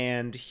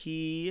And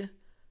he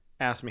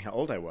asked me how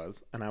old I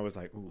was, and I was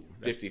like, ooh,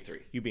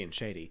 53. You being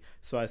shady.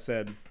 So I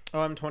said,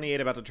 oh, I'm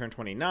 28, about to turn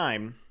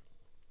 29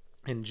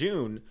 in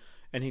June.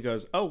 And he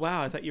goes, oh,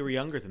 wow, I thought you were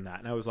younger than that.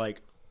 And I was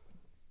like...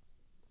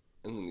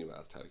 And then you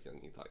asked how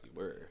young you thought you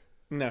were.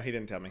 No, he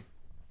didn't tell me.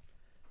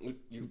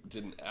 You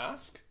didn't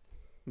ask?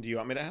 Do you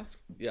want me to ask?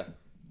 Yeah.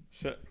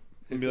 Should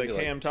be like,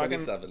 hey, I'm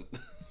talking 27.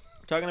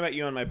 talking about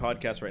you on my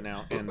podcast right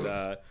now, and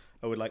I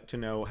would like to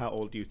know how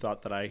old you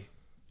thought that I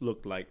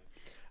looked like.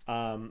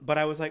 But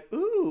I was like,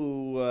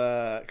 ooh,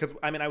 because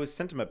I was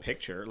sent him a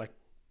picture like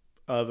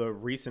of a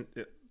recent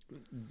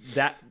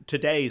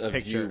today's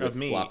picture with of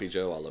me, sloppy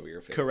Joe all over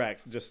your face.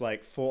 correct, just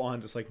like full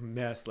on, just like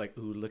mess, like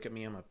ooh, look at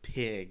me, I'm a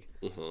pig.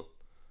 Mm-hmm.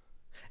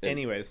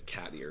 Anyways,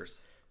 cat ears.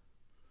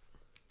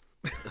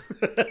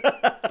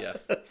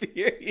 Yes.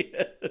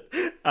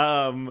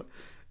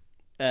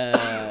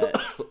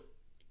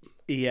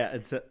 Yeah,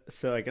 and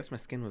so I guess my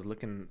skin was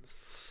looking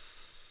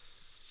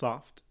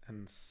soft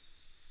and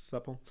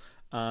supple.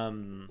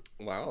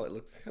 Wow, it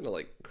looks kind of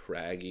like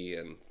craggy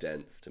and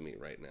dense to me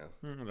right now.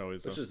 It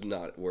always Which does. is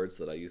not words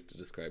that I use to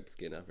describe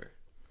skin ever.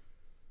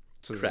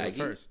 So craggy?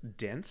 first,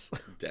 dense.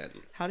 Dense.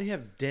 How do you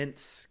have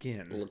dense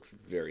skin? It looks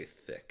very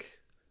thick.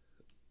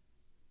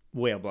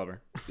 Whale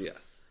blubber,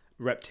 Yes.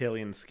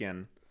 reptilian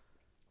skin.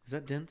 Is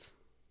that dense?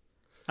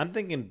 I'm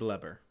thinking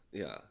blubber.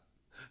 Yeah.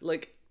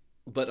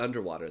 But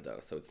underwater though,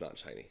 so it's not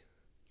shiny.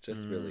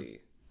 Just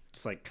really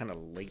Just like kind of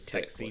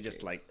latexy, Thick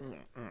just like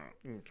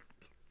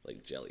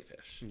like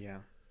jellyfish. yeah.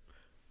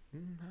 No,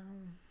 I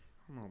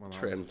don't know about that.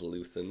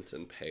 Translucent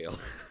and pale.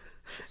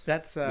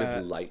 That's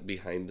with light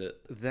behind it.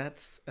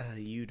 that's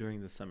you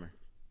during the summer.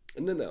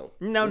 No.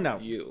 No.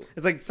 It's you.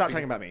 It's like stop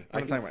talking about me. I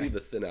I'm can talking see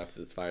about the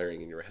synapses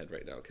firing in your head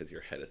right now because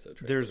your head is so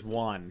translucent. There's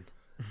one.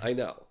 I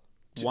know.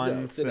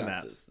 One No,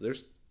 synapse.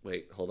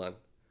 Wait, hold on.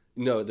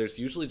 No, there's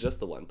usually just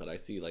the one, but I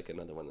see like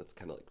another one that's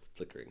kind of like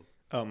flickering.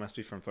 Oh, it must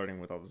be from flirting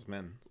with all those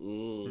men.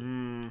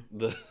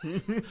 The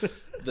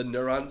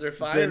neurons are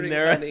firing,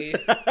 honey.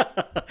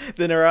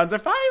 The neurons are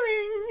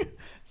firing.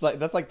 It's like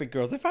that's like the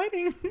girls are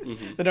fighting.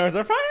 Mm-hmm. The neurons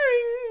are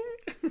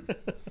firing.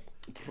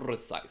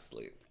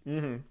 Precisely.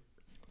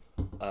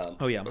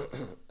 Oh yeah.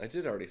 I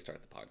did already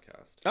start the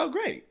podcast. Oh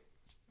great.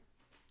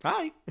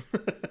 Hi.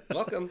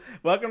 Welcome.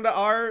 Welcome to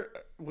our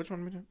which one?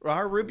 Are we doing?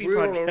 Our Ruby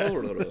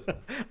podcast.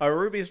 Our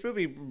Ruby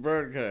Spoopy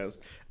broadcast.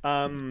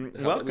 How about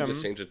Welcome. we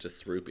just change it to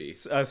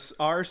Sroopy?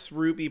 Our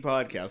Sroopy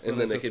podcast. And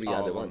then it's it just could be all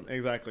either of them. one.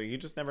 Exactly. You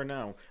just never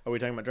know. Are we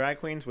talking about drag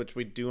queens, which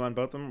we do on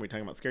both of them? Are we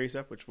talking about scary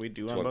stuff, which we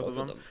do on both of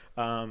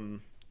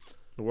them?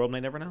 The world may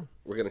never know.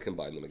 We're gonna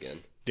combine them again.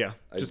 Yeah.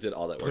 I just did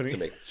all that work to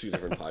make two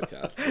different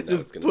podcasts. And now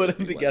it's Just gonna put just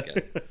them be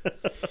together.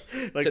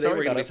 Like, Today sorry,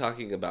 we're going to be gotta-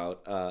 talking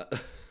about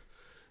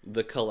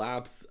the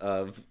collapse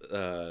of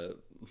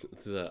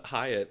the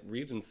Hyatt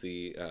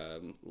Regency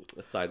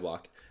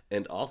sidewalk,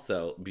 and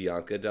also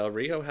Bianca Del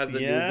Rio has a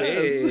new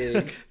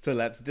wig. So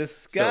let's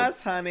discuss,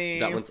 So, honey.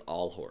 That one's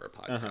all horror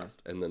podcast,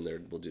 and then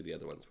we'll do the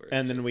other ones where. It's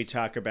and then just we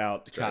talk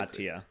about drag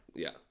Katya.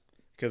 queens. Yeah.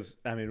 Because,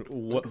 I mean, could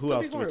who still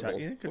else be do we talk?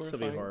 horrible. Yeah, it could still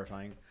be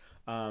Horrifying.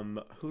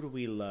 horrifying. Who do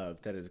we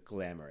love that is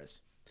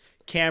glamorous?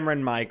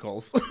 Cameron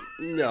Michaels.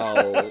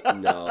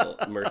 No,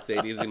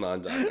 Mercedes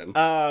Iman Diamond.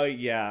 Oh,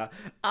 yeah.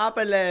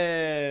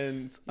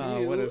 Opulence.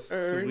 Oh, what a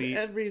earn sweet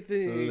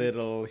everything.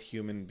 little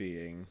human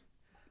being.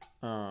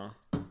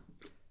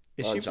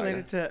 Is she Angina.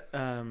 related to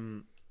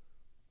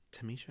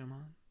Tamisha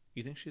Iman?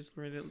 You think she's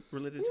related to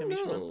Tamisha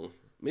Iman? No,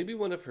 maybe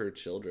one of her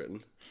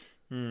children.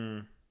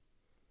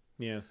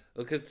 Yes.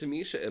 Because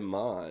Tamisha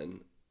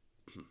Iman.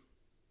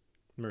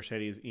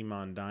 Mercedes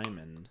Iman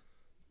Diamond.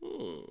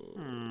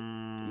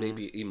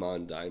 Maybe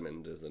Iman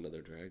Diamond is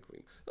another drag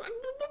queen.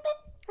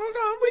 Hold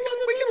on, we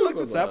can look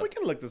this up. We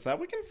can look this up.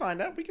 We can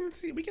find out. We can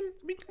see. We can.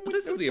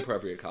 This is the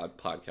appropriate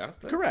podcast.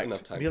 That's Correct.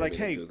 enough time Be for like, me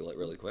hey, to Google it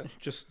really quick.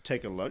 Just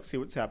take a look, see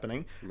what's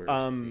happening.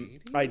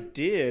 Mercedes? I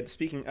did.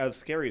 Speaking of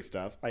scary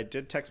stuff, I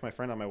did text my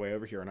friend on my way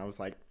over here, and I was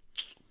like,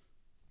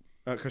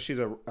 because she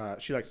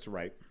likes to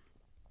write,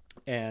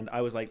 and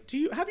I was like,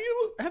 have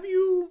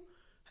you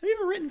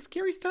ever written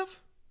scary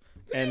stuff?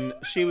 And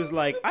she was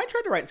like, I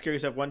tried to write scary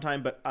stuff one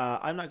time, but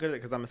I'm not good at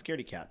it because I'm a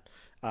scaredy cat.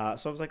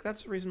 So I was like,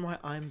 that's the reason why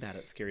I'm bad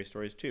at scary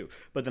stories too.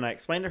 But then I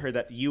explained to her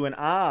that you and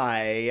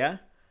I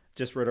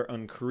just wrote our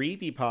own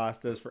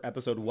creepypastas for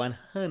episode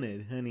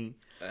 100, honey.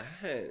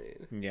 Hey.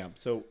 Yeah,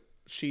 so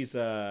she's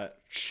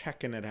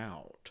checking it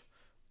out.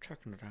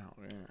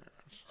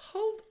 Yes.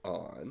 Hold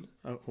on.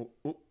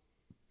 Oh.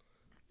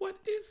 What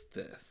is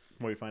this?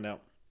 What do we find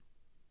out?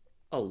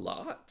 A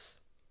lot.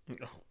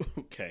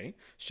 Okay,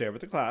 share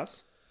with the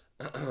class.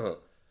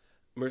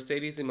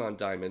 Mercedes Iman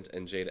Diamond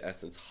and Jada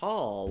Essence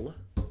Hall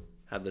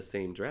have the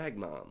same drag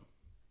mom,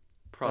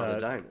 Prada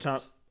Diamond.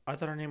 I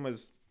thought her name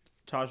was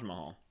Taj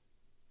Mahal.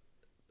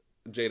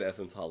 Jada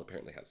Essence Hall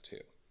apparently has two.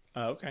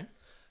 Oh, okay.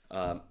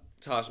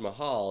 Taj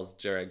Mahal's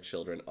drag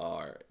children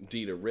are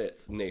Dita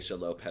Ritz, Naysha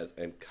Lopez,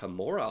 and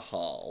Kamora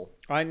Hall.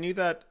 I knew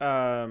that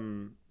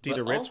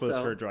Dita But Ritz was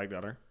also- her drag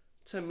daughter.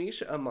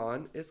 Tamisha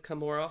Iman is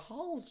Kamora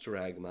Hall's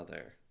drag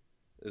mother,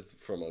 is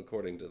from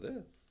according to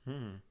this.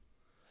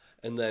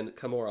 And then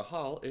Kimora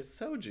Hall is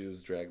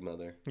Soju's drag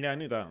mother. Yeah, I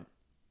knew that.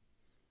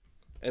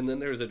 And then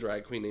there's a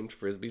drag queen named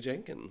Frisbee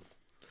Jenkins.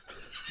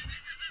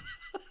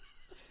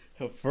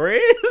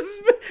 Frisbee?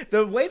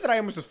 The way that I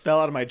almost just fell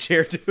out of my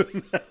chair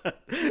doing that.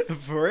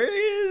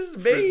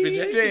 Frisbee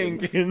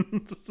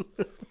Jenkins.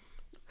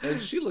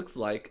 And she looks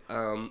like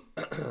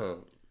Magnolia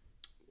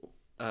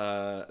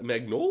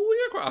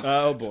Crawford.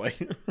 Oh, boy.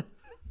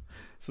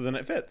 So then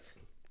it fits.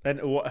 And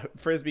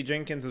Frisbee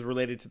Jenkins is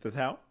related to this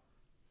how?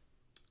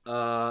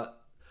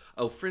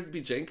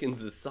 Frisbee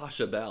Jenkins is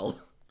Sasha Bell.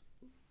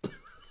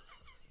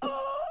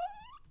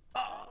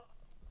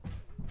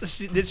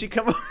 Did she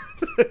come up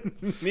with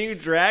a new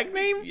drag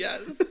name?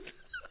 Yes.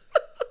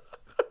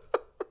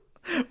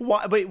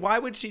 Why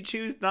would she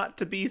choose not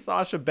to be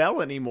Sasha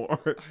Bell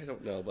anymore? I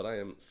don't know, but I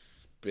am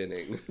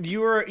spinning.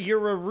 You're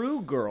a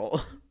Rue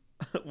girl.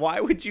 Why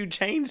would you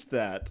change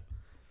that?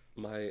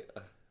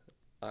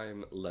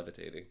 I'm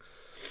levitating.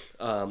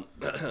 I'm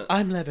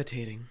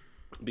levitating.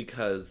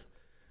 Because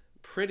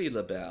Pretty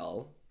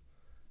LaBelle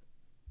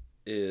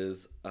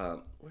is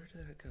where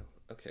did that go?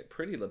 Okay,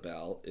 Pretty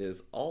LaBelle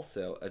is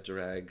also a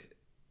drag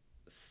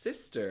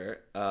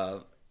sister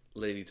of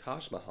Lady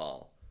Taj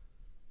Mahal.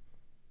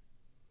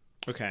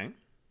 Okay.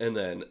 And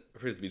then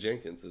Frisbee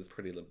Jenkins is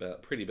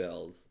Pretty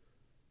Belle's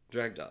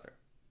drag daughter.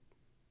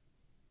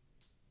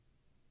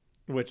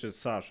 Which is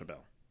Sasha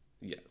Bell.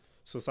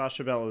 Yes. So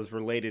Sasha Bell is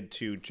related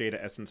to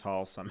Jada Essence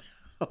Hall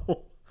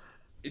somehow.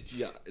 It's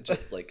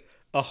just like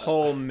a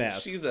whole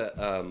mess. She's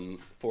a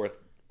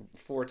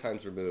four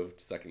times removed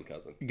second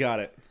cousin. Got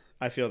it.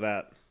 I feel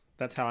that.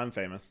 That's how I'm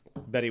famous.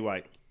 Betty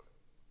White.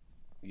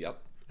 Yep.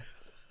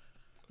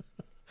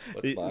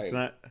 What's mine? It's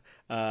not.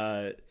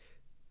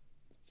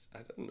 I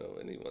don't know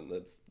anyone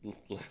that's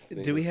last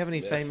name. Do we is have any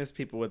Smith. famous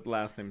people with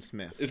last name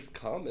Smith? It's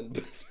common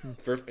but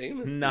for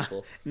famous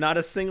people. Not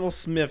a single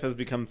Smith has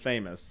become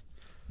famous.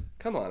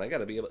 Come on, I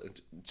gotta be able.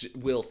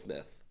 Will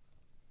Smith,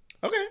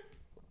 Okay.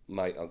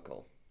 my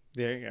uncle.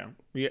 There you go.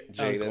 Yeah,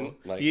 Jaden, uncle.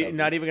 my You cousin.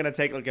 not even gonna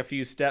take like a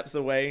few steps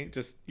away.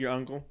 Just your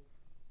uncle.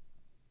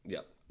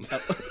 Yep.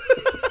 Oh.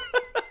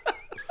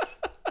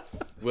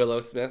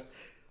 Willow Smith,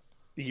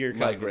 Your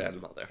my cousin.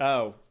 grandmother.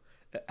 Oh,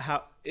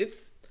 how?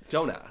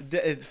 Don't ask.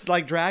 It's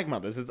like drag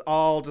mothers. It's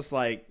all just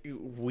like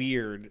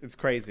weird. It's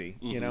crazy.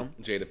 You know.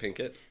 Jada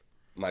Pinkett,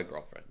 my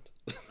girlfriend.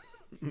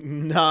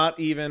 Not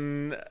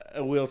even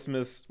Will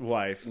Smith's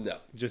wife. No.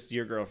 Just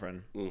your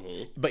girlfriend.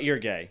 Mm-hmm. But you're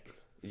gay.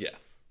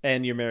 Yes.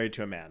 And you're married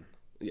to a man.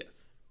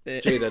 Yes.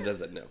 Jada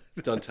doesn't know.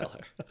 Don't tell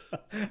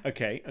her.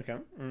 Okay.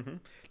 Mm-hmm.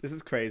 This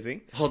is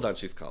crazy. Hold on,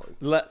 she's calling.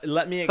 Let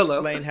me Hello?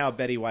 explain how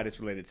Betty White is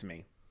related to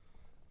me.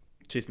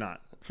 She's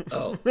not.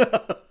 Oh.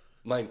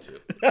 Mine too.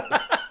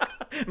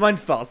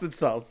 Mine's false. It's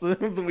false.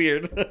 It's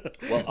weird.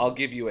 Well, I'll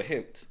give you a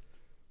hint.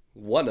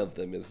 One of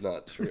them is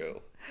not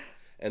true.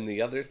 And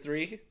the other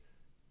three,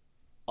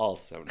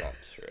 also not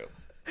true.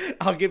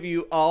 I'll give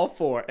you all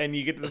four, and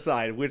you get to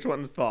decide which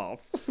one's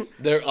false.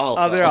 They're all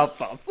false. They're all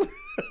false.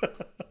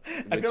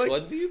 Which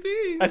one do you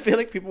think? I feel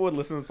like people would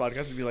listen to this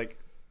podcast and be like,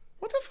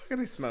 what the fuck are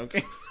they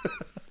smoking?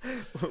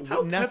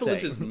 How Nothing.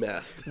 prevalent is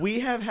meth?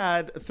 We have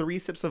had 3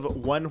 sips of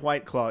one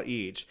White Claw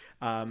each,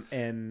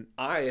 and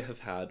I have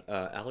had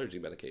allergy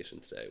medication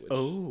today, which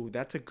oh,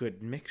 that's a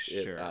good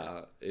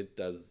mixture. it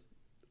does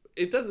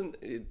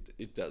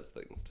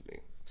things to me.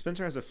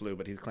 Spencer has a flu,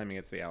 but he's claiming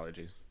it's the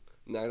allergies.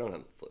 No, I don't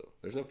have the flu.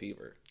 There's no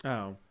fever.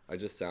 Oh. I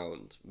just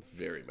sound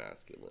very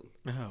masculine.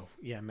 Oh,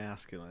 yeah,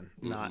 masculine.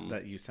 Not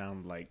that you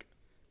sound like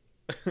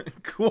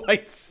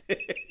quite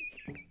sick.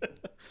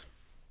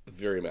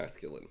 Very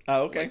masculine.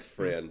 Oh, okay. Like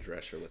Fran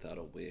Drescher without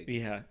a wig.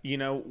 Yeah, you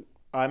know,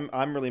 I'm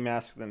really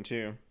masculine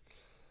too.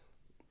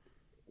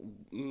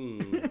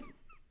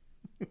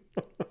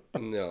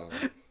 No.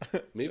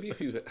 Maybe if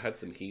you had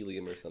some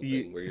helium or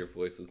something where your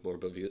voice was more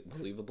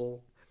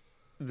believable.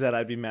 That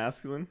I'd be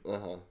masculine.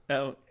 Uh-huh.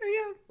 Oh,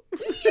 yeah.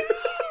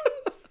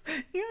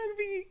 Yeah, it'd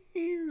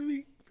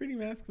be pretty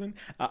masculine.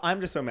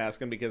 I'm just so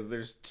masculine because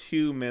there's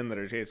 2 men that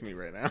are chasing me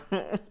right now.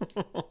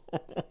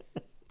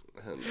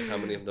 And how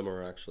many of them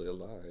are actually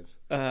alive?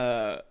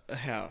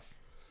 Half.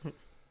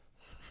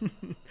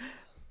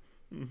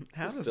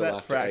 How does Still that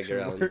after Edgar fraction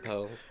Allan work?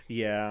 Poe.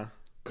 Yeah,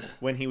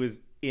 when he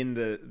was in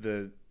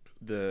the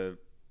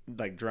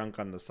like drunk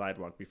on the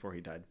sidewalk before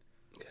he died.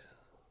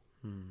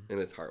 And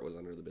his heart was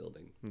under the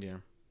building. Yeah,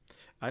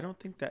 I don't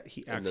think that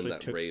he And actually then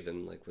that took.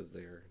 raven was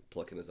there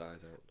plucking his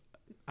eyes out.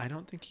 I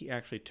don't think he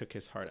actually took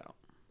his heart out.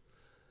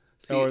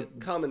 See,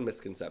 common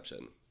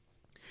misconception.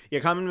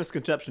 Yeah, common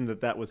misconception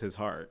that was his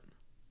heart.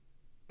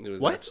 It was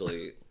What?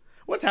 actually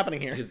What's happening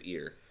here? his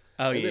ear.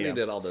 Oh, and yeah. then he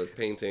did all those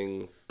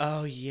paintings.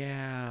 Oh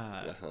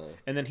yeah. Uh-huh.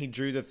 And then he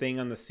drew the thing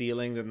on the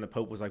ceiling. Then the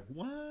Pope was like,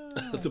 "Wow,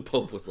 The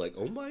Pope was like,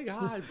 "Oh my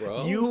God,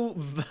 bro! you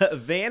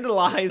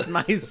vandalized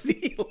my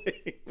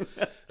ceiling.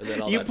 And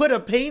then You put a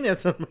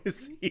penis on my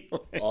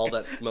ceiling." all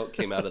that smoke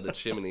came out of the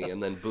chimney,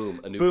 and then boom,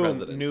 a new Boom,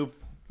 president.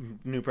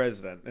 new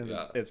president, and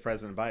Yeah. it's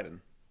President Biden.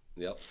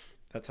 Yep.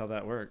 That's how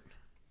that worked.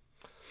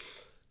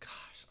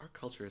 Gosh, our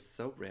culture is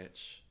so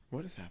rich.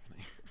 What is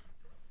happening?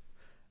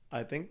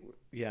 I think,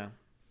 yeah.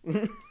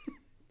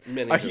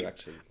 Many Are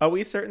directions. Are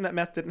we certain that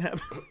meth didn't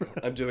happen?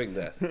 I'm doing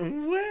this.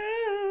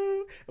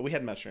 Whoa! We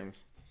had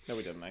mushrooms. No,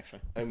 we didn't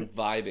actually. I'm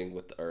vibing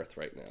with the earth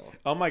right now.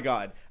 Oh my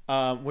god.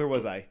 Where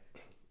was I?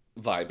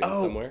 Vibing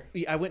somewhere.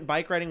 I went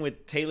bike riding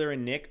with Taylor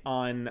and Nick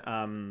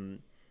on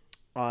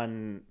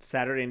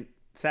Saturday,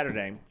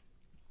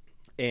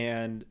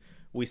 and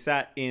we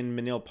sat in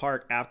Manil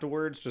Park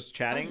afterwards, just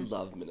chatting. I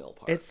love Manil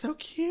Park. It's so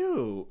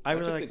cute. I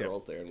really took like the it.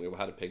 girls there, and we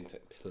had a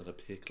picnic.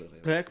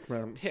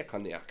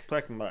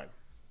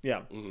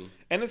 Yeah, and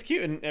it's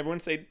cute, and everyone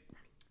stayed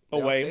They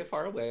all away. stay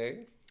far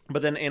away.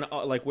 But then in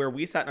like where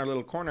we sat in our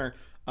little corner,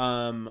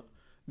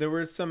 there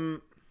were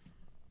some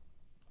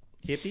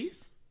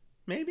hippies,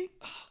 maybe.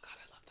 Oh God,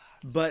 I love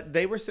that. But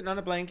they were sitting on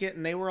a blanket,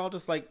 and they were all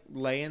just like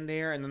laying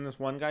there. And then this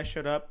one guy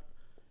showed up,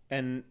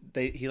 and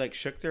he like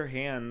shook their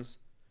hands,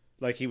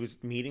 like he was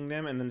meeting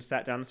them, and then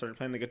sat down and started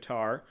playing the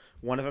guitar.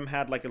 One of them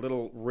had like a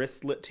little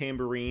wristlet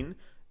tambourine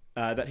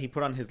that he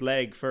put on his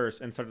leg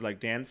first and started like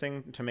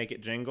dancing to make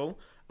it jingle.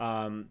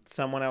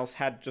 Someone else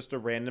had just a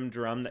random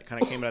drum that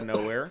kind of came out of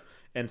nowhere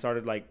and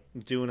started like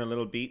doing a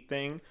little beat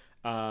thing.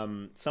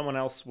 Someone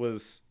else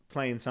was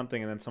playing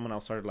something, and then someone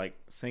else started like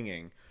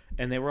singing,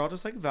 and they were all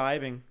just like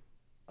vibing.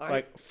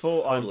 Like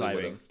full on totally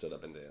would vibing. have stood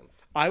up and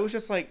danced. I was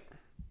just like,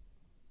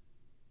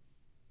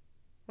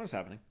 what is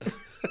happening?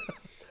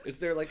 Is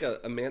there like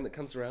a man that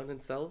comes around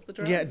and sells the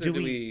drums? Yeah, Or do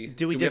we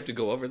we have to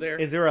go over there?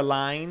 Is there a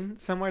line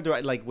somewhere?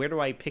 Where do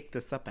I pick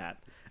this up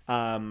at?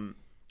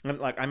 And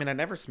like, I mean, I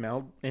never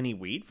smelled any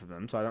weed from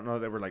them, so I don't know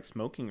if they were like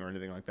smoking or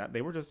anything like that.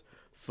 They were just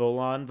full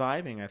on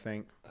vibing, I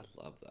think. I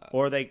love that.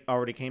 Or they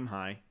already came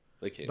high.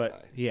 They came But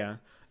high. yeah,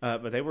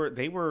 but they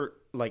were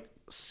like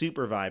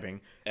super vibing.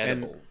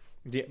 Edibles.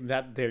 And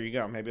yeah, there you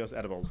go. Maybe it was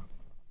edibles.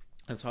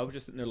 And so I was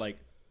just sitting there like,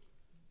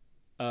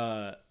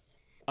 I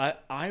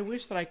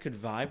wish that I could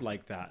vibe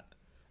like that.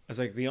 I was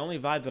like, the only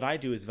vibe that I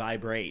do is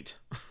vibrate.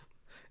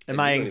 And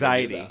my you don't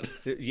even anxiety.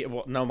 do Yeah,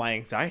 well, no, my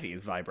anxiety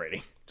is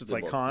vibrating. Just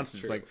like Well,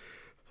 constant. It's that's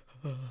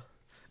like,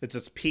 it's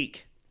just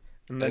peak.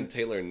 And then, And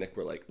Taylor and Nick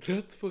were like,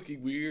 "That's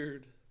fucking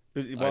weird."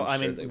 well, I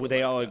sure mean, they they, were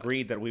like all that.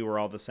 agreed that we were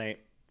all the same.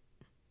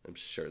 I'm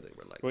sure they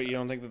were like, Wait, that. you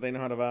don't think that they know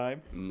how to vibe?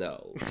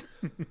 No,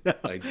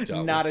 I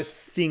don't. Not a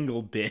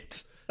single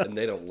bit. And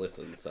they don't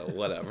listen, so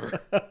whatever.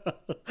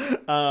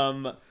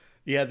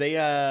 Yeah, they they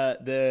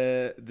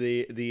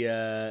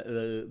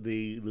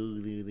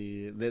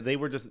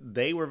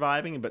were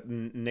vibing, but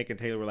Nick and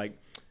Taylor were like,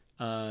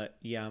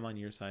 yeah, I'm on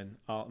your side.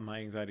 My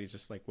anxiety is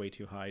just like way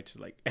too high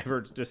to like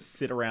ever just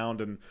sit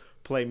around and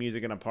play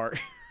music in a park.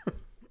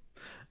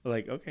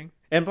 Like, okay.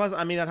 And plus,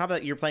 I mean, on top of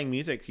that, you're playing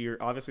music, so you're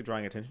obviously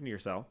drawing attention to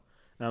yourself.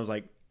 And I was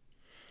like,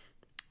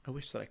 I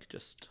wish that I could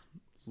just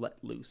let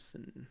loose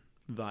and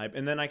vibe.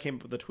 And then I came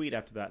up with a tweet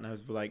after that, and I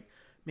was like,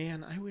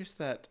 man, I wish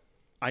that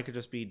I could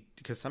just be,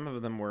 because some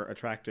of them were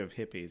attractive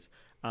hippies.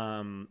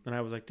 And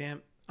I was like,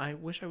 damn, I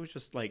wish I was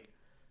just like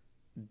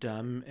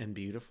dumb and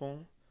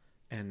beautiful,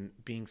 and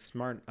being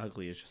smart and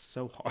ugly is just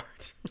so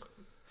hard.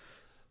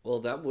 Well,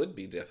 that would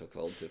be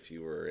difficult if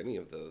you were any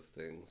of those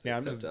things. Yeah,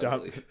 I'm just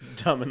ugly.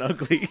 dumb and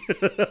ugly.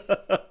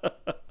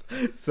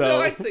 So No,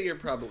 I'd say you're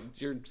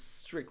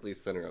strictly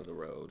center of the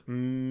road.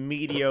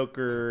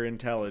 mediocre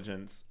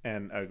intelligence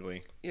and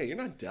ugly. Yeah, you're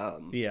not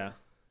dumb. Yeah.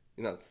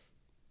 You're not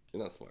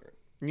smart.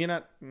 You're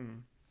not.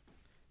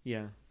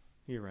 Yeah,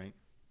 you're right.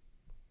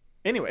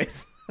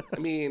 Anyways. I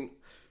mean,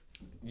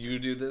 you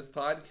do this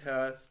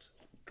podcast.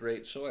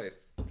 Great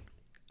choice.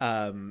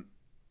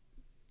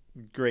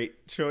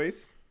 Great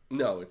choice.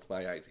 No, it's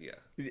my idea.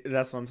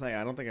 That's what I'm saying.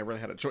 I don't think I really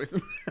had a choice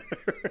in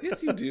that.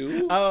 Yes, you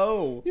do.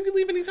 Oh. You can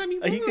leave anytime you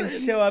want. You can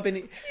show up and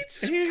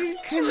you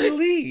can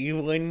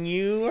leave when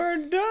you are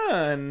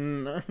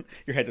done.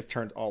 Your head just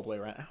turned all the way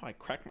around. Oh, I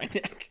cracked my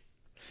neck.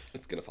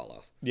 It's gonna fall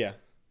off. Yeah.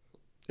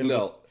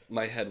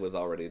 My head was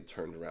already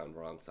turned around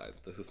wrong side.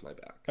 This is my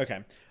back.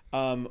 Okay.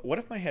 What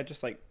if my head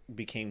just like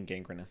became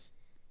gangrenous?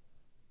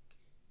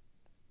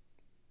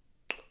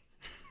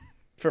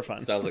 For fun.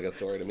 Sounds like a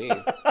story to me.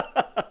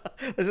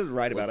 Let's just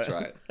write about Let's it.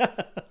 try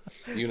it.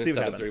 Unit See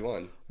what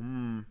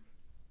 731.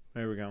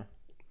 There we go.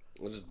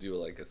 We'll just do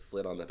like a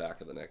slit on the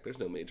back of the neck. There's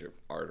no major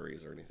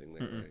arteries or anything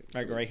there, right?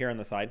 Like right here on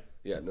the side.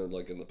 Yeah, no,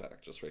 like in the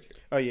back, just right here.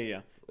 Oh yeah,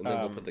 yeah. And then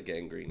we'll put the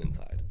gangrene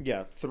inside.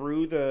 Yeah,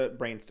 through the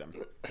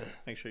brainstem.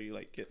 Make sure you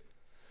like get.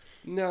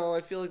 No, I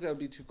feel like that would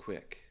be too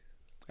quick.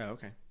 Oh,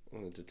 okay. I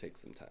wanted to take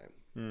some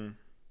time.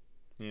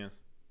 Yes.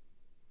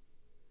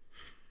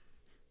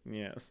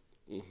 Yes.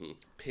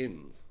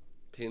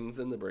 Pins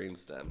in the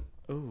brainstem.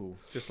 Ooh,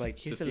 just like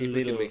here's To a see if we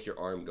little. can make your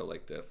arm go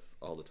like this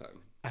all the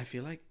time. I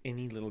feel like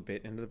any little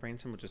bit into the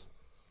brainstem would just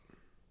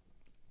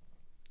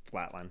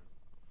flatline.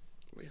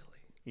 Really?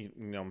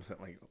 You almost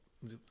like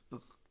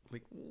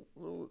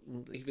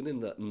Even in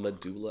the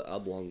medulla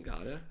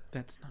oblongata,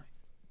 that's not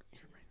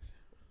your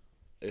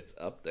brainstem. it's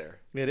up there.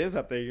 It is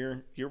up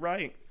there. You're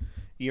right.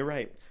 You're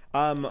right.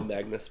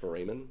 Magnus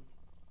foramen.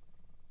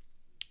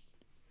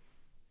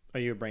 Are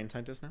you a brain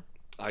scientist now?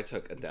 I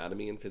took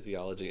anatomy and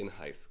physiology in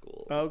high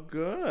school. Oh,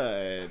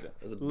 good. It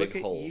was a Look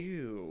big hole. at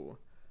you.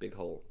 Big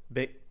hole.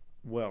 Big.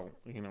 Well,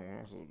 you know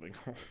what else is big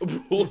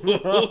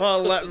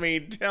hole? Let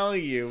me tell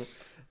you.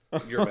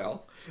 Your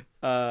mouth?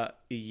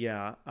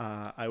 Yeah.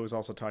 I was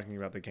also talking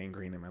about the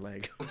gangrene in my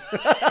leg.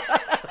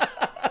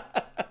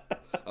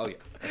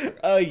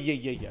 Oh yeah.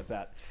 Yeah.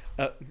 That.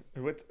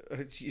 What?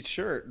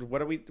 Sure.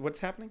 What's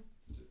happening?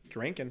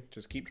 Drinking.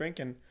 Just keep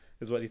drinking,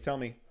 is what he's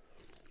telling me.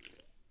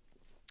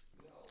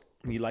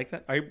 You like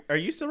that? Are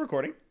you still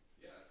recording?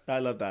 Yes. I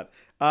love that.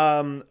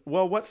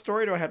 Well, what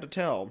story do I have to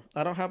tell?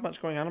 I don't have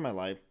much going on in my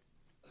life.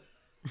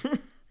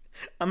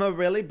 I'm a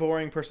really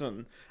boring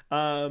person.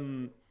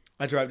 I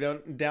drive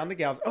down to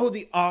Gals. Oh,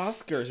 the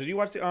Oscars. Did you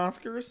watch the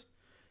Oscars?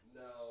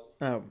 No.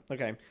 Oh,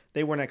 okay.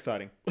 They weren't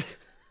exciting. I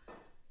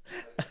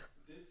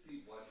did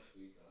see one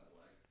tweet that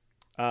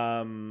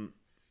I liked.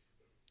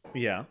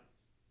 Yeah.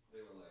 They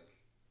were like,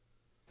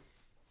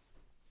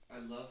 I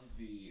love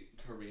the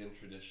Korean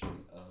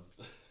tradition of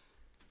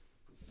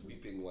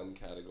sweeping one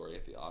category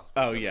at the Oscars.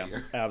 Oh, every yeah.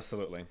 year.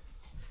 Absolutely.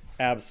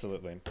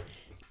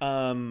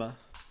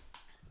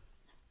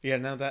 Yeah,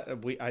 no, that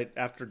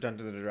after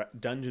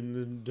Dungeons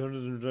and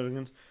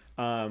Dragons,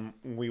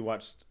 we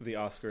watched the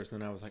Oscars,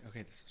 and I was like,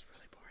 okay, this is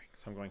really boring,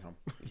 so I'm going home.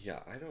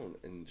 Yeah, I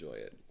don't enjoy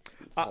it.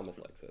 Thomas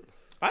likes it.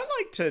 I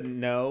like to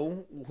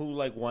know who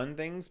won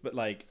things, but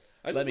I just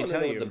let me want to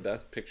tell know you, the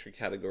best picture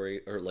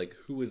category, or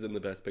who was in the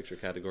best picture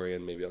category,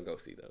 and maybe I'll go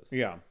see those.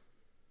 yeah,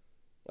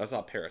 I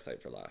saw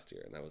Parasite for last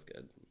year, and that was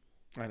good.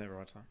 I never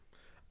watched that.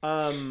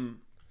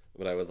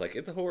 But I was like,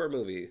 it's a horror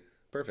movie.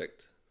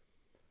 Perfect.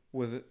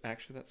 Was it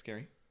actually that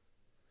scary?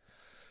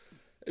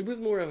 It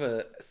was more of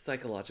a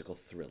psychological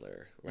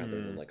thriller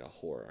rather than like a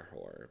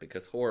horror,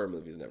 because horror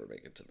movies never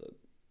make it to the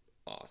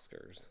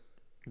Oscars.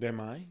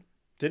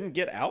 Didn't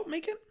Get Out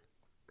make it?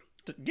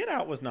 Get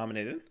Out was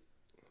nominated.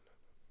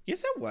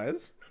 Yes, it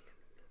was.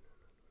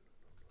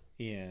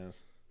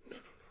 Yes.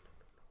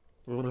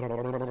 Yeah,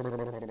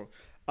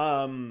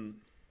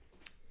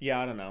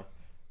 I don't know.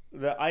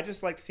 I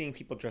just like seeing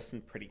people dressed in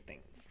pretty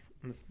things.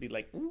 And it's be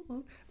like,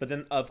 ooh. But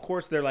then of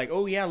course they're like,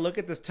 oh yeah, look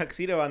at this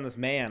tuxedo on this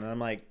man, and I'm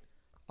like,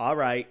 all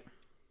right.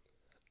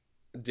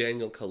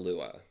 Daniel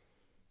Kaluuya.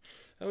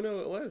 Oh no,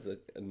 it was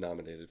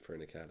nominated for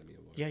an Academy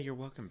Award. Yeah, you're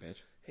welcome,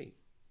 bitch. Hey,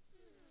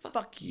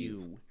 Fuck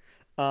you.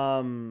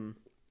 I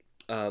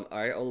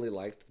only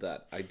liked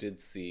that I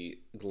did see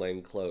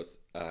Glenn Close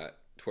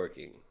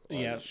twerking.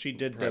 Yeah, she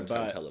did primetime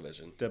debut.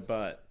 television.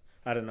 Debut.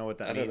 I don't know what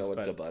that means. I don't know what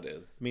but debut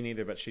is. Me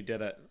neither, but she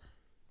did it.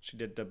 She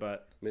did debut.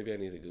 Maybe I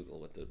need to Google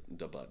what the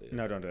debut is.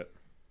 No, don't do it.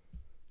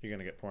 You're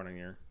gonna get porn in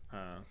your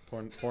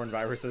porn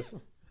viruses.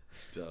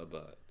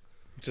 Debut.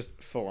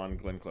 Just full on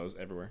Glenn Close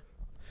everywhere.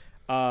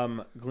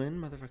 Glenn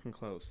motherfucking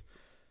Close.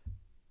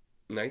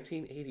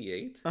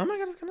 1988. Oh my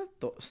god, it's gonna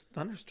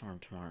thunderstorm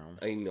tomorrow.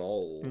 I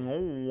know.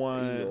 No,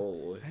 I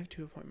know. I have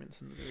 2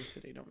 appointments in the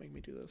city. Don't make me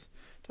do this.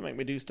 Don't make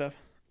me do stuff.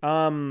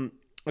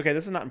 Okay,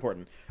 this is not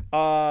important.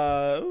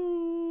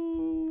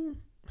 Ooh,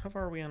 how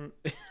far are we on?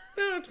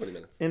 20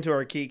 minutes. Into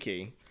our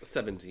Kiki.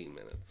 17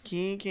 minutes.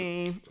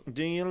 Kiki,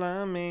 do you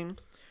love me?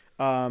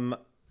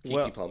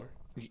 Kiki Palmer.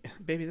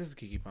 Baby, this is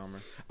Kiki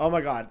Palmer. Oh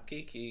my god.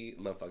 Kiki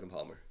motherfucking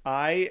Palmer.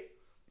 I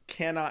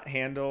cannot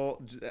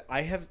handle.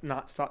 I have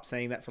not stopped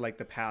saying that for the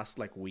past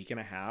week and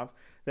a half.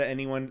 That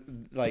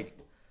anyone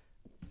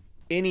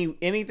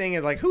anything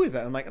is who is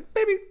that? I'm like,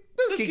 baby,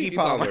 this is Kiki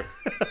Palmer.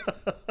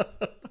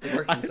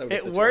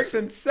 It works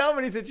in so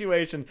many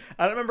situations.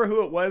 I don't remember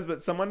who it was,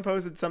 but someone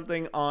posted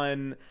something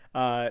on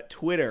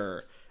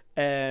Twitter,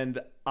 and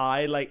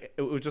I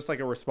it was just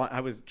a response.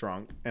 I was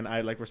drunk, and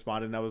I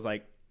responded, and I was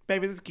like,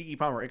 baby, this is Kiki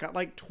Palmer. It got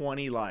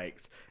 20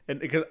 likes,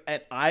 and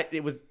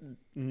it was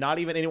not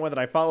even anyone that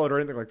I followed or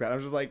anything like that. I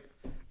was just like,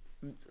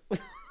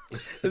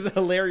 this is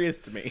hilarious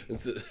to me.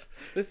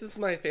 This is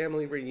my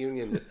family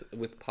reunion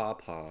with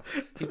Papa.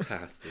 He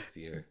passed this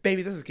year.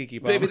 Baby, this is Kiki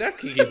Palmer. Baby, that's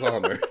Kiki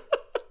Palmer.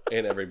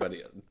 And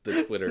everybody,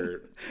 the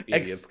Twitter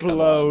idiots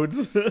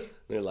explodes.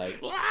 They're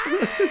like,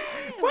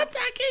 what's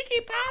that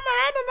Kiki Palmer?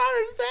 I don't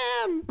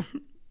understand.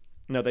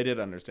 No, they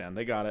did understand.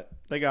 They got it.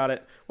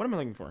 What am I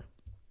looking for?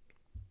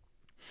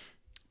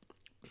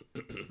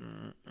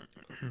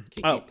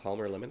 Kiki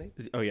Palmer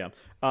lemonade? Oh yeah.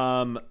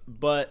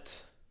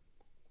 But,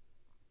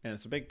 and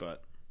it's a big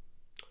butt.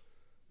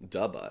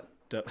 Duh butt.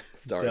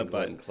 Starring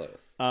Glenn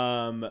Close.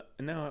 No,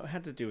 it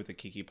had to do with the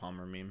Kiki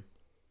Palmer meme.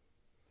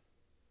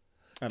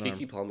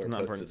 Kiki Palmer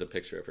posted a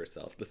picture of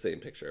herself, the same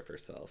picture of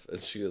herself, and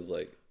she was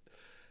like,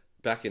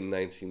 back in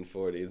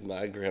 1940s,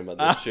 my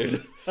grandmother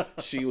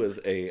she was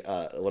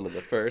one of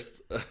the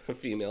first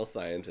female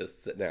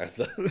scientists at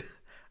NASA.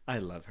 I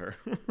love her.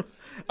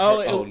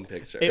 Own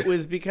picture. It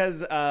was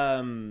because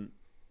no,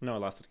 I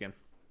lost it again.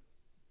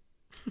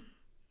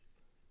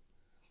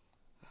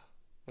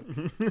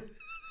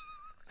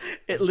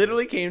 It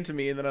literally came to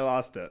me and then I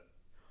lost it.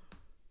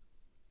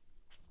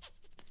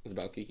 It's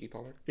about Kiki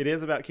Palmer? It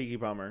is about Kiki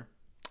Palmer.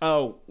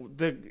 Oh,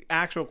 the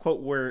actual quote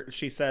where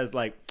she says,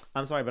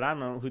 I'm sorry, but I don't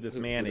know who this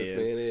man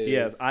is.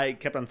 Yes, I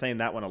kept on saying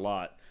that one a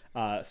lot.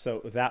 So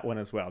that one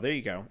as well. There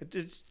you go.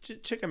 It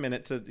took a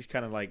minute to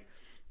kind of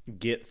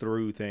get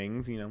through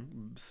things,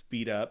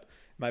 speed up.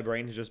 My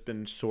brain has just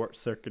been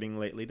short-circuiting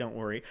lately. Don't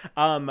worry.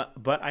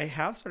 But I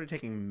have started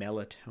taking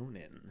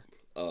melatonin.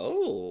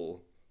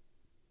 Oh.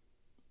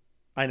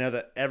 I know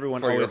that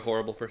everyone For your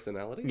horrible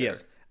personality?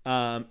 Yes.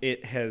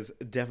 It has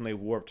definitely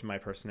warped my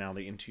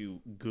personality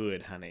into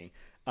good, honey.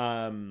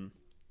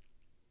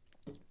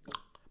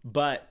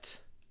 But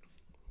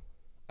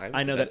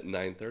I know that at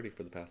 9:30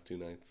 for the past 2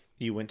 nights.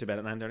 You went to bed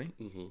at 9:30?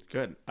 Mm-hmm.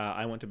 Good.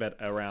 I went to bed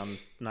around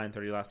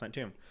 9:30 last night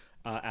too.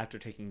 After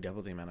taking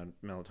double the amount of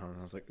melatonin,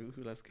 I was like, "Ooh,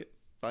 let's get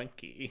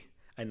funky."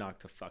 I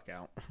knocked the fuck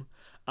out.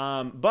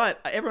 But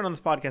everyone on this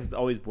podcast is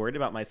always worried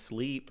about my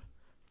sleep,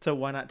 so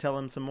why not tell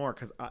them some more?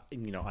 Because I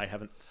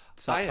haven't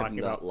stopped talking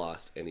about. I have not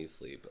lost any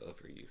sleep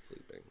over you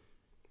sleeping.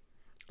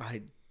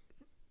 I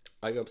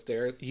go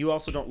upstairs. You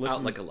also don't listen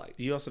out like a light.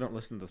 You also don't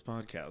listen to this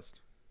podcast.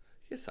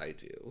 Yes, I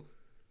do.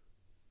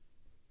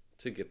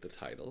 To get the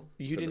title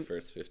for the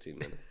first 15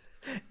 minutes.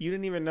 You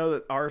didn't even know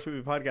that our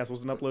Spoopy podcast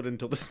wasn't uploaded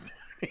until this morning.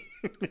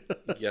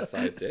 Yes,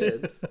 I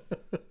did.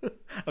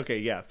 Okay,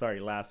 yeah,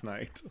 sorry, last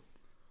night.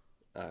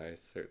 I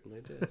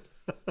certainly did.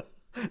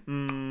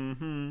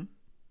 Mm-hmm.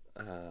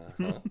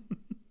 Uh-huh.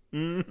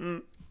 Mm-hmm.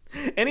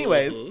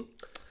 Anyways.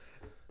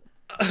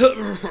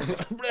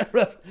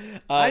 Mm-hmm.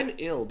 I'm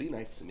ill. Be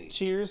nice to me.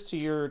 Cheers to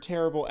your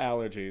terrible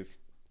allergies.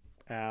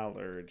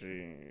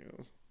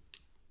 Allergies.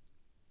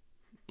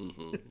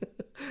 Mm-hmm.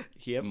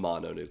 Yep.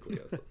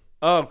 Mononucleosis.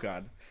 Oh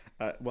God.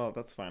 Well,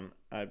 that's fine.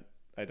 I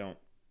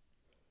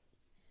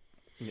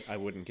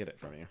wouldn't get it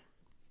from you.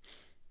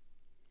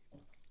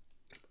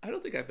 I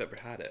don't think I've ever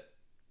had it.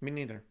 Me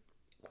neither.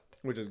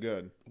 Which is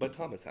good. But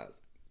Thomas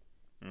has.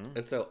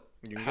 And so,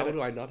 how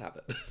do I not have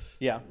it?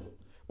 Yeah.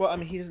 Well, I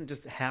mean, he doesn't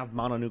just have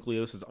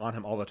mononucleosis on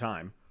him all the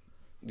time.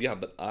 Yeah,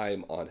 but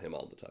I'm on him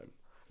all the time.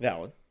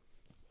 Valid.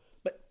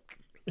 But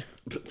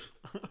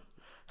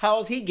how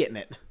is he getting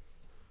it?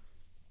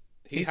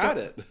 He had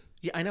it.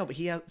 Yeah, I know, but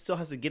he still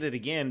has to get it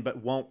again, but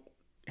won't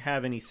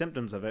have any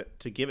symptoms of it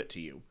to give it to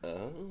you.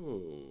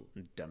 Oh.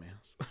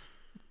 Dumbass.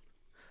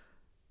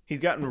 He's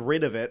gotten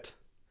rid of it.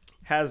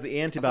 Has the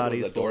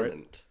antibodies for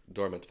it.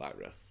 Dormant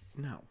virus.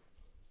 No.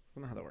 I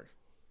don't know how that works.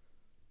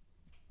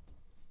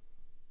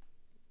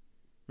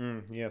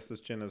 Yes,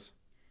 this gin is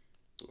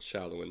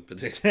shallow and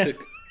pedantic.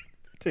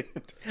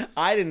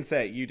 I didn't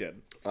say it. You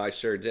did. I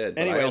sure did.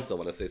 But I also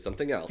want to say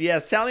something else.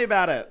 Yes, tell me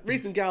about it.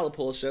 Recent Gallup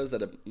poll shows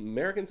that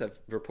Americans have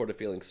reported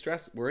feeling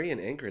stress, worry,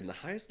 and anger in the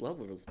highest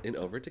levels in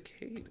over a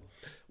decade.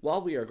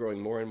 While we are growing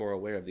more and more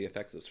aware of the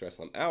effects of stress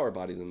on our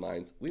bodies and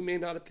minds, we may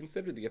not have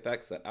considered the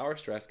effects that our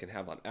stress can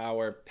have on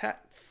our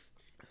pets.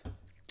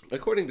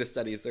 According to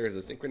studies, there is a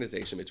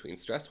synchronization between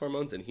stress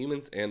hormones in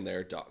humans and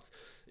their dogs.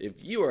 If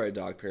you are a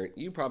dog parent,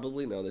 you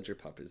probably know that your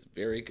pup is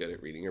very good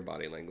at reading your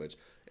body language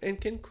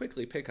and can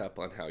quickly pick up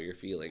on how you're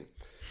feeling.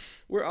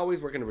 We're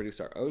always working to reduce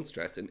our own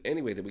stress in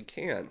any way that we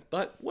can,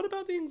 but what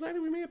about the anxiety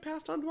we may have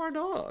passed on to our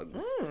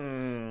dogs?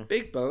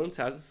 Big Bones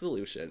has a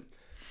solution.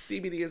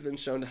 CBD has been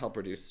shown to help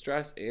reduce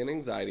stress and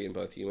anxiety in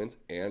both humans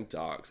and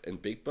dogs,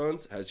 and Big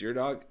Bones has your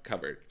dog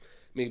covered.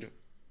 Made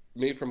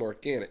from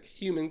organic,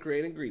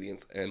 human-grade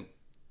ingredients and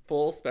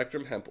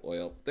full-spectrum hemp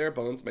oil, their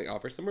bones may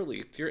offer some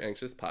relief to your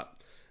anxious pup.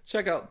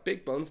 Check out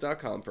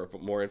BigBones.com for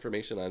more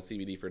information on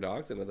CBD for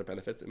dogs and other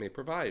benefits it may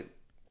provide.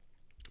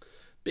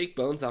 Big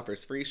Bones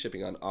offers free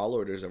shipping on all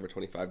orders over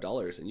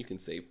 $25, and you can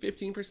save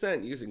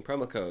 15% using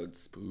promo code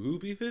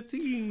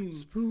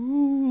SPOOPY15.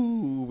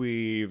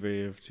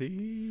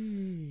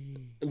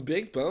 SPOOPY15.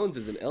 Big Bones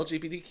is an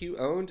LGBTQ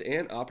owned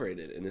and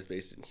operated and is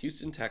based in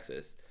Houston,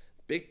 Texas.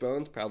 Big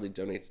Bones proudly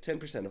donates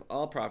 10% of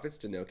all profits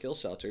to no-kill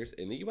shelters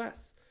in the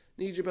U.S.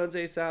 Need your bones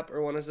ASAP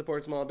or want to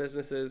support small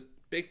businesses?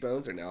 Big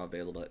Bones are now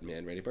available at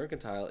Man Ready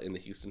Mercantile in the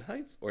Houston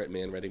Heights or at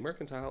Man Ready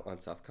Mercantile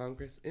on South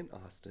Congress in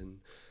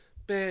Austin.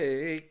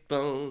 Big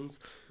Bones.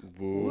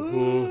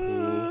 Whoa.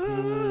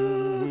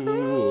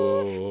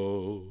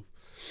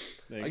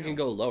 I can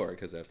go lower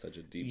because I have such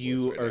a deep voice.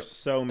 You are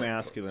so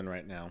masculine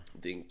right now.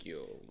 Thank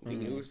you.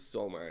 Thank you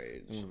so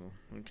much.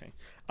 Okay.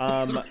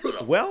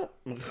 Well...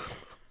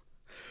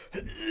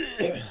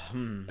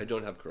 I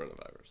don't have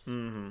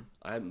coronavirus.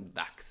 I'm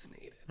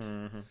vaccinated.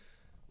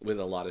 With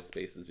a lot of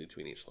spaces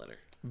between each letter.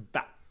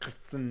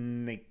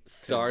 Vaccinated.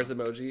 Stars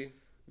emoji.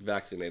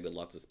 Vaccinated.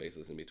 Lots of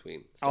spaces in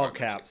between. Star all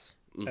caps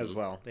as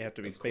well. They have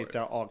to be spaced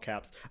out. All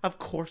caps. Of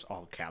course,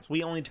 all caps.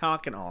 We only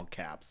talk in all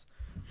caps.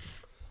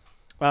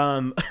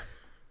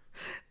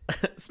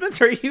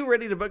 Spencer, are you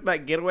ready to book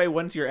that getaway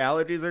once your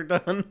allergies are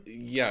done?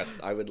 Yes,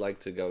 I would like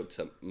to go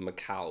to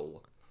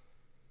Macau.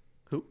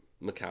 Who?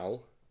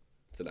 Macau.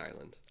 It's an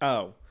island.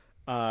 Oh.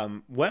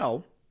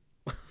 Well,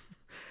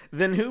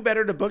 then who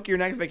better to book your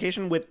next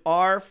vacation with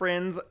our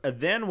friends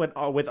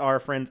with our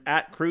friends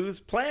at Cruise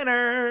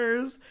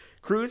Planners?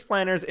 Cruise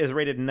Planners is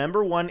rated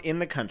 #1 in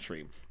the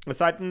country.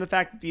 Aside from the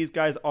fact that these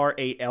guys are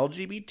a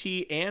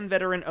LGBT and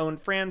veteran-owned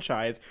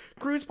franchise,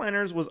 Cruise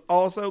Planners was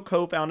also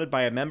co-founded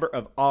by a member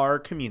of our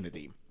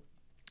community.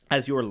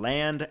 As your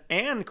land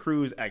and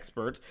cruise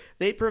experts,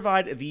 they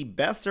provide the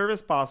best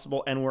service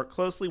possible and work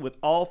closely with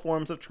all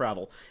forms of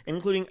travel,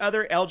 including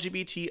other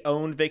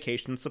LGBT-owned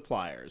vacation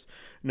suppliers.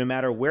 No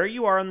matter where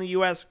you are in the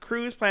U.S.,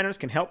 Cruise Planners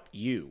can help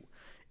you.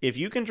 If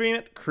you can dream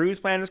it,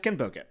 Cruise Planners can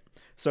book it.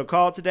 So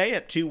call today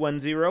at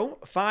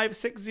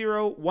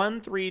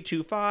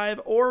 210-560-1325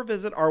 or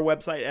visit our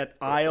website at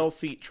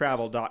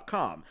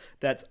isleseattravel.com.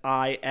 That's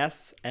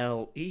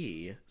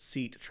I-S-L-E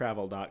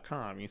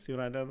seattravel.com. You see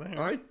what I did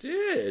there? I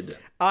did.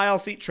 Isle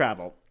Seat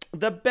Travel,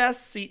 the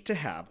best seat to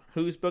have.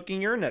 Who's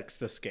booking your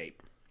next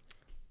escape?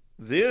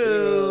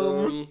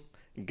 Zoom.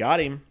 Got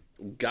him.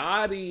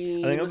 Got him.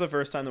 I think it was the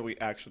first time that we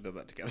actually did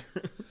that together.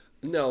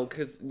 No,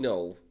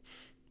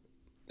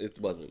 it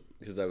wasn't,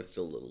 because I was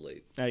still a little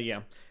late.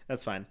 Yeah,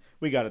 that's fine.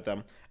 We got it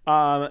though.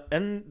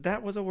 And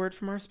that was a word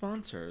from our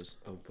sponsors.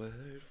 A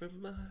word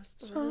from our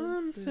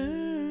sponsors.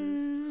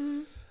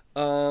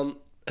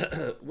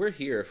 We're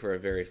here for a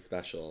very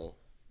special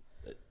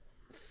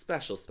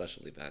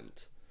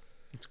event.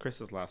 It's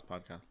Chris's last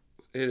podcast.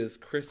 It is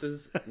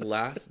Chris's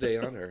last day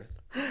on Earth.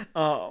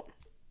 Oh,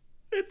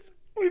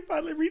 we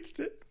finally reached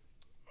it.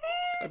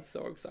 I'm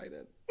so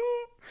excited.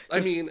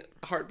 I mean,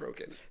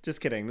 heartbroken. Just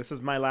kidding. This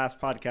is my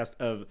last podcast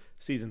of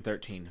season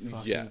 13.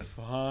 Yes.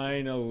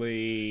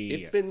 Finally.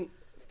 It's been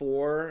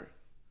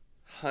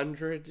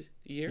 400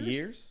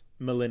 years?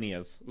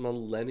 Millennias.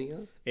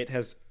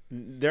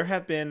 There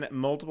have been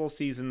multiple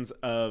seasons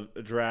of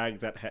drag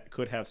that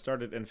could have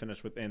started and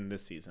finished within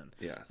this season.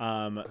 Yes.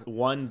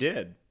 One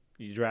did.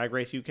 Drag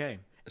Race UK.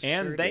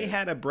 And they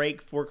had a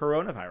break for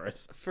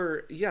coronavirus.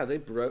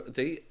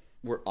 They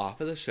were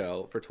off of the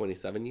show for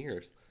 27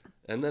 years.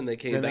 And then they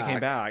came back. They came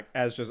back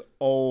as just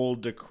old,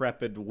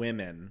 decrepit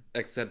women.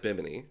 Except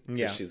Bimini,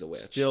 because she's a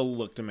witch. Still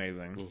looked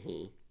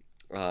amazing.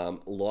 Mm-hmm.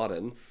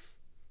 Lawrence,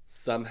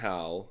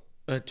 somehow...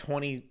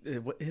 20...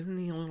 Isn't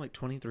he only like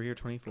 23 or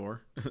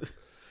 24?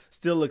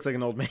 Still looks like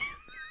an old man.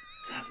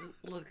 Doesn't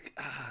look...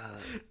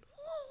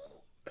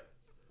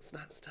 It's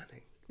not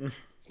stunning.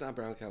 It's not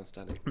brown cow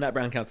stunning. Not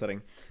brown cow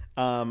stunning.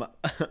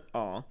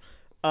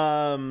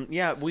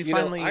 We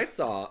finally... I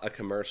saw a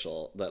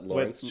commercial that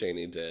Lawrence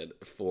Chaney did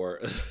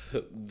for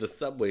the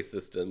subway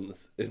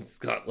systems in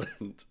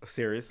Scotland.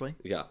 Seriously?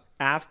 Yeah.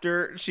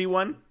 After she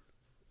won?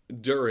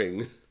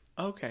 During.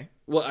 Okay.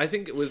 Well, I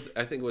think it was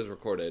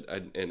recorded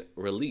and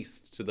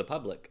released to the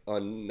public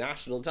on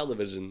national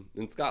television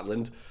in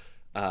Scotland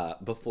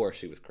before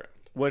she was crowned.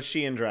 Was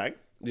she in drag?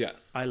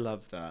 Yes. I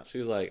love that. She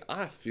was like,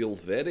 I feel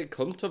very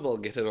comfortable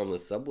getting on the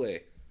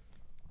subway.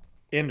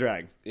 In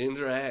drag. In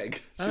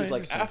drag. She's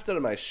like, after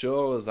my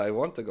shows, I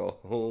want to go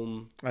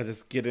home. I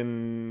just get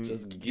on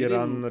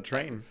the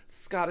train.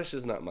 Scottish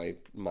is not my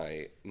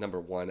number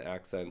one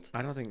accent.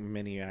 I don't think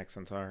many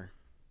accents are.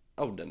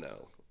 Oh,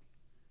 no.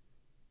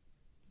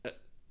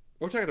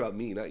 We're talking about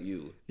me, not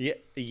you. Yeah,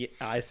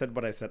 I said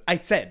what I said. I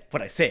said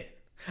what I said.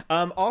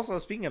 Also,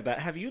 speaking of that,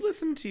 have you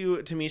listened to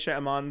Tamisha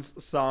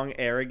Iman's song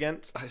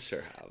Arrogant? I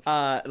sure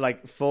have.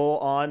 Like full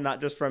on,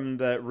 not just from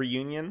the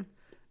reunion?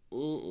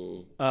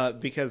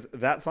 Because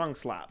that song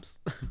slaps.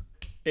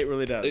 It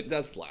really does. It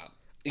does slap.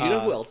 You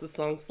know who else's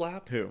song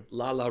slaps? Who?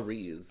 Lala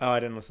Ree's. Oh, I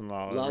didn't listen to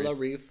Lala Ree's. Lala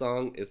Ree's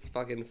song is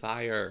fucking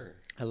fire.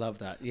 I love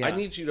that. Yeah. I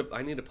need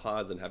to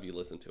pause and have you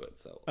listen to it.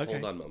 So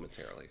hold on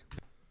momentarily.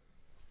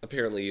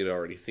 Apparently, you'd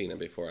already seen it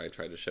before I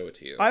tried to show it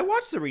to you. I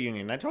watched the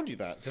reunion. I told you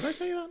that. Did I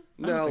tell you that?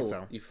 No, I don't think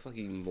so. You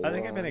fucking moron. I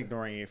think I've been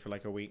ignoring you for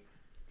like a week.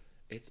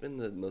 It's been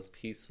the most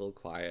peaceful,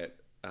 quiet,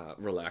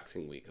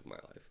 relaxing week of my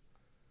life.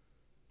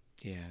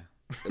 Yeah.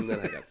 And then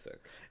I got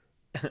sick.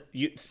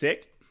 You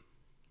sick?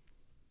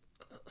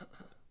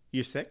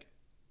 You sick?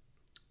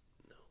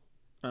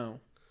 No. Oh.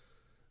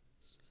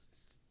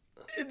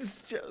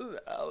 It's just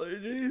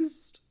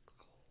allergies.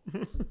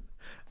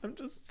 I'm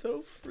just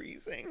so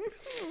freezing.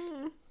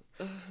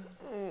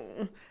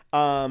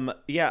 Yeah,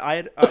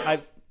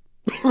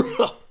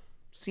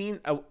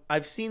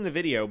 I've seen the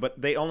video,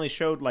 but they only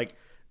showed like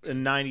a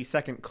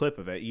 90-second clip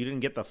of it. You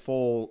didn't get the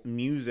full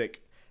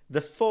music.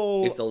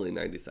 It's only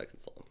 90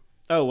 seconds long.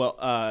 Oh, well,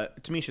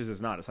 Tamisha's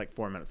is not. It's like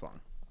 4 minutes long.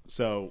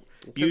 So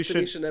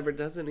Tamisha never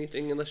does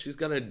anything unless she's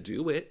gonna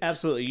do it.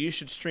 Absolutely. You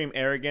should stream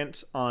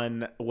Arrogant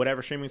on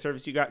whatever streaming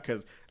service you got,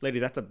 because, lady,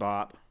 that's a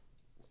bop.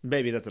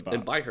 Baby, that's a bop.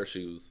 And buy her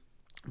shoes.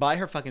 Buy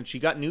her she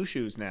got new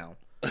shoes now.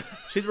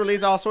 She's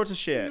released all sorts of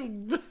shit.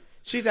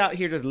 She's out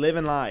here just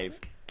living life.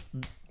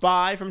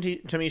 Buy from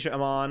Tamisha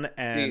Iman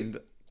and...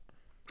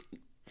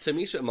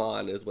 Tamisha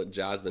Iman is what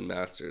Jasmine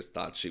Masters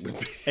thought she would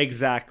be.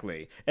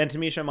 Exactly. And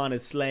Tamisha Iman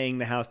is slaying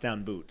the house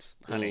down boots,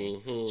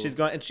 honey. Mm-hmm. She's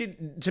going, and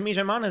Tamisha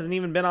Iman hasn't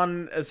even been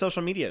on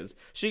social medias.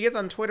 She gets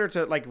on Twitter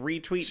to like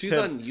retweet. She's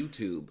on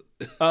YouTube.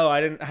 Oh, I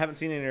haven't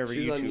seen any of her.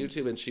 She's on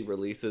YouTube and she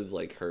releases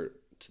like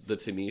the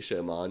Tamisha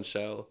Iman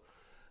show,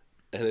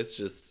 and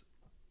it's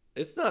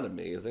not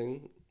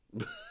amazing.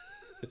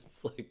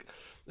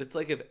 It's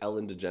like if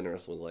Ellen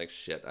DeGeneres was like,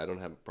 shit, I don't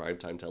have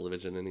primetime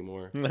television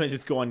anymore. Let me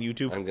just go on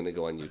YouTube. I'm going to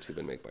go on YouTube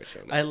and make my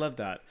show now. I love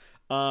that.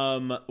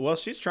 Well,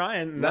 she's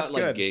trying. Not that's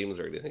like good. games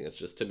or anything. It's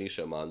just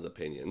Tamisha Iman's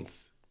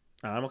opinions.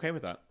 I'm okay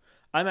with that.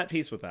 I'm at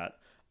peace with that.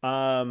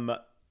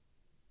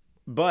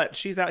 But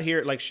she's out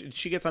here, like,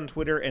 she gets on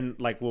Twitter and,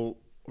 like, will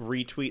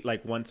retweet,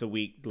 like, once a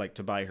week, like,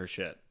 to buy her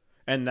shit.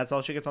 And that's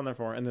all she gets on there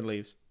for, and then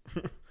leaves.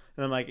 And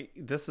I'm like,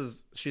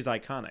 she's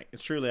iconic.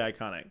 It's truly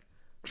iconic.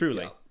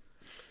 Truly. Yeah.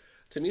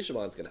 Tamisha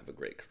Bond's going to have a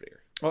great career.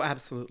 Oh,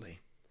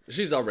 absolutely.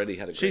 She's already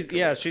had a great career.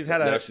 Yeah, she's had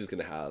now she's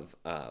going to have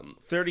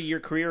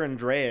 30-year career in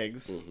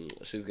drags.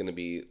 Mm-hmm. She's going to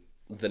be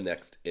the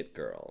next it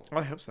girl. Oh,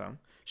 I hope so.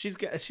 She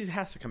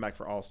has to come back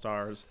for All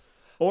Stars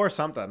or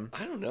something.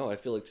 I don't know. I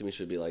feel like Tamisha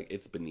would be like,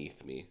 it's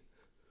beneath me.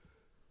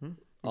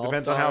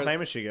 Depends on how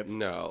famous she gets.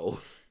 No.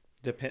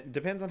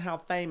 Depends on how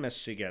famous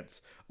she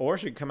gets. Or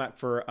she could come out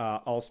for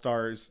All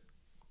Stars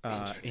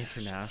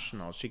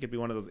International. She could be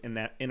one of those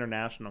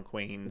international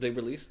queens. They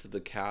released the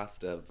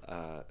cast of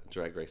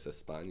Drag Race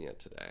España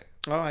today.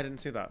 Oh, I didn't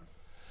see that.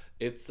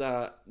 It's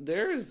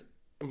there's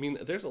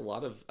a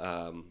lot of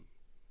how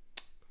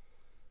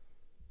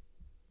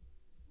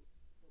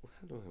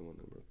do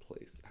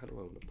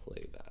I want to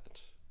play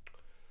that?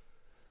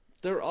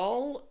 They're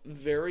all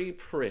very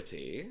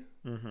pretty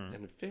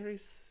and very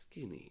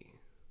skinny.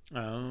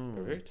 Oh.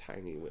 They're very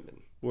tiny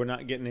women. We're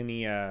not getting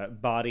any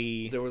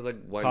body There was like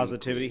one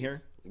positivity queen,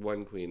 here?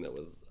 One queen that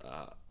was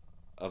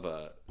of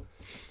a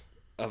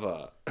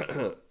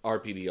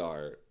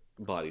RPDR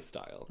body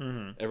style.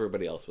 Mm-hmm.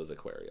 Everybody else was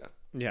Aquaria.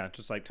 Yeah,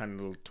 just like tiny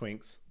little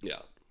twinks. Yeah.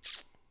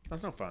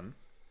 That's no fun.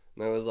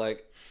 And I was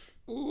like,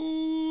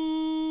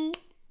 we'll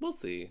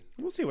see.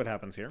 We'll see what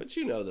happens here. But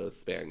you know those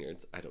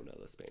Spaniards. I don't know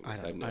those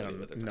Spaniards. I have no idea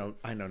what they're talking.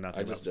 I know nothing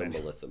I just about know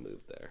Spanish. Melissa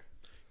moved there.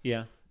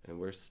 Yeah. And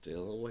we're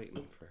still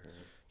waiting for her.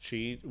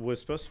 She was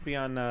supposed to be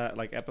on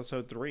like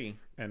episode 3,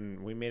 and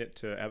we made it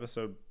to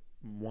episode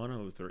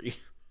 103.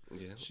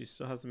 Yeah. She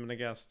still hasn't been a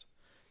guest.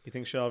 You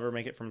think she'll ever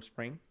make it from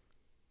spring?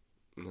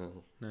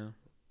 No. No.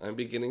 I'm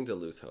beginning to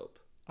lose hope.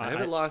 I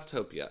haven't lost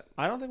hope yet.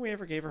 I don't think we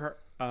ever gave her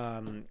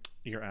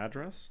your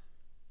address.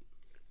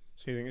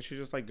 So you think she's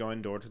just like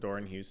going door to door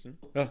in Houston?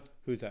 Oh,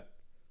 who's that?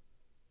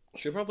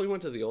 She probably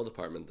went to the old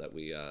apartment that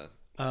we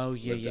Oh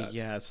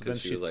yeah. So then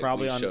she's like,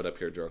 probably showed up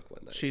here drunk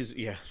one night.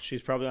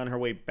 She's probably on her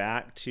way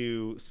back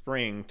to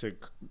Spring to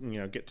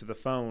get to the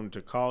phone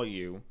to call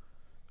you,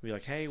 be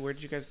like, hey, where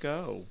did you guys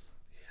go?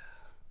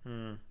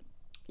 Yeah.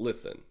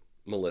 Listen,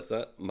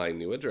 Melissa, my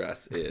new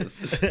address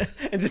is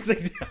and just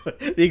like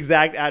the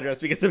exact address,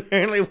 because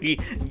apparently we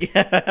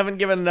haven't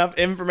given enough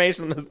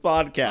information on this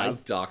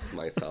podcast. I dox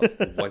myself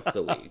once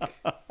a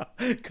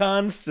week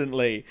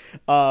constantly.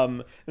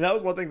 And that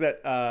was one thing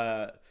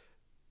that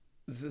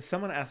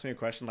someone asked me a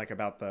question like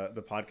about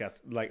the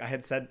podcast. Like I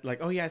had said like,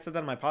 oh yeah, I said that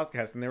on my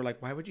podcast, and they were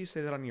like, why would you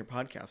say that on your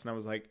podcast? And I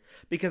was like,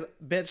 because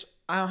bitch,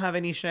 I don't have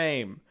any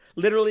shame.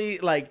 Literally,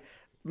 like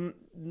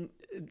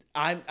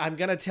I'm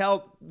gonna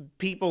tell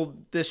people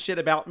this shit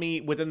about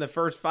me within the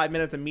first 5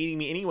 minutes of meeting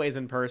me anyways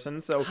in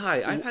person. So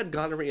hi, I've had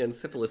gonorrhea and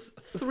syphilis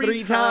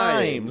three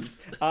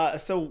times.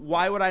 So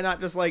why would I not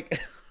just like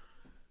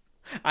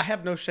I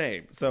have no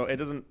shame, so it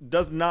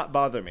does not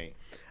bother me.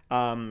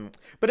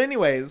 But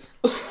anyways,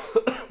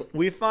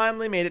 we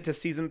finally made it to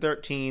season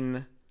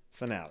 13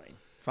 finale.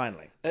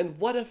 Finally. And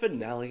what a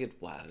finale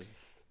it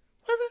was.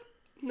 Was it?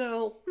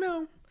 No.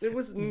 It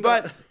was not.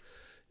 But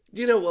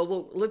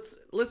well,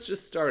 let's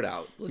just start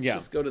out. Let's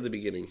just go to the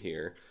beginning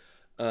here.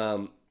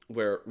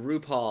 Where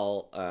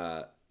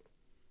RuPaul,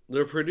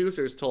 the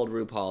producers told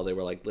RuPaul, they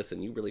were like,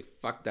 listen, you really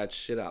fucked that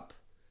shit up.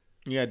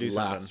 Yeah, do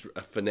last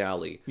something.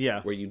 Finale.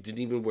 Yeah. Where you didn't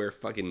even wear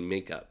fucking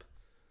makeup.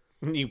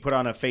 You put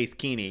on a face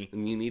kini.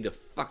 And you need to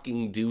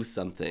fucking do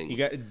something. You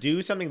got to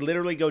do something,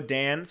 literally go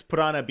dance, put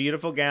on a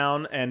beautiful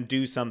gown, and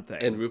do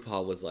something. And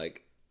RuPaul was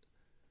like,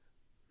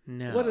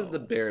 no. What is the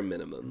bare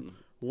minimum?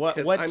 What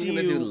I'm going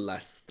to do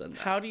less than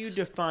that. How do you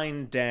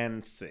define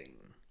dancing?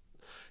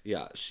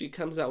 Yeah, she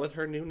comes out with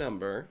her new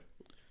number.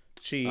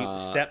 She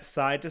steps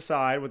side to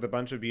side with a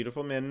bunch of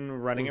beautiful men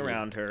running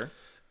around her.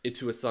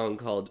 To a song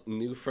called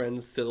New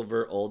Friends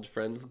Silver, Old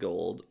Friends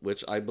Gold,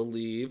 which I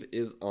believe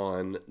is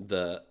on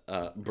the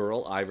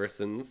Burl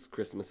Iverson's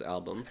Christmas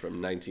album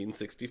from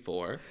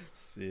 1964.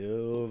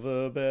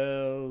 Silver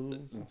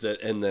bells.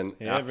 And then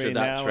Every after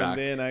that now track... and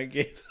then I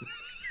get...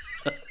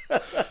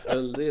 a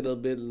little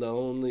bit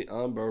lonely,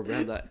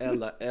 umbrella,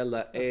 Ella,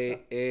 Ella,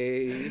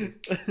 A.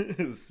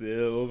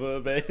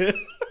 Silver bells.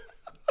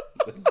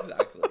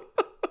 Exactly.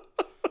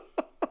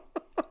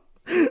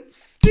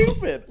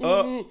 Stupid.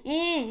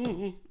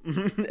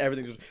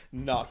 Everything just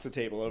knocks the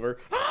table over.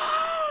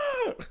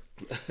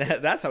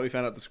 That's how we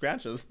found out the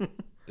scratches.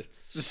 It's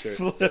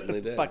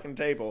certainly did. Fucking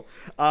table.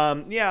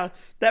 Yeah,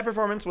 that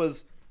performance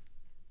was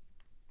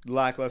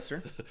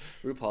lackluster.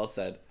 RuPaul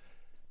said,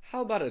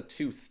 how about a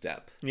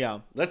two-step? Yeah.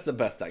 That's the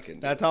best I can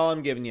do. That's all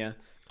I'm giving you.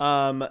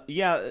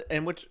 Yeah,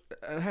 and which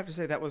I have to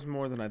say that was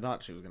more than I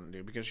thought she was going to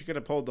do, because she could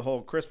have pulled the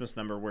whole Christmas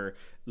number where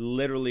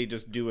literally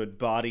just do a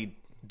body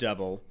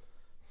double.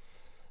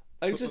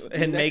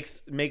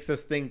 Makes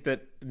us think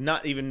that,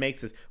 not even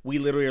makes us, we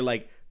literally are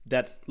like,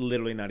 that's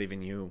literally not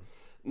even you.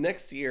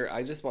 Next year,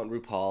 I just want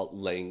RuPaul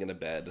laying in a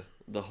bed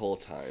the whole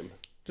time.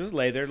 Just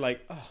lay there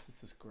like, oh,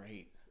 this is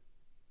great.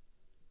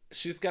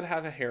 She's got to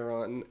have a hair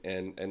on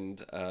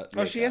and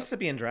Oh, she makeup. has to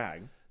be in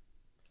drag.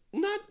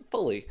 Not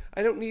fully.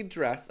 I don't need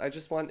dress. I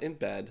just want in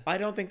bed. I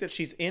don't think that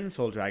she's in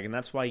full drag, and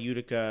that's why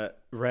Utica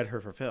read her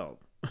fulfilled.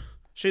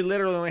 She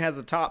literally only has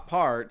the top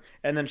part,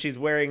 and then she's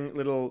wearing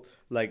little,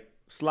 like,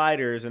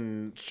 sliders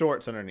and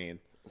shorts underneath.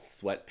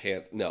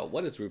 Sweatpants. No,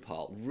 what is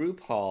RuPaul?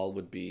 RuPaul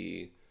would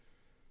be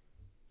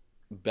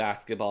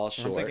basketball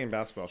shorts. I'm thinking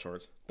basketball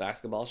shorts.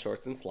 Basketball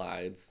shorts and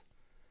slides.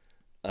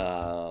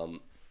 And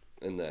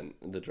then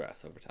the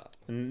dress over top.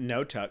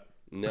 No tuck.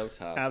 No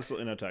tuck.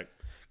 Absolutely no tuck.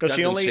 Doesn't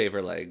she only shave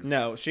her legs.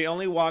 No, she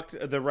only walked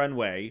the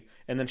runway,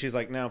 and then she's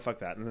like, "No, fuck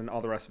that," and then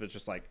all the rest of it's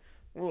just like,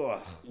 ugh,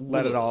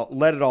 let it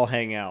all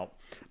hang out.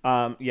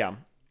 Yeah.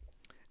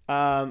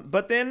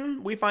 But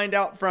then we find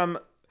out from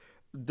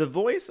the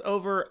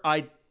voiceover,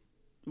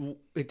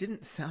 it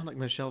didn't sound like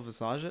Michelle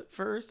Visage at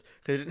first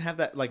because it didn't have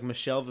that like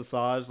Michelle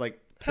Visage like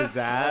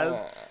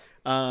pizzazz.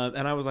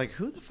 And I was like,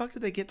 who the fuck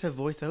did they get to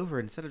voice over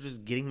instead of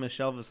just getting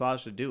Michelle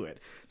Visage to do it?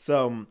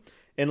 So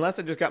unless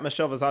I just got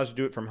Michelle Visage to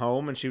do it from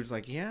home, and she was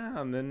like, yeah,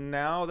 and then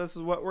now this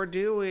is what we're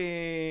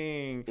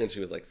doing. And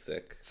she was like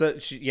sick. So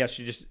she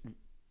just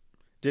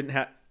didn't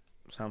have,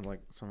 sounds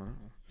like someone else.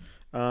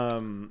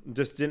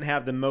 Just didn't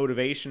have the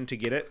motivation to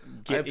get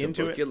into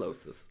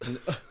tuberculosis.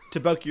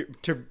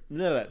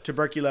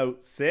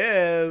 Tuberculosis.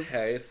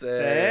 Hey, sis.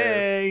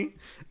 Hey.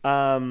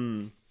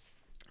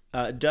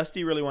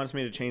 Dusty really wants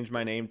me to change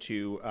my name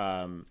to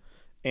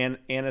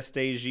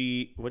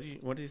Anastasia. What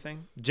are you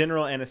saying?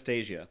 General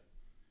Anastasia.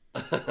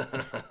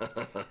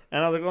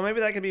 And I was like, well, maybe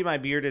that could be my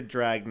bearded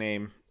drag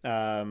name.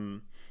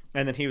 And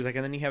then he was like,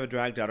 and then you have a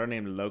drag daughter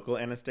named Local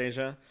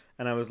Anastasia.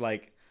 And I was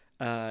like,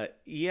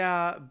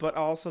 yeah, but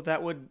also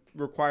that would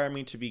require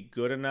me to be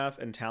good enough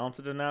and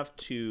talented enough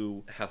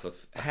to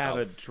have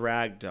a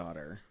drag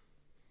daughter.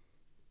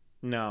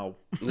 No.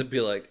 They'd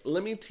be like,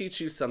 let me teach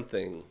you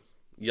something,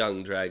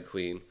 young drag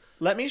queen.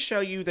 Let me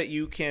show you that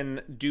you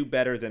can do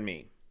better than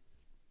me.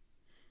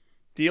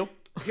 Deal?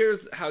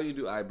 Here's how you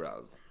do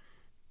eyebrows.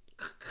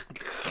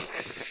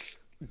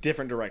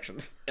 Different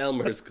directions.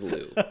 Elmer's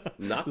glue.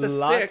 Not the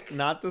stick.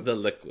 Not the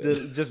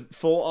liquid. Just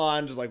full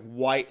on, just like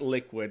white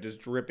liquid just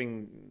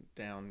dripping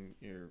down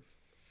your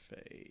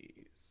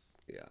face.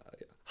 Yeah.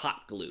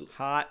 Hot glue.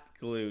 Hot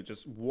glue.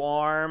 Just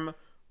warm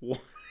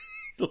liquid.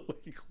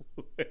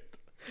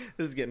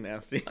 This is getting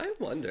nasty. I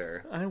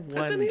wonder.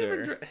 Has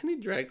any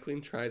drag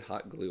queen tried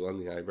hot glue on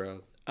the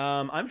eyebrows?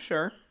 I'm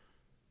sure.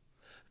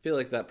 I feel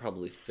like that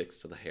probably sticks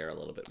to the hair a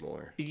little bit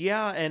more.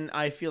 Yeah, and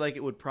I feel like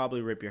it would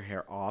probably rip your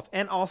hair off.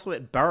 And also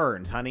it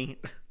burns, honey.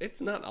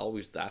 It's not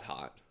always that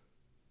hot.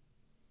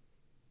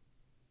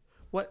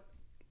 What?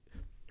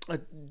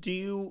 Do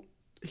you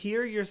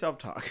hear yourself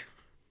talk?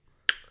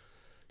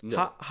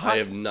 No, I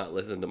have not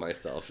listened to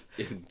myself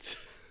in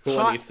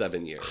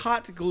 27 years.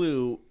 Hot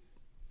glue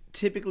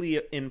typically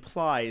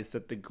implies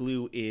that the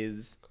glue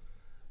is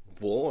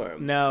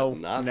warm. No,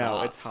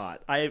 hot. It's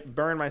hot. I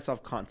burn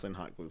myself constantly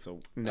in hot glue, so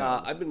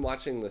no. I've been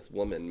watching this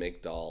woman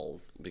make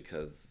dolls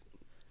because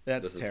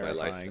that's this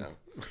terrifying. Is my life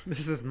now.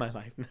 This is my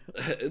life now.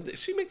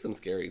 She makes them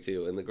scary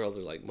too, and the girls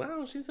are like,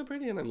 "Wow, she's so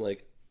pretty," and I'm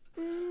like,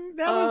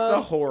 that was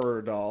the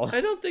horror doll. I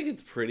don't think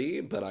it's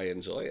pretty, but I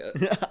enjoy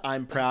it.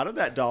 I'm proud of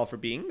that doll for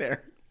being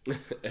there.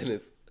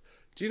 And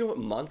do you know what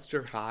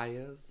Monster High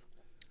is?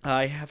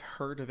 I have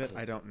heard of it.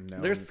 I don't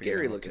know. They're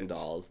scary looking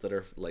dolls that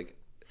are like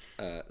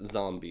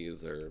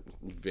zombies or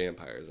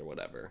vampires or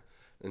whatever.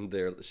 And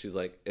she's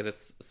like, it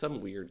is some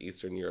weird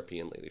Eastern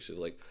European lady. She's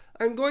like,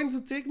 I'm going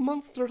to take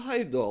Monster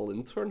High doll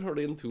and turn her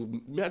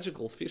into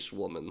magical fish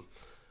woman.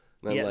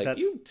 And I'm like,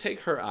 you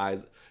take her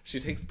eyes. She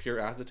takes pure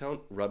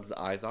acetone, rubs the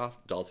eyes off.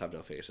 Dolls have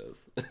no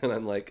faces. And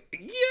I'm like,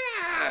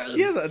 yes!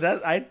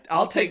 Yeah,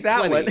 I'll take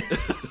that 20. one.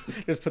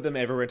 Just put them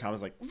everywhere.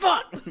 Thomas like,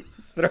 fuck!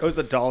 Throws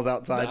the dolls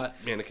outside. Not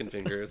mannequin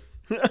fingers.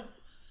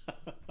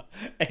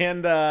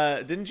 And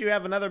didn't you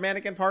have another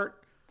mannequin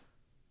part?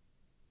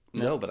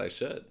 No, but I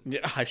should.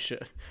 Yeah, I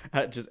should.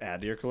 Just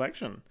add to your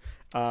collection.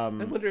 I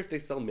wonder if they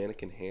sell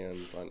mannequin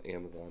hands on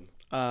Amazon.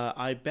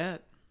 I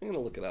bet. I'm going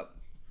to look it up.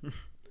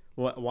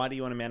 Why do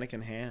you want a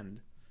mannequin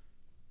hand?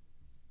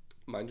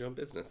 Mind your own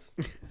business,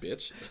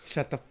 bitch.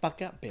 Shut the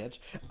fuck up, bitch.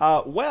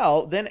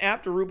 Well, then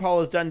after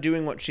RuPaul is done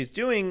doing what she's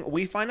doing,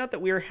 we find out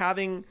that we are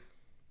having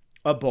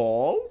a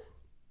ball.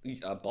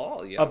 A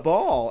ball, yeah. A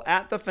ball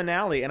at the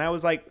finale. And I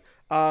was like,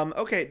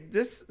 okay,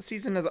 this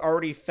season has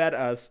already fed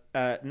us,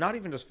 not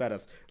even just fed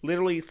us,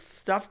 literally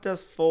stuffed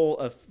us full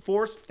of,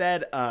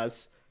 force-fed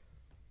us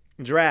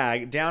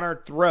drag down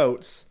our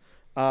throats.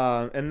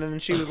 And then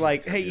she was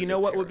like, hey, you know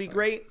what would be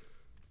great?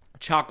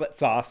 Chocolate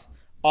sauce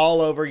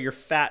all over your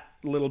fat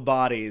little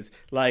bodies,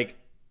 like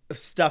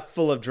stuffed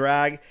full of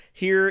drag.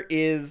 Here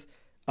is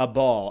a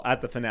ball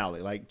at the finale.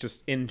 Like,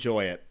 just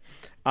enjoy it.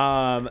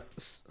 I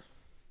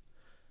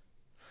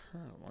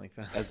don't like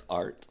that. As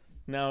art?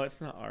 No,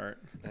 it's not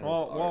art.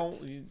 Well,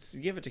 you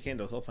give it to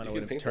Kendall. He'll find a way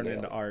to turn it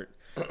into art.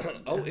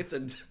 Oh, it's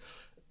a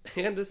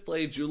hand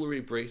display jewelry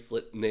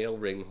bracelet nail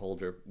ring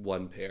holder,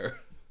 one pair.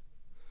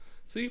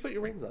 So you put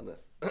your rings on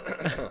this.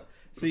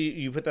 So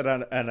you put that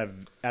on at a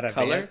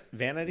Color?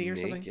 vanity or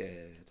something?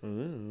 Naked.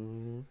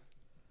 Ooh.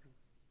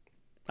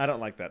 I don't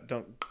like that.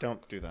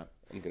 Don't do that.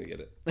 I'm gonna get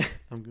it.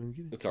 I'm gonna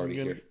get it. It's already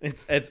here.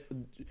 It's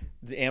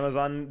the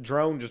Amazon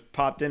drone just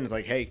popped in. It's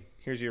like, hey,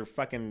 here's your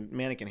fucking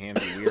mannequin hand,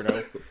 you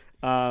weirdo.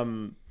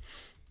 No,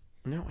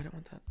 I don't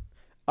want that.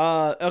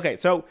 Okay,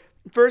 so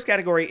first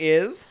category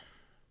is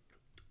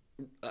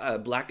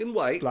Black and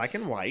white. black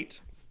and white.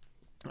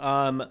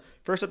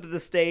 First up to the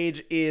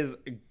stage is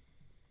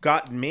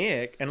Got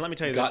Mick, and let me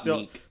tell you,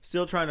 they're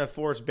still trying to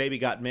force Baby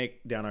Got Mick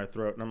down our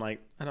throat, and I'm like,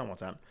 I don't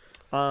want that.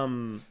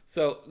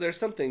 So there's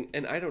something,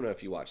 and I don't know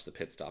if you watched the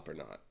pit stop or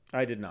not.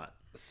 I did not.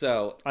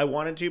 So I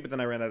wanted to, but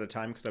then I ran out of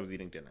time because I was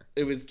eating dinner.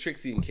 it was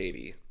Trixie and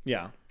Katie.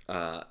 Yeah,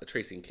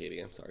 Tracy and Katie.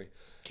 I'm sorry.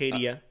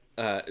 Katie.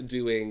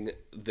 Doing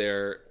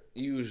their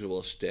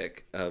usual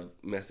shtick of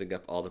messing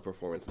up all the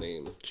performance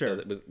names. Sure. So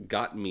it was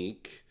Got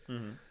Meek.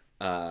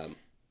 Mm-hmm.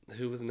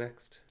 Who was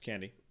next?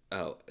 Candy.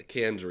 Oh,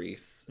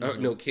 Candice. Oh,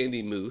 no,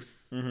 Candy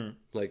Moose. Mm-hmm.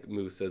 Like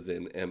Moose as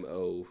in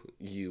Mousse.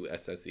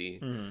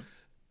 Mm-hmm.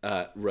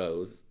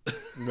 Rose.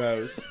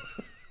 Rose.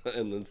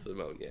 And then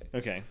Simone.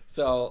 Okay.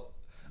 So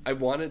I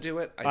want to do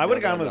it. I would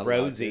have gone with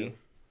Rosie.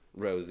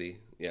 Rosie.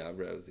 Yeah,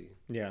 Rosie.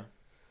 Yeah.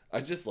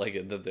 I just like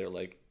it that they're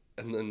like,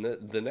 and then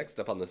the next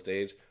up on the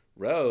stage,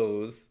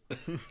 Rose.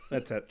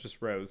 That's it.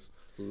 Just Rose.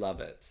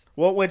 Love it.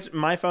 Well, which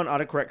my phone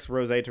autocorrects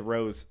Rose to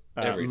Rose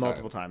Every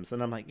multiple times.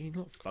 And I'm like, you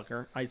little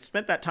fucker. I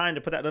spent that time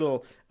to put that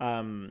little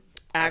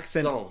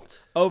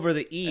accent over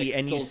the E,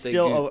 and you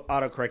still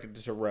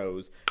autocorrected to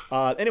Rose.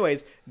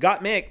 Anyways,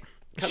 Got Mick.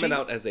 Coming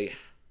out as a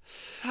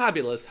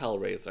fabulous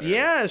Hellraiser.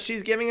 Yeah,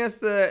 she's giving us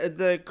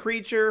the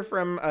creature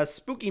from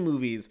spooky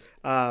movies.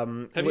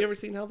 Have you ever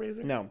seen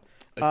Hellraiser? No.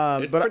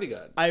 It's pretty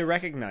good. I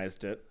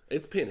recognized it.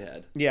 It's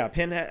Pinhead. Yeah,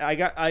 Pinhead.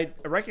 I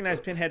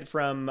recognized Pinhead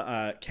from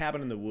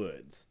Cabin in the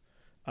Woods.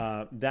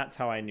 That's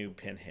how I knew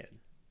Pinhead.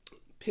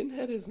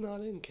 Pinhead is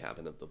not in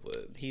Cabin of the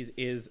Woods. He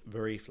is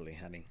briefly,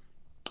 honey.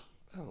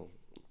 Oh,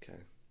 okay.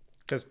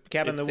 Because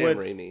Cabin in the Sam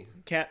Woods. Raimi.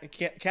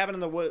 Cabin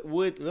in the Wood.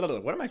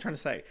 What am I trying to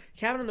say?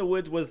 Cabin in the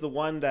Woods was the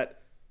one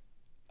that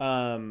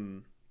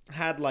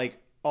had like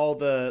all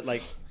the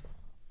like.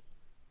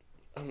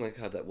 Oh my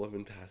god, that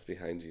woman passed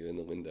behind you in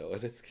the window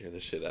and it scared the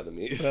shit out of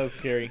me. That was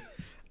scary.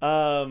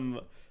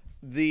 At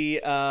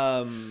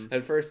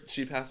first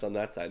she passed on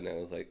that side and I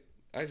was like,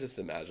 I just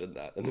imagined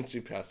that. And then she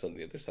passed on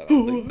the other side. I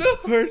was like, no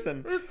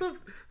person. It's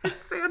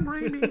Sam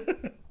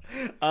Raimi.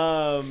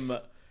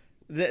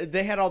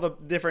 They had all the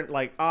different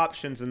like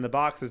options in the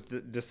boxes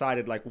that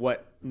decided like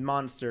what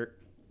monster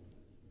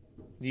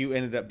you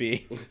ended up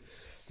being.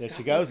 There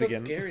she goes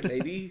again. Scary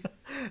lady.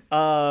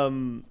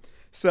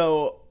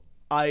 So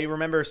I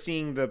remember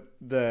seeing that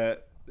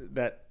the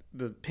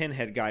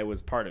Pinhead guy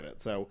was part of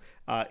it. So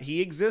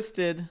he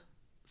existed.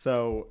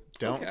 So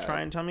don't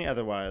try and tell me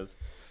otherwise.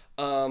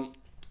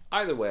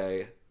 Either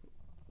way,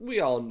 we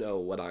all know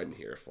what I'm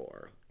here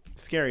for.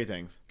 Scary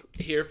things.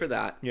 Here for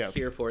that. Yes.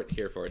 Here for it.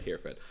 Here for it. Here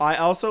for it. I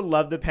also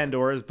love the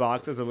Pandora's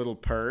box as a little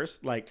purse.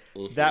 Like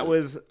that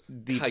was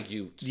the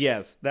Cute.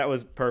 Yes, that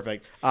was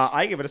perfect.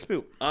 I give it a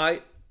spoop.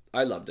 I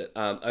loved it.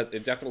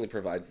 It definitely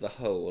provides the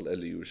whole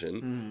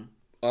illusion.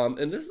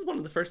 And this is one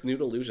of the first nude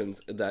illusions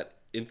that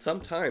in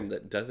some time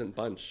that doesn't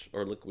bunch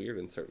or look weird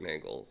in certain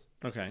angles.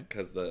 Okay.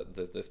 Because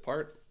this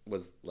part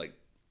was like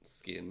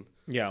skin.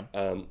 Yeah.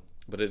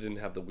 But it didn't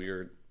have the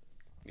weird,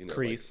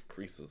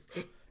 creases.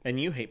 And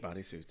you hate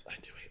bodysuits. I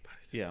do hate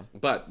bodysuits. Yeah.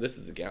 But this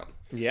is a gown.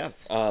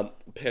 Yes.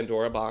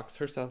 Pandora Box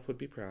herself would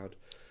be proud.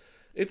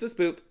 It's a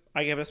spoop.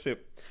 I give it a spoop.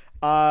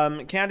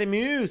 Candy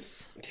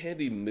Moose.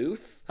 Candy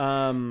Moose?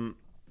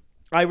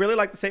 I really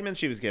like the statement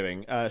she was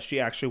giving.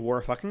 She actually wore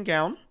a fucking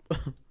gown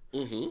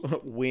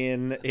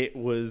when it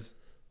was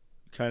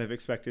kind of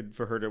expected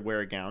for her to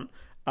wear a gown.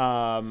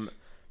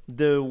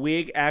 The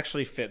wig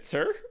actually fits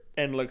her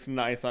and looks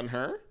nice on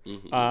her.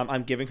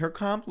 I'm giving her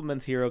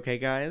compliments here, okay,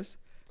 guys?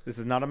 This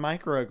is not a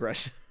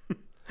microaggression.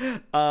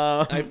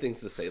 I have things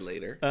to say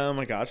later. Oh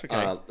my gosh,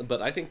 okay.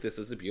 But I think this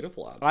is a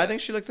beautiful outfit. I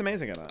think she looks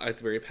amazing in it. It's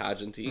very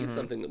pageanty,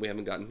 something that we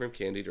haven't gotten from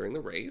Candy during the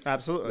race.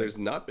 Absolutely. There's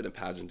not been a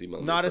pageanty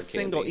moment. Not for a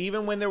single. Candy.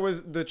 Even when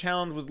the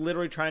challenge was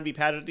literally trying to be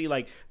pageanty,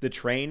 like the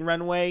train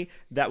runway,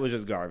 that was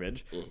just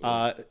garbage.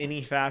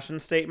 Any fashion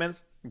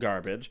statements,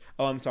 garbage.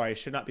 Oh, I'm sorry, I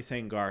should not be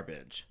saying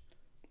garbage.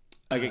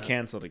 I get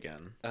canceled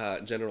again.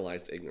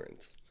 Generalized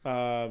ignorance.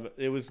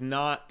 It was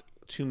not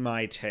to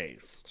my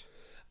taste.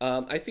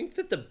 I think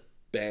that the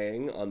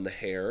bang on the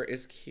hair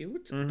is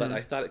cute, but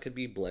I thought it could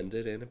be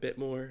blended in a bit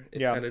more. It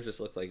kind of just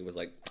looked like it was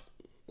like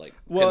pin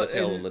the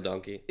tail on the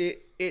donkey.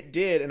 It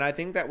did, and I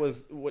think that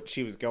was what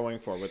she was going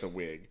for with a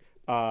wig,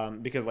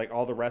 because like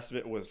all the rest of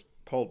it was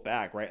pulled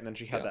back, right? And then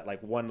she had that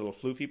like one little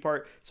floofy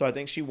part. So I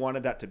think she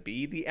wanted that to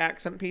be the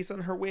accent piece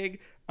on her wig.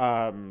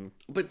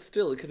 But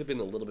still, it could have been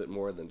a little bit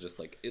more than just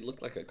like it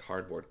looked like a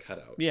cardboard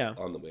cutout.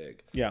 On the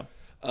wig. Yeah,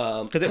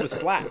 because it was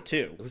flat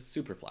too. It was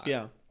super flat.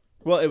 Yeah.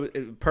 Well,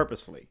 it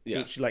purposefully.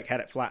 Yes. She like had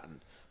it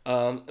flattened.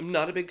 I'm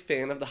not a big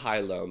fan of the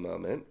high-low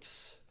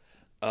moment.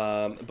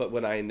 But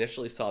when I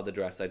initially saw the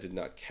dress, I did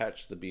not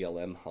catch the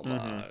BLM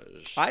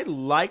homage. I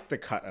like the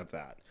cut of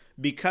that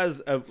because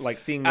of like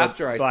seeing the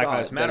After I Black saw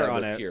Lives it, Matter then I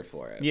on was it. here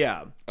for it.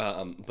 Yeah,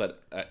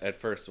 But at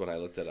first, when I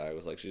looked at it, I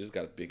was like, she just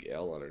got a big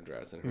L on her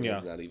dress, and her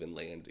name's not even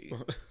Landy.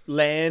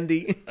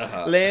 Landy,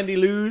 Landy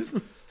Lose.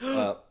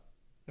 Uh,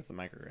 That's the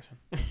microaggression.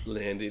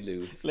 Landy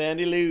Loose.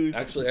 Landy Lose.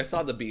 Actually, I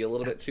saw the B a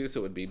little bit too,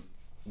 so it would be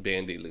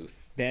Bandy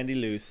Loose. Bandy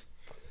Loose.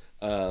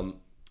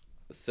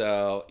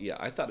 So, yeah,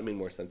 I thought it made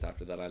more sense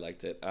after that. I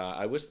liked it.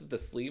 I wish that the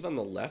sleeve on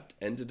the left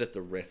ended at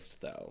the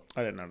wrist, though.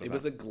 I didn't notice It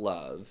was a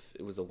glove.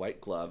 It was a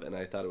white glove, and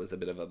I thought it was a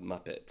bit of a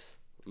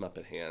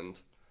Muppet hand.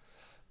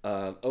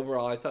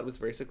 Overall, I thought it was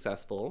very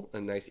successful.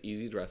 A nice,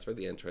 easy dress for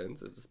the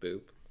entrance. It's a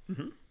spoop.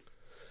 Mm-hmm.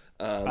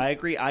 I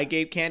agree. I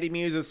gave Candy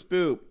Muse a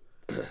spoop.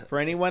 For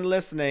anyone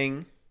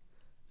listening,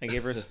 I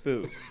gave her a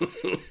spoop.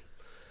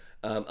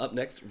 Up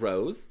next,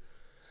 Rose.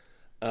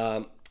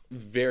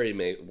 Very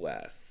Mae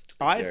West.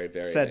 I very,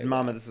 very said, Mae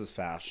Mama, West. this is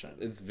fashion.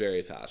 It's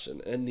very fashion.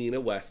 A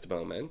Nina West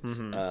moment.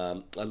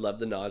 I love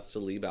the nods to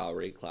Lee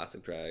Bowery,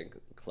 classic drag,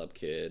 club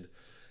kid.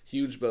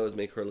 Huge bows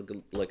make her look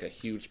like a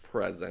huge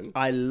present.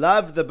 I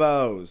love the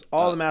bows.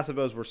 All the massive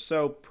bows were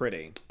so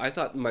pretty. I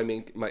thought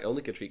my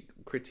only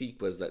critique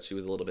was that she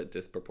was a little bit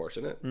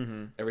disproportionate.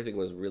 Mm-hmm. Everything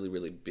was really,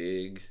 really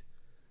big.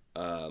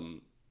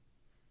 And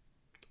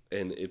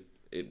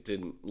it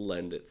didn't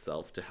lend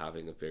itself to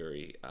having a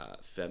very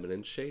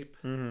feminine shape.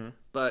 Mm-hmm.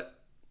 But,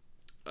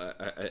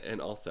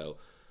 and also,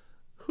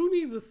 who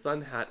needs a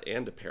sun hat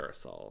and a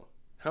parasol?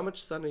 How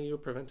much sun are you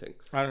preventing?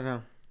 I don't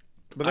know.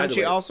 But then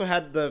she also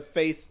had the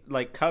face,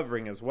 like,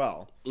 covering as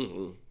well.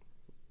 Mm-hmm.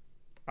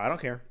 I don't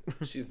care.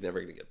 She's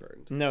never going to get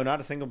burned. No, not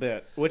a single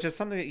bit. Which is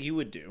something that you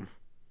would do.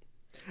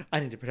 I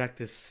need to protect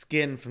this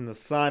skin from the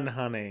sun,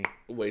 honey.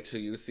 Wait till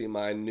you see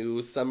my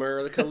new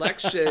summer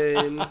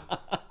collection.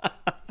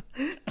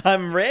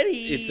 I'm ready.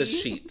 It's a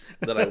sheet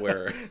that I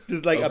wear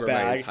just like over a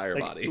bag. my entire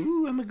like, body.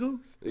 Ooh, I'm a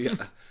ghost. Yeah,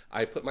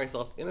 I put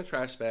myself in a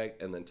trash bag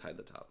and then tied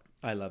the top.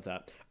 I love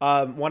that.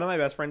 One of my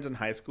best friends in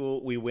high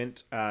school, we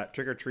went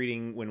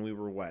trick-or-treating when we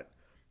were, what,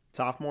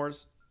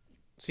 sophomores?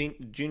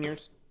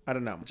 Juniors? I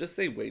don't know. Just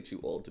say way too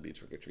old to be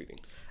trick-or-treating.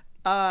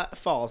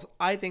 False.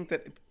 I think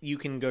that you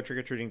can go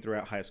trick-or-treating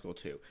throughout high school,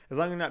 too. As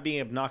long as you're not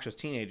being obnoxious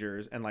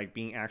teenagers and, like,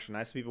 being actually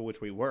nice to people,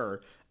 which we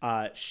were.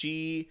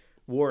 She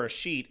wore a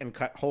sheet and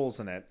cut holes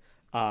in it.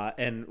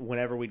 And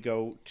whenever we'd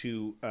go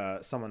to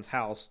someone's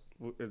house,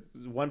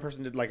 one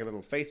person did like a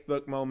little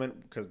Facebook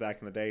moment because back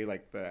in the day,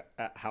 like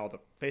how the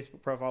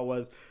Facebook profile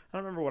was. I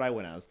don't remember what I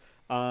went as.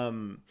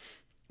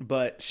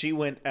 But she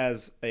went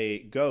as a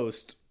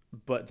ghost.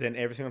 But then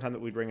every single time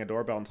that we'd ring a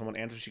doorbell and someone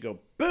answered, she'd go,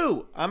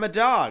 "Boo! I'm a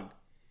dog."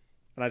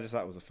 And I just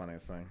thought it was the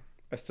funniest thing.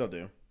 I still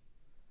do.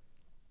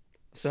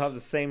 Still have the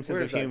same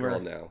sense of humor. Where's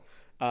that girl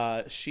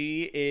now?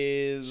 She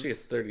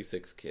has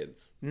 36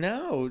 kids.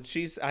 No,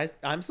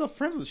 I'm still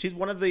friends with. She's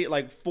one of the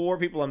like 4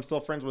 people I'm still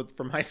friends with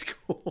from high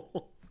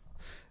school.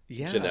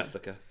 Yeah,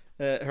 Janessica.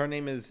 Her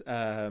name is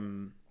oh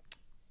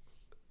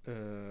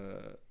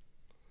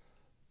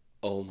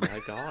my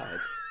god.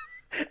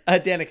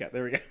 Danica.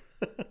 There we go.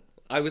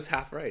 I was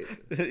half right.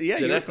 Yeah,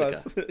 you were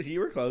close. You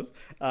were close.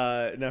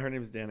 No, her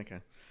name is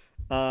Danica.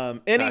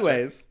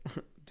 Anyways,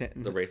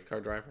 the race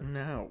car driver.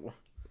 No,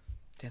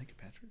 Danica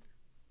Patrick.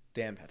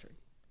 Dan Patrick.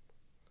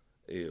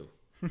 Ew.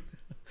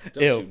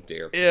 Don't you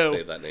dare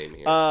say that name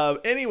here.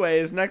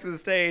 Anyways, next to the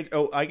stage.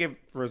 Oh, I gave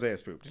Rosé a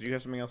spoop. Did you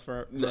have something else for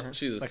her? No,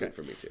 she's a spoop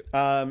for me too.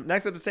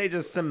 Next up the stage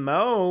is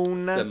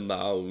Simone.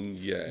 Simone,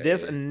 yeah.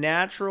 This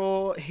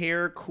natural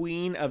hair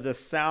queen of the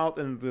South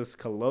in this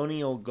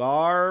colonial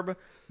garb.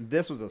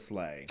 This was a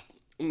slay.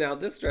 Now,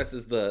 this dress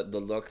is the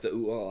look, the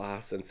ooh-ah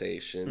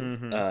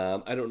sensation.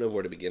 Mm-hmm. I don't know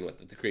where to begin with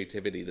it. The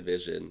creativity, the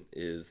vision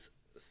is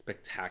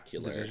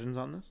spectacular. The vision's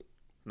on this?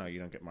 No, you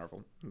don't get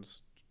Marvel. It's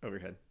over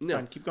your head. No.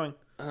 Fine, keep going.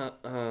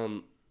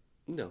 No.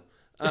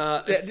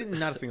 Not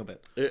a single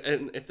bit.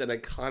 And it's an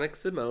iconic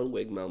Simone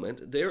wig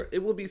moment.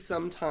 It will be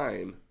some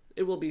time.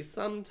 It will be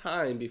some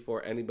time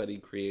before anybody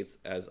creates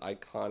as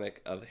iconic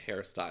of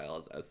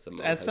hairstyles as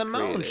Simone. As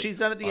Simone, she's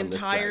done it the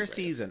entire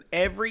season.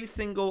 Every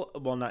single,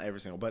 well, not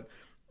every single, but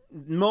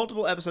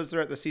multiple episodes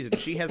throughout the season,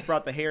 she has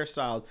brought the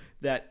hairstyles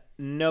that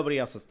nobody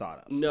else has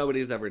thought of.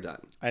 Nobody's ever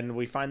done. And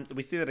we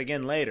see that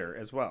again later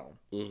as well.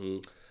 Mm-hmm.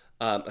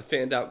 A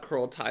fanned-out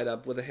curl tied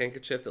up with a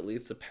handkerchief that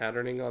leads to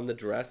patterning on the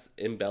dress,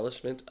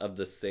 embellishment of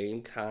the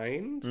same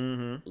kind.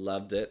 Mm-hmm.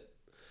 Loved it.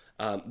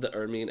 The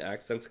ermine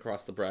accents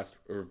across the breast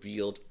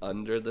revealed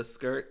under the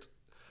skirt.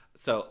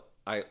 So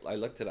I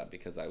looked it up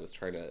because I was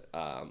trying to.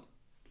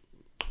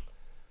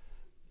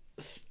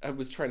 I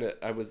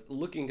was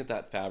looking at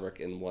that fabric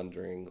and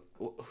wondering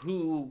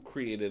who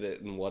created it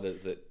and what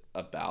is it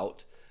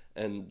about.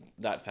 And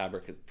that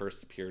fabric had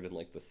first appeared in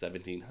like the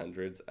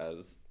 1700s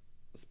as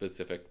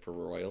specific for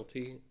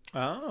royalty.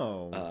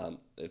 Oh.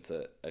 It's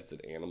an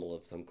animal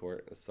of some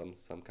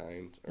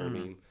kind,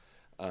 ermine.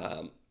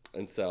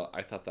 And so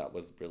I thought that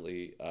was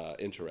really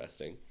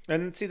interesting.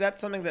 And see,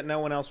 that's something that no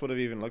one else would have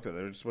even looked at.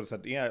 They just would have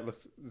said, "Yeah,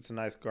 it's a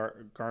nice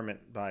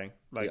garment by."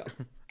 Like,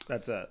 yeah.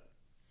 That's it.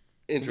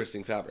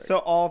 interesting fabric. So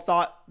all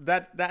thought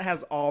that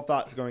has all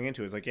thoughts going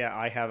into it. It's like, yeah,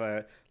 I have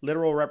a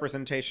literal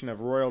representation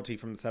of royalty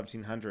from the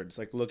 1700s.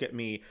 Like, look at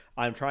me.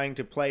 I'm trying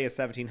to play a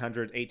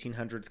 1700s,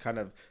 1800s kind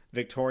of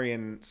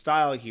Victorian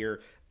style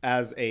here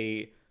as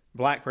a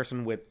black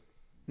person with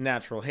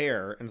natural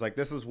hair. And it's like,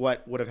 this is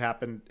what would have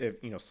happened if,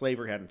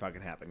 slavery hadn't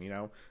fucking happened,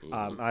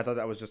 I thought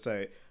that was just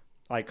a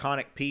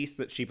iconic piece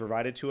that she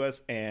provided to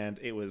us, and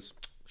it was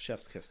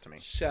chef's kiss to me.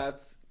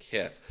 Chef's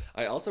kiss.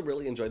 I also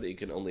really enjoyed that you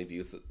can only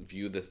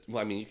view this.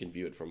 Well, I mean, you can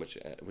view it from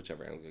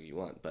whichever angle you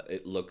want, but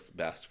it looks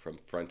best from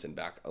front and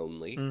back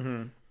only.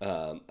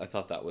 I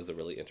thought that was a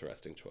really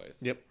interesting choice.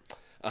 Yep.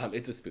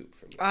 It's a spoop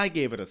for me. I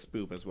gave it a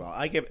spoop as well.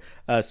 I give it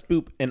a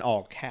spoop in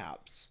all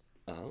caps.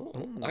 Oh,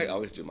 I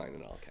always do mine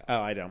in all caps. Oh,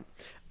 I don't.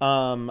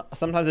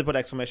 Sometimes I put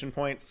exclamation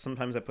points.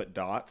 Sometimes I put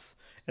dots,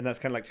 and that's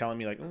kind of like telling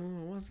me, like,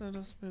 oh, was that a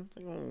spoop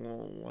thing?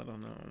 Oh, I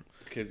don't know.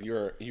 Because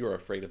you're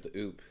afraid of the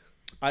oop.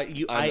 I'm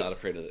not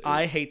afraid of the oop.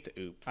 I hate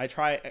the oop. I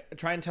try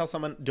and tell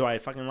someone, do I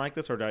fucking like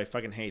this or do I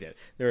fucking hate it?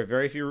 There are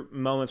very few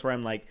moments where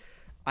I'm like,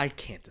 I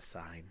can't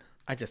decide.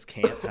 I just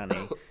can't,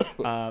 honey.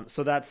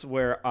 So that's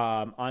where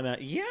I'm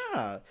at.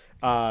 Yeah.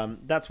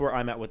 That's where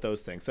I'm at with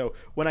those things. So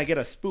when I get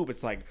a spoop,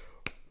 it's like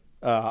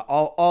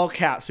all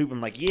cap spoop.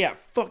 I'm like, yeah,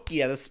 fuck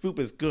yeah, this spoop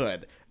is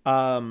good.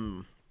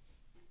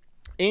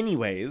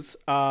 Anyways,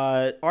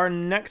 our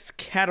next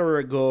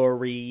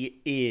category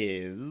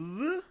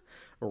is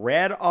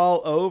red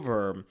all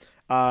over.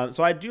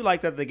 So I do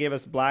like that they gave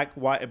us black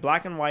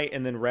and white,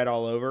 and then red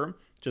all over.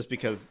 Just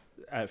because,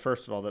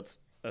 first of all, that's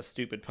a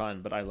stupid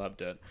pun, but I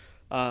loved it.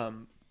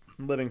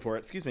 Living for it.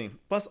 Excuse me.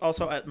 Plus,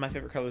 also, my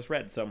favorite color is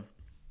red. So,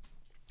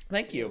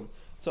 thank you.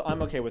 So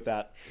I'm okay with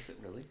that. Is it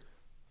really?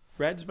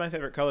 Red's my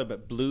favorite color,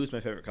 but blue's my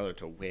favorite color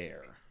to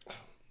wear. Oh,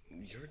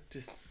 you're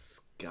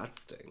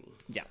disgusting.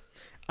 Yeah.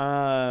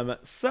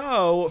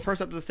 So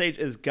first up to the stage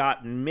is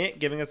Gottmik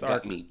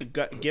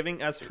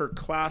giving us her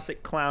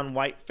classic clown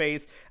white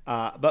face.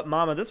 But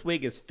Mama, this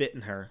wig is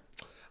fitting her.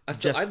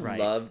 So I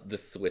love the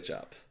switch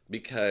up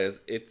because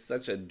it's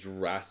such a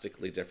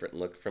drastically different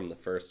look from the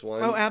first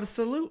one. Oh,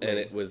 absolutely. And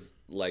it was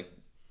like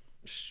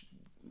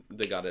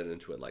they got it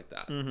into it like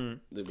that.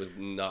 Mm-hmm. It was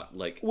not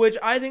like, which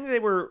I think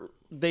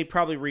they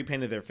probably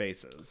repainted their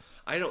faces.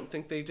 I don't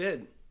think they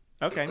did.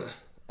 Okay.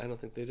 I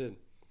don't think they did.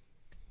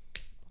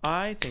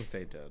 I think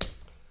they did.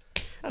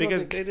 I don't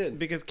think they did.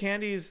 Because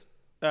Candy's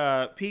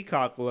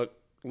peacock look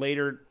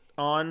later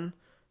on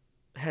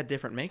had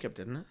different makeup,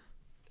 didn't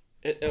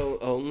it?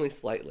 Only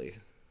slightly.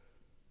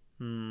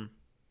 And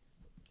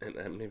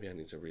maybe I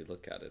need to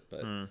relook at it,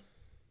 but...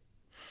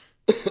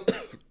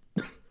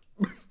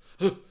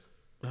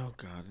 Oh,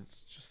 God, it's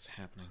just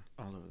happening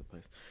all over the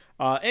place.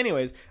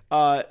 Anyways,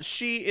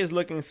 she is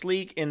looking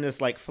sleek in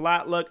this, like,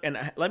 flat look.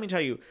 And let me tell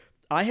you,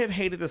 I have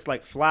hated this,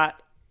 like,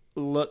 flat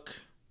look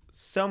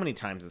so many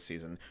times this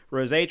season.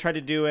 Rosé tried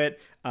to do it.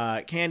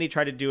 Candy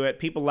tried to do it.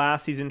 People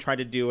last season tried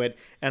to do it.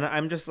 And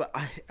I'm just,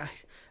 I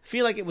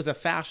feel like it was a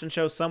fashion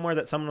show somewhere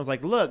that someone was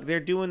like, look, they're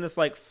doing this,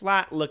 like,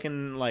 flat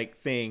looking, like,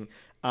 thing.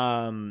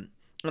 And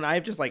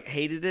I've just, like,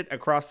 hated it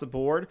across the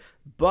board.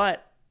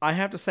 But I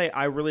have to say,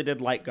 I really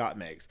did like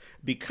Gottmik's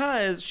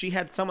because she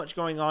had so much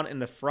going on in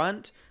the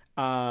front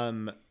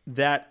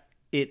that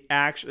it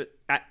actually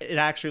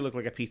looked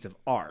like a piece of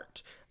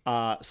art.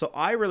 So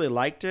I really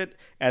liked it,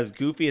 as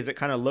goofy as it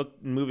kind of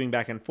looked moving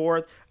back and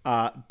forth.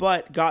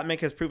 But Gottmik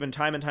has proven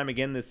time and time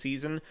again this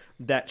season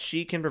that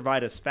she can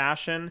provide us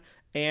fashion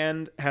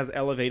and has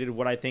elevated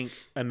what I think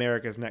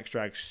America's Next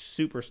Drag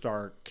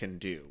Superstar can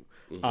do.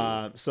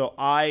 Mm-hmm. So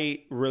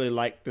I really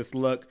like this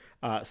look,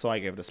 so I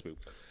gave it a spoop.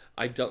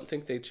 I don't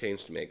think they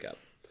changed makeup.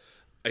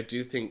 I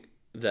do think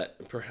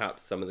that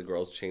perhaps some of the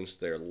girls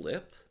changed their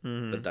lip,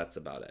 but that's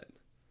about it.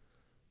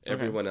 Okay.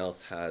 Everyone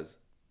else has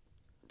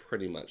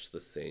pretty much the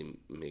same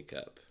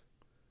makeup.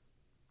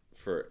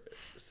 For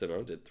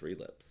Simone did 3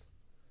 lips.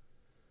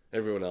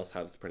 Everyone else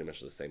has pretty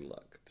much the same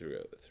look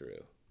through.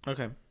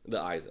 Okay. The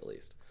eyes, at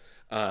least.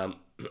 I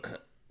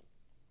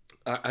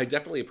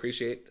definitely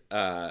appreciate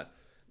the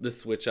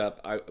switch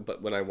up.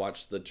 But when I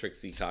watched the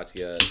Trixie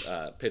Katya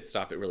pit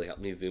stop, it really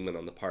helped me zoom in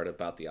on the part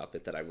about the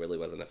outfit that I really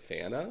wasn't a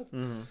fan of.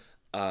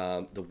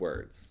 The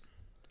words.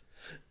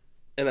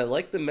 And I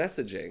like the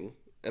messaging.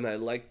 And I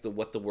like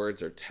what the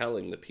words are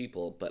telling the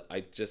people, but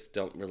I just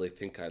don't really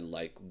think I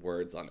like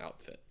words on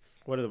outfits.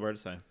 What do the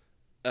words say?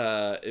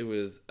 It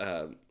was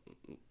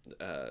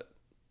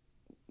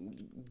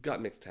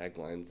got mixed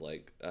taglines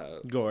like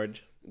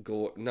Gorge.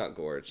 Not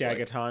gorge.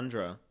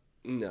 Jagatandra. Like,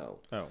 no.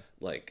 Oh.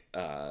 Like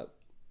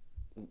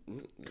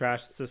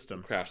Crash the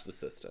system. Crash the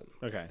system.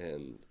 Okay.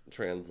 And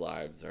trans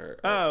lives are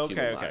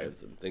human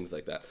lives and things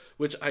like that.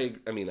 Which I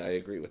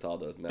agree with all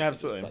those messages,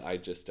 absolutely. But I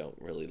just don't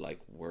really like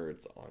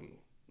words on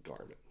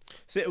garments.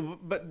 See,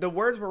 but the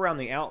words were around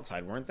the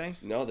outside, weren't they?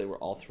 No, they were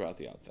all throughout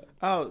the outfit.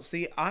 Oh,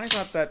 see, I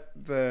thought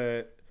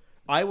that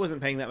I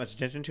wasn't paying that much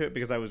attention to it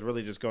because I was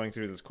really just going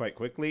through this quite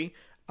quickly.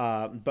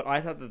 But I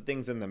thought the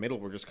things in the middle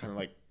were just kind of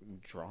like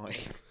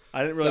drawings.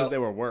 I didn't realize they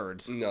were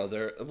words. No,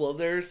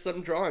 there's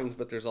some drawings,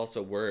 but there's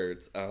also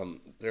words.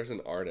 There's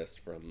an artist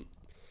from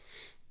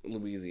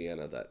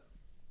Louisiana that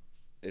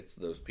it's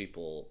those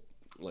people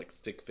like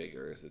stick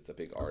figures. It's a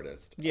big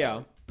artist.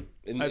 Yeah,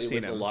 and I've it seen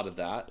was him. a lot of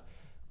that.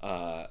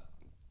 What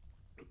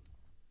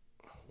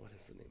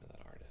is the name of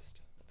that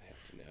artist? I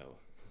have to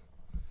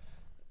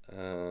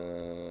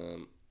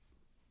know.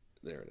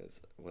 There it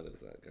is. What is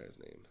that guy's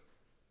name?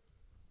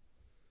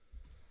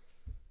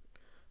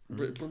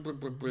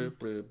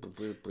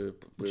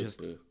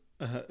 Just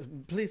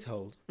please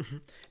hold.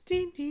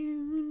 Keith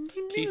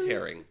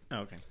Haring. Oh,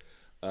 okay.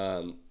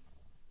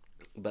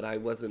 But I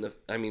wasn't.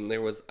 I mean,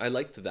 I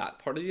liked that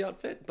part of the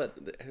outfit, but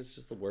it's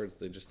just the words.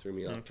 They just threw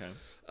me off. Okay.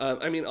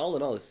 I mean, all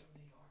in all, it's.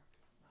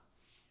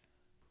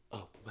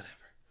 Oh, whatever.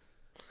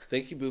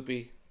 Thank you,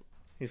 Boopy.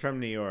 He's from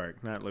New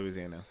York, not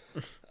Louisiana.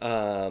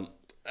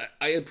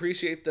 I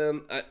appreciate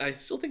them. I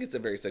still think it's a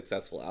very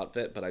successful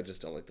outfit, but I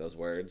just don't like those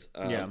words.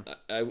 Yeah.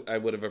 I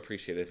would have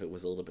appreciated if it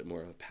was a little bit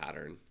more of a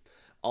pattern.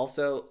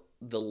 Also,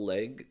 the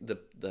leg,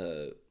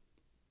 the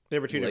They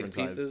were two leg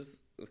different sizes.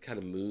 pieces kind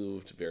of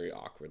moved very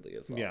awkwardly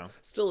as well. Yeah.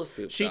 Still a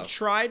spook. She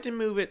tried to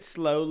move it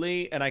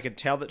slowly, and I could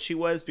tell that she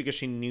was because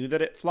she knew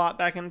that it flopped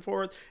back and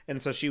forth,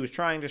 and so she was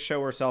trying to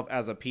show herself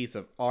as a piece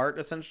of art,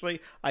 essentially.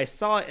 I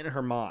saw it in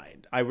her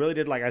mind. I really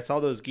did. Like, I saw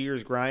those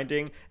gears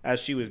grinding as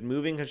she was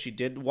moving, because she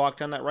did walk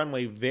down that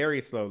runway very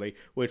slowly,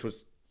 which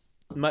was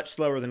much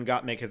slower than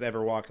Gottmik has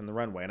ever walked on the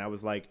runway, and I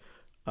was like,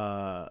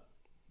 come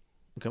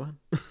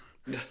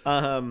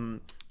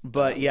on.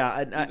 But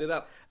yeah, speed it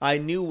up. I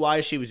knew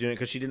why she was doing it,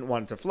 because she didn't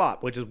want it to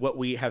flop, which is what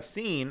we have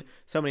seen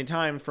so many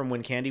times from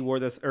when Candy wore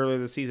this earlier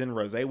this season.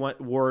 Rosé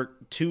wore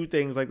two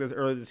things like this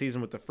earlier this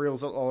season with the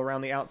frills all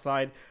around the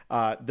outside.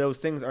 Those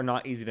things are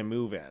not easy to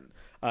move in,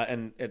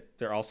 and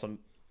they're also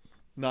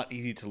not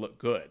easy to look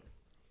good.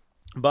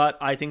 But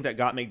I think that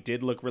Gottmik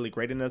did look really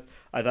great in this.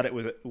 I thought it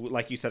was,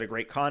 like you said, a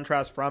great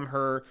contrast from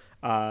her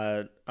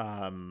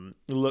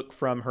look,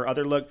 from her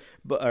other look,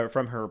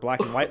 from her black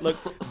and white look.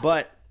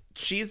 But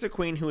she's a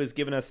queen who has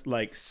given us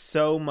like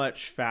so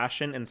much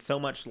fashion and so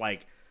much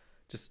like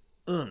just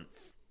oomph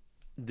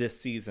this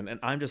season, and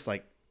I'm just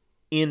like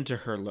into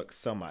her look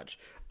so much.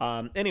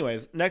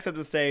 Anyways, next up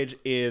the stage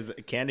is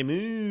Candy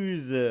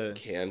Muse.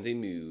 Candy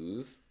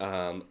Muse.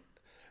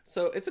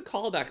 So it's a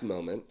callback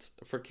moment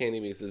for Candy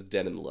Muse's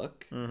denim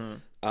look,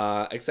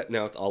 except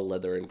now it's all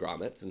leather and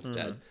grommets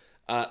instead.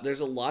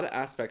 There's a lot of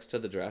aspects to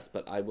the dress,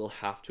 but I will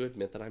have to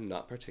admit that I'm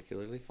not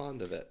particularly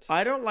fond of it.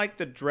 I don't like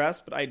the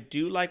dress, but I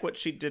do like what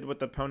she did with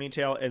the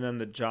ponytail and then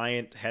the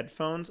giant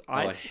headphones.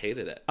 I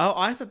hated it. Oh,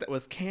 I thought that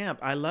was camp.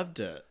 I loved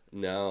it.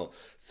 No.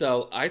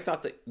 So I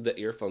thought that the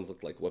earphones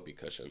looked like whoopee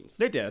cushions.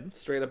 They did.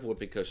 Straight up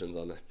whoopee cushions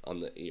on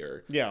the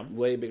ear. Yeah.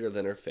 Way bigger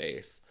than her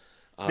face.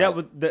 That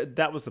was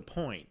the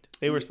point.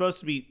 They were supposed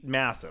to be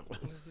massive.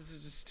 This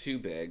is just too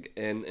big.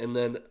 And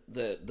then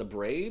the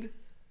braid,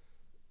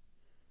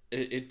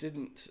 it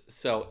didn't.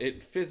 So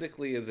it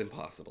physically is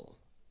impossible.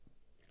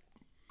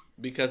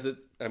 Because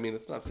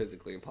it's not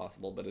physically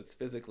impossible, but it's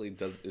physically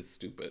is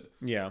stupid.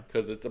 Yeah.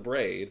 Because it's a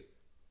braid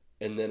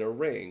and then a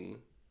ring,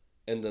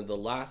 and then the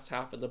last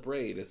half of the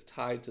braid is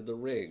tied to the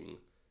ring.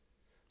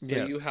 So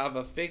Yes. you have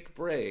a fake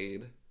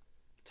braid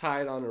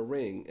tied on a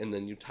ring, and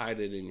then you tied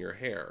it in your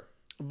hair.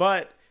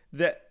 But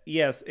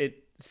yes,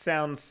 it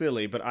sounds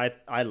silly, but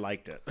I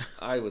liked it.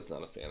 I was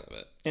not a fan of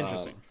it.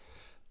 Interesting.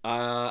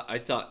 I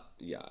thought,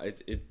 yeah, I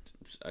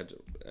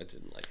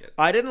didn't like it.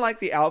 I didn't like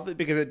the outfit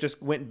because it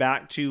just went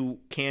back to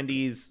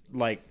Candy's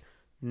like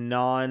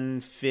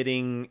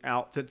non-fitting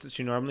outfits that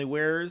she normally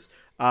wears.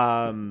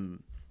 And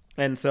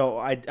so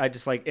I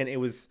just like, and it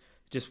was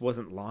just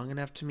wasn't long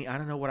enough to me. I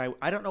don't know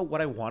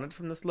what I wanted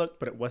from this look,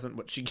 but it wasn't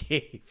what she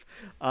gave.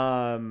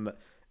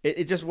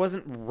 It just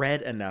wasn't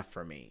red enough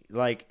for me.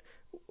 Like,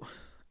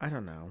 I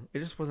don't know. It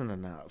just wasn't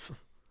enough.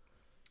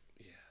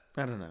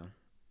 Yeah. I don't know.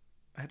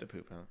 I had to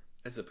poop, huh?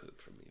 It's a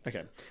poop for me.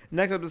 Okay.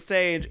 Next up the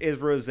stage is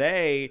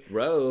Rosé.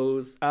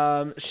 Rose.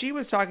 She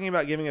was talking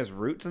about giving us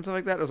roots and stuff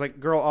like that. I was like,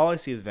 girl, all I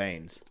see is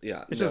veins.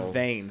 Yeah. It's just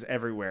veins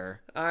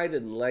everywhere. I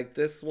didn't like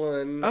this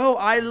one. Oh,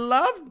 I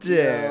loved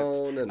it.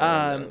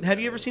 No. Have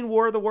you ever seen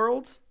War of the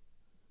Worlds?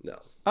 No.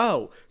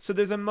 Oh, so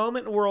there's a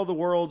moment in War of the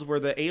Worlds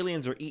where the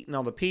aliens are eating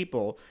all the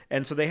people,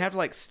 and so they have to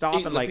like stop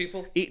Eating and the like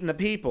people? eating the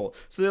people.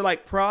 So they're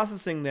like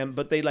processing them,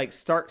 but they like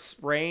start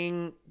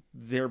spraying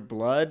their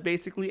blood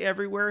basically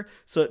everywhere.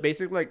 So it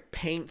basically like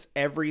paints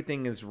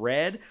everything as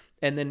red,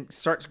 and then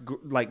starts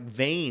like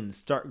veins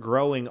start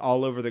growing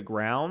all over the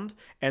ground,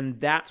 and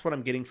that's what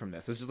I'm getting from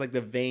this. It's just like the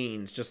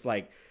veins just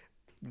like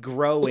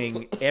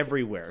growing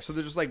everywhere. So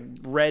they're just like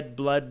red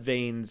blood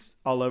veins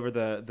all over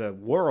the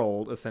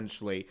world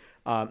essentially.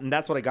 And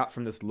that's what I got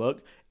from this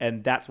look,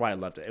 and that's why I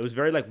loved it. It was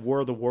very like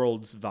War of the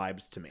Worlds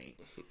vibes to me.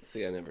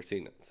 See, I never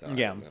seen it. So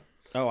Yeah. I don't know.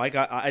 Oh,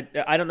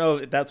 I don't know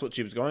if that's what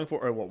she was going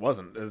for or what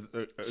wasn't.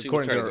 She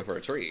was trying to go for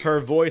a tree.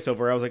 Her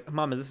voiceover, I was like,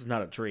 Mama, this is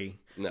not a tree.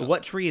 No.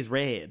 What tree is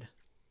red?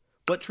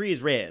 What tree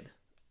is red?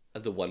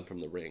 the one from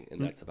The Ring,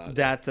 and that's about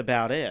That's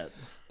about it.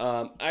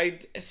 I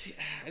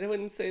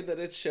wouldn't say that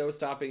it's show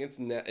stopping.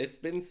 It's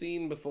been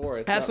seen before.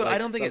 It's That's not what like I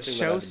don't think it's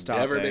something that show I've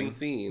stopping. Never been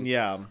seen.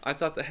 Yeah. I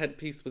thought the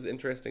headpiece was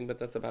interesting, but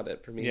that's about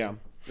it for me. Yeah.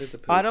 It's a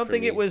poop I don't for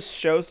think me. it was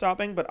show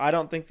stopping, but I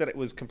don't think that it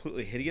was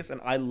completely hideous,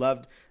 and I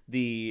loved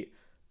the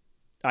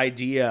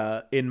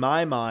idea in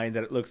my mind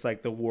that it looks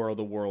like the War of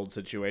the World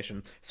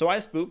situation. So I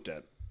spooped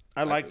it.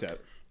 I liked it.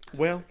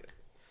 Well,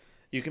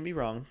 you can be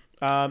wrong.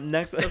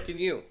 Next, So can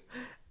you?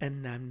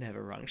 and I'm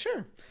never wrong.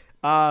 Sure.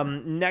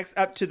 Next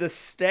up to the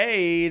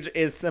stage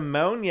is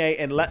Simone,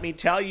 and let me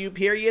tell you,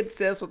 period,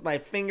 sis, with my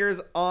fingers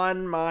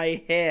on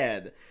my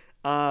head.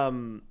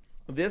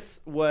 This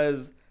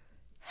was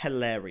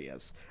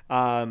hilarious.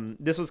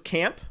 This was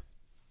camp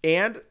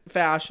and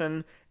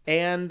fashion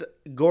and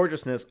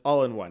gorgeousness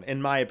all in one,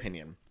 in my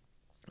opinion.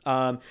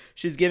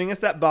 She's giving us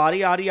that body,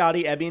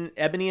 yaddy,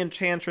 ebony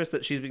enchantress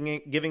that she's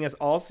been giving us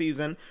all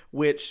season,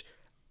 which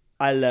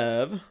I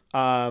love.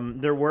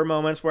 There were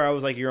moments where I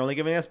was like, you're only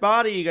giving us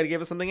body, you got to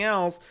give us something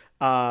else.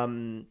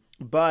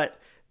 But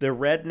the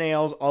red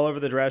nails all over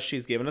the dress,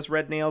 she's given us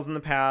red nails in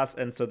the past,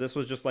 and so this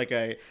was just like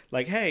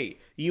hey,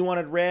 you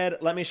wanted red,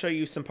 let me show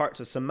you some parts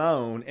of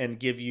Simone and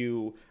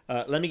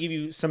let me give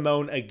you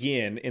Simone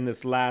again in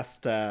this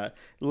last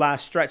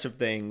stretch of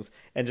things,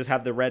 and just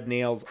have the red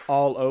nails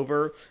all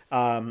over.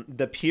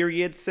 The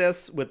period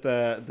sis with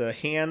the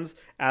hands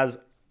as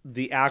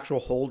the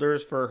actual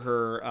holders for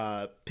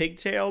her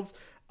pigtails,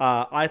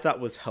 I thought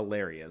was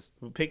hilarious.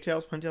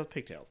 Pigtails. They're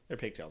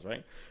pigtails,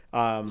 right?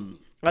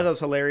 I thought it was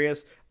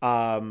hilarious.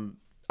 I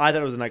thought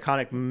it was an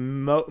iconic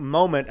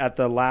moment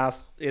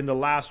in the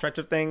last stretch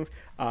of things.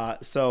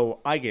 So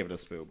I gave it a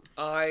spoop.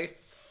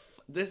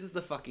 This is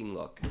the fucking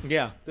look.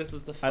 Yeah, This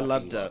is the fucking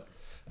loved look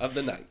of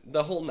the night.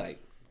 The whole night.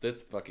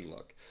 This fucking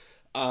look.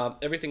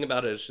 Everything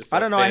about it is just so I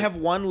don't know. I have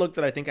one look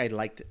that I think I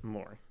liked it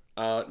more.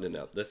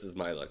 No. This is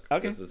my look.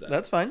 Okay, This is it.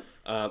 that's fine.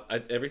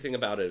 Everything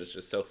about it is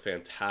just so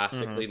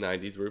fantastically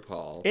 90s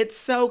RuPaul. It's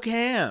so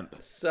camp.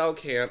 So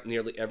camp.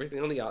 Nearly everything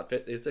on the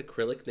outfit is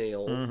acrylic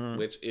nails, Mm-hmm.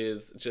 which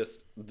is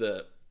just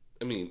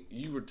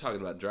you were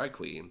talking about drag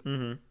queen.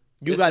 Mm-hmm.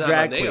 You It's got not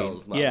drag on queen.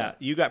 nails, mama. Yeah,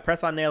 you got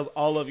press-on nails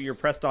all over your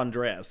pressed-on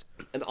dress.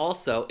 And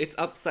also, it's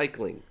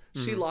upcycling.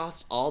 Mm-hmm. She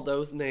lost all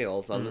those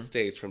nails on the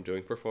stage from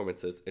doing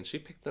performances, and she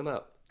picked them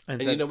up. And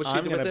you said, know what she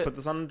I'm did gonna with it? put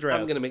this on a dress.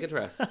 I'm going to make a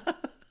dress.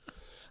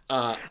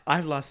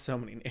 I've lost so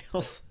many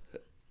nails.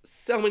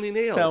 So many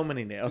nails. So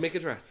many nails. Make a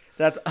dress.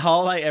 That's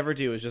all I ever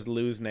do is just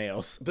lose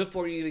nails.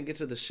 Before you even get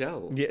to the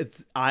show. Yeah,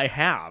 I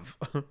have.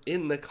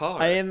 In the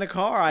car. In the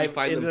car. I You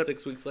find them ended up-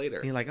 6 weeks later.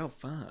 And you're like, oh,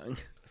 fuck.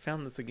 I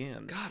found this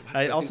again. God,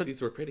 why did I also think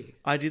these were pretty?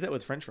 I do that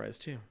with French fries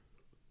too.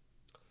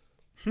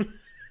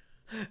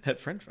 At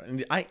French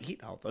fries, I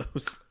eat all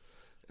those.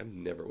 I've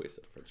never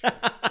wasted a French fry.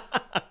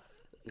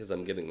 Because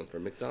I'm getting them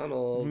from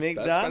McDonald's. Best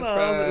French McDonald's.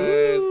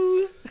 fries.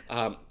 Ooh.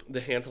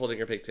 The hands holding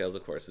her pigtails,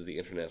 of course, is the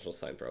international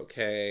sign for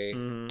okay.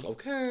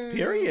 Okay.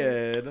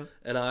 Period.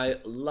 And I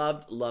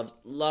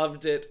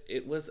loved it.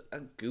 It was a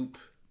goop.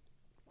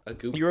 A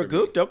goop. You were for me.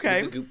 gooped? Okay.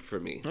 It was a goop for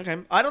me. Okay.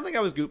 I don't think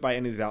I was gooped by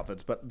any of these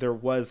outfits, but there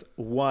was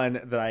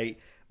one that I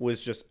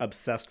was just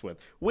obsessed with,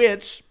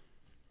 which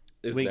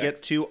we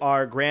get to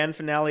our grand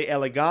finale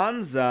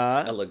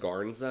eleganza.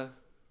 Eleganza.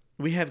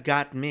 We have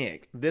got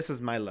Mick. This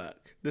is my look.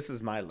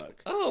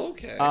 Oh,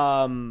 okay.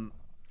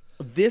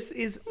 This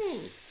is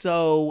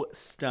so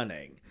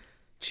stunning.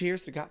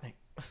 Cheers to Got Me.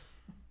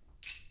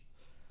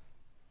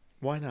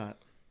 Why not?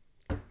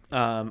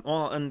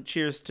 Well, and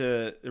cheers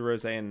to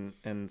Rose and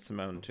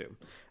Simone too.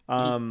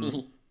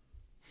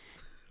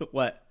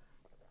 What?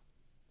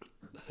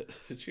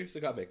 Cheers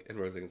to Gottmik and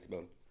Rose and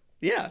Simone.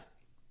 Yeah.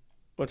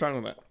 What's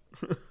wrong with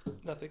that?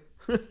 Nothing.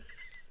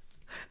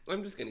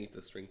 I'm just gonna eat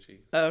the string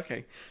cheese.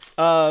 Okay.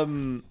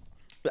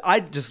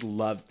 I just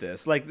loved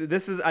this. Like,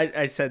 this is,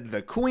 I said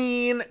the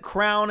queen,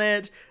 crown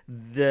it,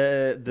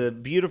 the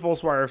beautiful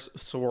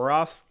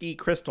Swarovski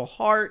crystal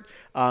heart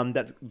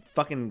that's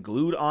fucking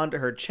glued onto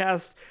her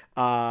chest.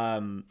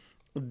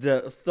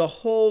 The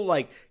whole,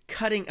 like,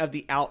 cutting of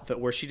the outfit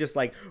where she just,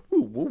 like,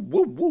 woo, woo,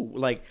 woo, woo.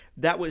 Like,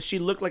 she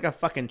looked like a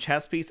fucking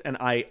chess piece, and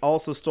I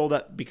also stole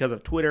that because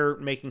of Twitter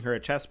making her a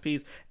chess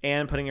piece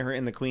and putting her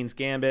in the Queen's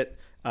Gambit,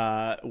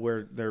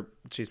 where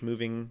she's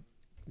moving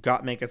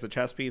Gottmik as a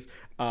chess piece.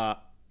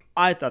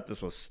 I thought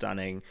this was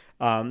stunning.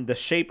 The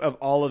shape of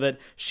all of it.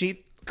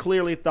 She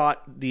clearly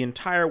thought the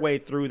entire way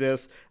through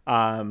this.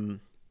 I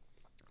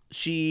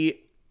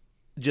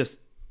just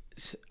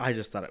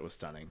thought it was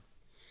stunning.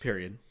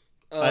 Period.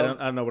 I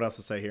don't know what else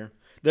to say here.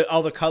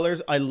 All the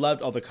colors. I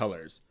loved all the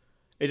colors.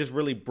 It just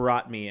really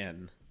brought me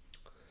in.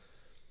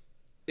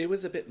 It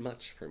was a bit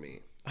much for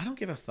me. I don't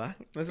give a fuck.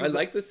 I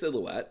like the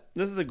silhouette.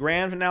 This is a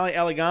grand finale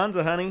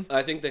eleganza, honey.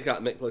 I think that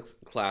Gottmik looks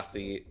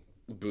classy,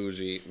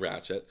 bougie,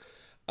 ratchet.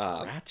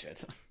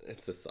 Ratchet.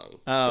 It's a song.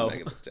 Oh.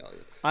 Megan Thee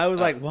Stallion. I was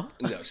like, what?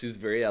 No, she's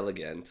very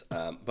elegant.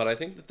 But I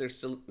think that there's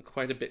still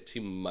quite a bit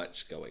too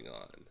much going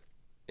on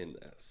in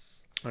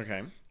this.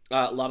 Okay.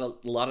 A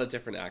lot of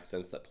different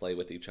accents that play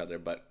with each other,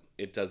 but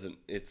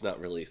it's not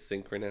really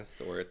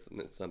synchronous, or it's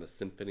not a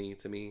symphony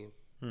to me.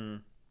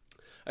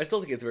 I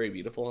still think it's very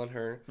beautiful on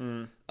her.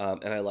 And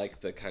I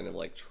like the kind of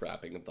like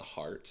trapping of the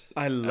heart.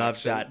 I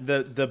love that.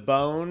 The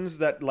bones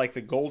that, like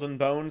the golden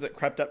bones that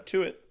crept up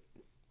to it,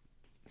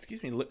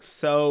 excuse me, look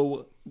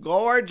so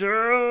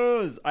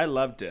gorgeous. I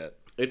loved it.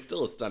 It's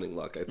still a stunning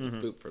look. It's a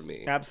spoop for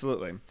me.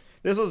 Absolutely.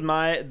 This was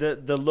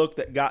the look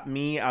that got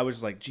me. I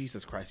was like,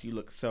 Jesus Christ, you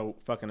look so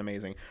fucking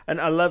amazing. And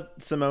I love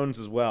Simone's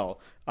as well.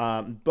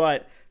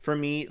 But for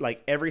me,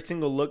 like every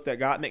single look that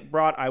Gottmik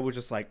brought, I was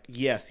just like,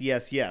 yes,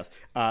 yes, yes.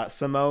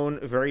 Simone,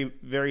 very,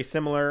 very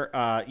similar.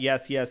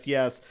 Yes, yes,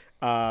 yes.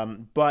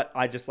 But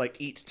I just like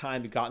each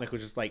time Gottmik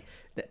was just like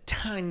that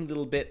tiny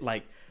little bit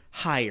like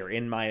higher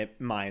in my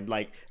mind.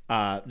 Like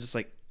just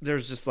like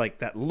there's just like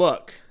that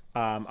look.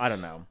 I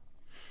don't know.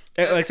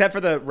 Except for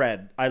the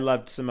red. I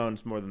loved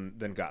Simone's more than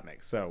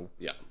Gottmik. So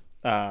Yeah.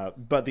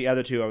 but the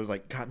other two, I was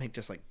like, Gottmik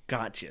just like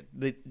got you.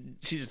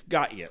 She just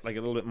got you like a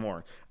little bit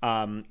more.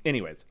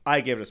 Anyways,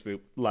 I gave it a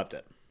spoop. Loved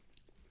it.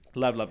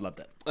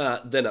 Loved it.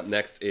 Then up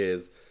next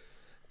is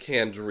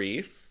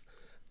Candice.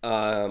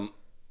 Have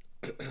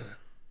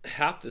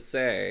to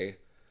say,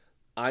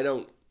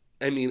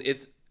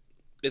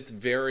 it's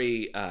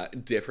very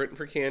different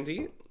for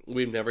Candy.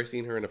 We've never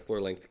seen her in a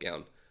floor-length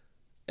gown.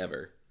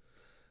 Ever.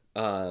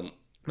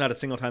 Not a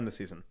single time this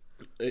season.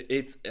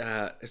 It's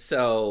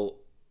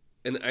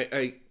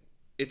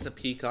it's a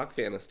peacock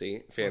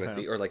fantasy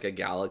Okay. or like a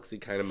galaxy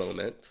kind of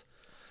moment.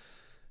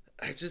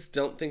 I just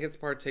don't think it's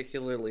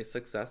particularly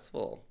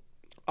successful.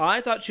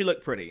 I thought she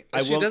looked pretty.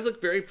 She does look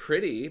very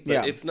pretty, but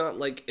Yeah. it's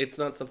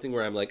not something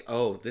where I'm like,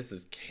 oh, this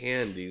is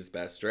Candy's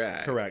best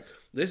drag. Correct.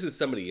 This is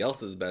somebody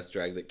else's best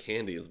drag that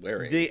Candy is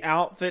wearing. The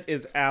outfit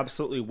is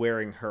absolutely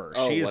wearing her.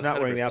 Oh, She is not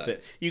wearing the 100%.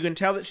 outfit. You can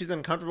tell that she's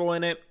uncomfortable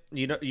in it.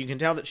 You can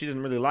tell that she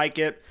doesn't really like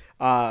it.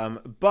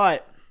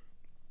 But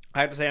I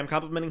have to say, I'm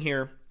complimenting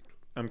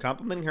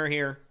her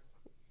here.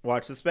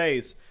 Watch the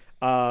space.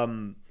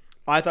 I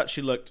thought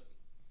she looked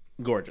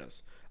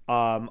gorgeous.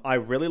 I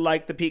really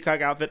liked the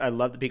peacock outfit. I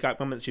love the peacock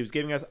moment that she was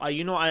giving us.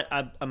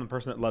 I'm a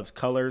person that loves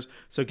colors,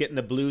 so getting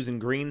the blues and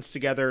greens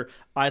together,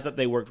 I thought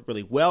they worked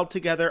really well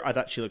together. I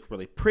thought she looked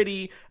really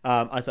pretty.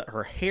 I thought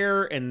her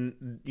hair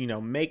and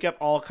makeup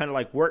all kind of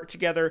like worked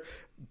together.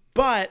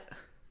 But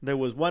there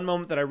was one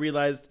moment that I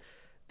realized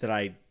that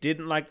I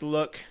didn't like the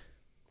look,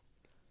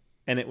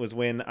 and it was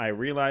when I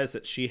realized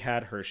that she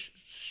had her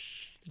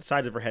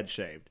sides of her head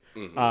shaved.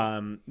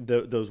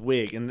 Those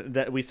wig, and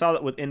that we saw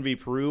that with Envy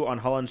Peru on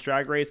Holland's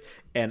Drag Race,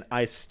 and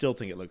I still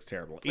think it looks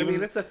terrible.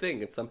 It's a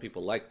thing, and some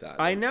people like that.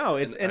 I know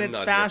it's I'm it's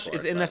not fashion. here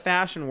It's for it, in the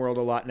fashion world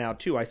a lot now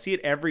too. I see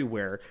it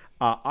everywhere.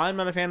 I'm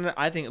not a fan of it.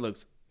 I think it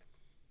looks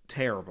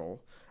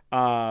terrible.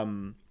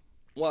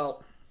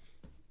 Well,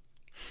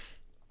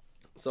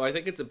 so I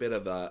think it's a bit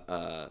of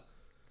a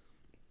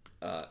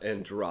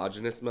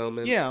androgynous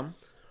moment. Yeah.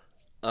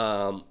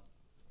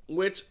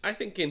 Which I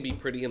think can be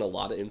pretty in a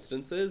lot of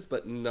instances,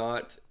 but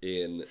not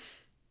in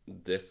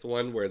this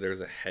one where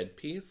there's a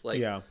headpiece. Like,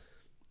 Yeah.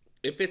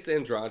 if it's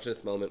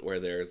androgynous moment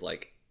where there's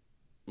like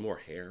more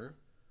hair,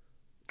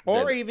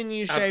 Or then even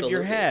you shaved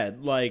your absolutely.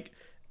 head. Like,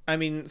 I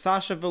mean,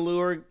 Sasha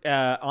Velour,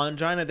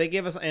 Angina, they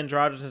give us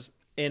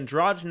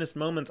androgynous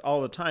moments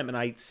all the time, and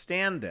I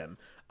stand them.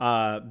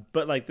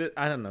 But like,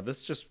 I don't know.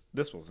 This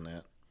wasn't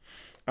it.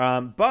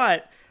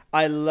 But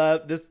I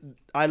love this.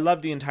 I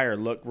love the entire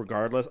look.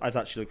 Regardless, I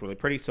thought she looked really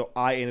pretty, so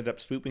I ended up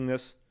swooping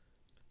this.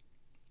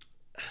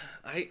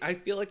 I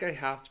feel like I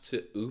have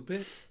to oop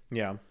it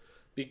Yeah.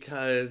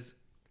 because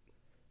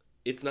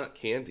it's not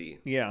Candy.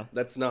 Yeah.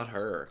 That's not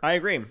her. I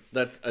agree.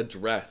 That's a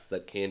dress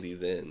that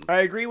Candy's in.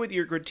 I agree with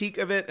your critique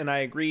of it, and I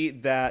agree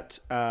that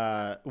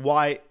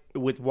why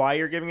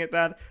you're giving it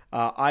that.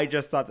 I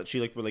just thought that she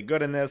looked really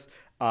good in this,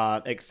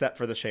 except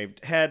for the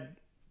shaved head,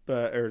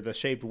 or the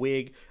shaved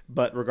wig.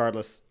 But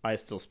regardless, I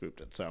still spooped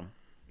it. So that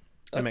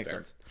That's makes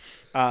fair.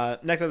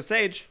 sense. Next up,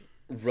 Sage.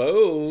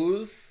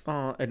 Rose.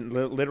 And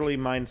literally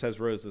mine says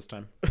Rose this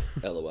time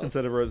LOL.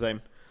 instead of Rose.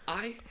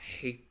 I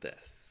hate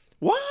this.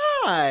 Why?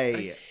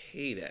 I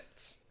hate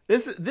it.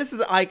 This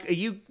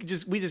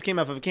is we just came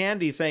off of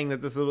Candy saying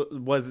that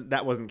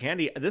that wasn't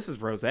Candy. This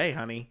is Rose,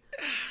 honey.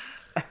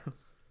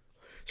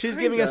 She's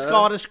giving a Kinda.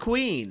 Scottish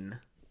queen.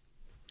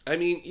 I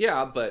mean,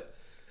 yeah, but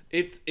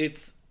it's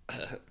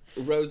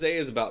Rose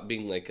is about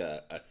being like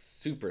a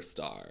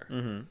superstar.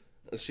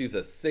 Mm-hmm. She's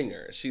a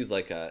singer. She's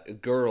like a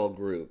girl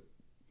group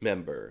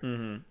member.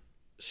 Mm-hmm.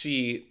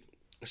 She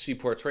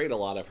portrayed a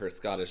lot of her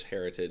Scottish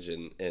heritage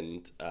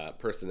and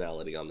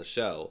personality on the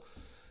show,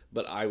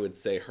 but I would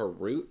say her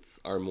roots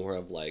are more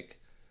of like,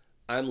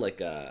 I'm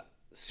like a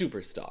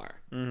superstar.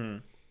 Mm-hmm.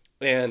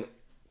 And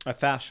A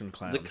fashion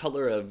clown. the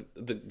color of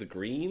the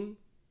green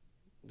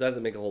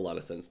doesn't make a whole lot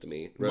of sense to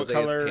me. Rose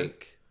color- is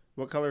pink.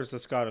 What color is the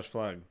Scottish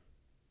flag?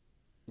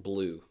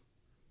 Blue.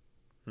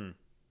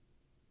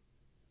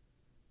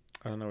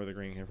 I don't know where the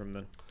green came from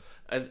then.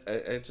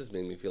 It just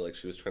made me feel like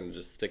she was trying to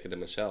just stick it in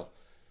Michelle.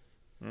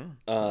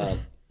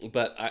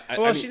 But I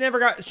Well,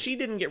 mean, she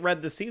didn't get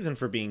red this season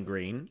for being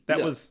green. That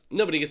no, was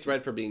nobody gets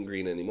red for being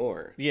green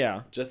anymore.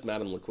 yeah. Just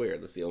Madame LeQueer.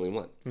 That's the only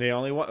one. The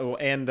only one,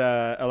 and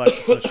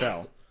Alexis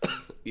Michelle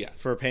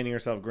Yes. for painting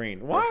herself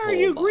green. Why are whole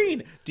you body.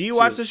 green? Do you She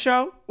watch was- the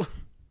show?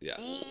 Yeah.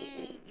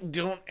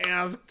 Don't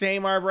ask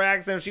Tamar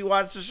Braxton if she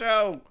watched the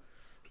show.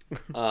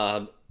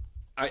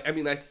 I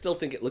mean, I still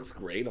think it looks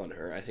great on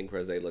her. I think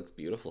Rosé looks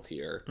beautiful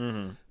here.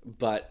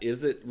 But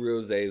is it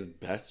Rosé's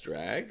best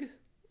drag?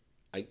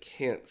 I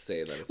can't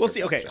say that it's Well, her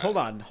see, best okay, drag.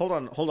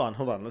 hold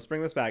on. Let's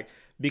bring this back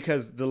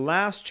because the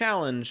last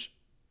challenge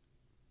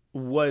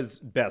was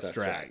best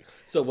drag.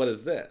 So what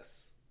is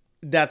this?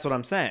 That's what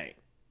I'm saying.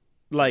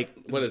 Like,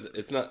 What is it?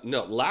 It's not.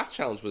 No, last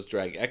challenge was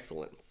drag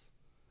excellence.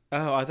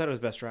 oh, I thought it was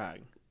best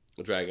drag.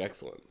 Drag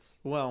excellence.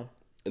 Well,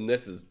 And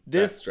this is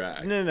this best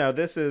drag. No,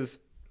 this is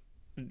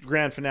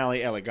grand finale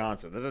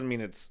eleganza. That doesn't mean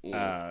it's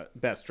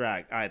best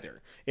drag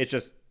either. It's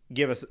just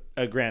give us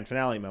a grand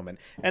finale moment.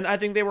 And I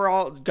think they were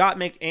all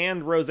Gottmik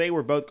and Rosé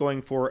were both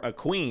going for a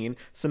queen.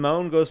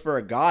 Simone goes for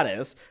a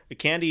goddess.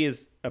 Candy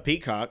is a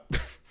peacock.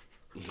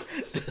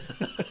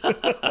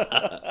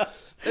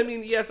 I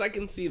mean, yes, I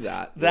can see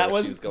that. That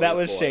where she's was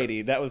going for.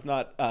 shady. That was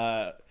not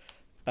a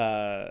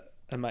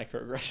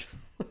microaggression.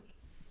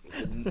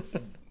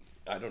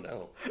 I don't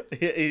know.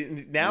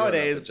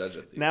 Nowadays, judge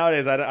of these.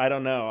 I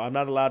don't know. I'm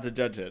not allowed to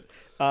judge it.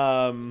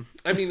 I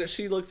mean,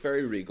 she looks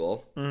very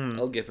regal. Mm-hmm.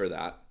 I'll give her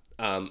that.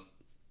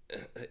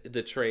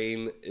 The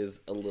train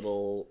is a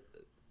little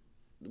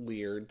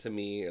weird to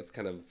me. It's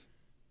kind of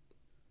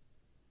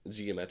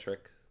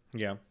geometric.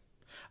 Yeah.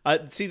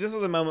 See, this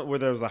was a moment where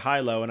there was a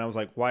high-low, and I was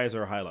like, why is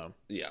there a high-low?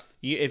 Yeah.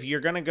 If you're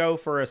going to go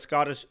for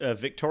a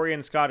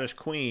Victorian Scottish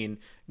queen,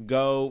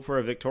 go for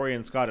a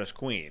Victorian Scottish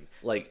queen.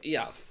 Like,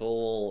 yeah,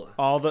 full.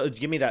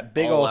 Give me that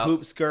big All old out.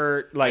 hoop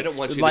skirt. Like, I don't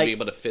want you like, to be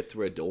able to fit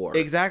through a door.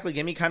 Exactly.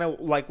 Give me kind of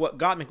like what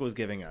Gottmik was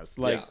giving us.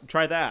 Like, Yeah.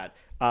 try that.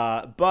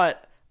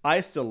 But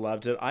I still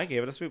loved it. I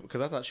gave it a sweep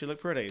because I thought she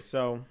looked pretty.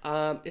 So,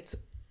 It's a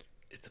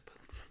poop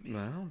for me.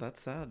 well,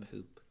 that's sad.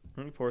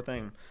 Poop. Poor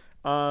thing.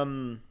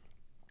 And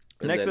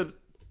Next then- up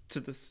to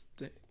the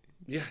stage.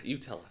 Yeah, you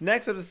tell us.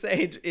 Next up the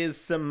stage is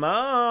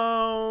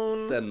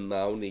Simone.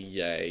 Simone,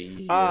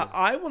 yay.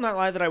 I will not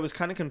lie that I was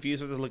kind of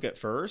confused with the look at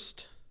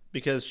first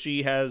because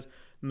she has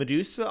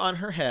Medusa on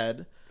her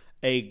head,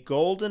 a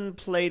golden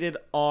plated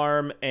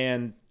arm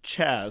and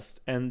chest,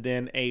 and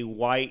then a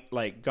white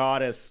like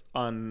goddess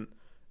on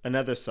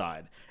another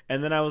side.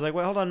 And then I was like,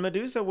 well, hold on,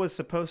 Medusa was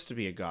supposed to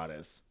be a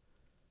goddess,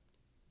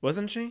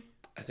 wasn't she?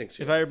 I think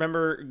she If was. I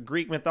remember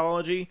Greek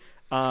mythology.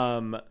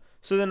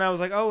 So then I was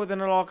like, oh, then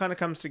it all kind of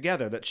comes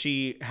together that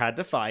she had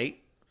to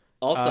fight.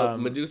 Also,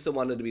 Medusa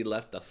wanted to be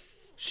left the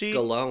She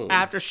alone.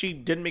 after she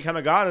didn't become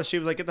a goddess, she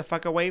was like, get the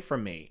fuck away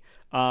from me.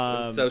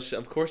 So,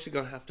 of course, she's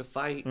going to have to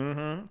fight.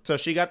 So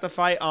she got the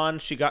fight on.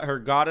 She got her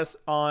goddess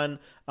on,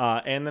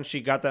 and then she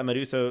got that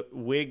Medusa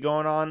wig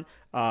going on.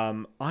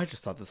 I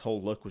just thought this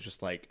whole look was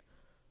just like,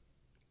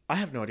 I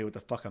have no idea what the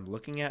fuck I'm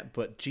looking at,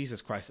 but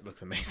Jesus Christ, it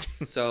looks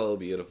amazing. So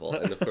beautiful.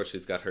 And, of course,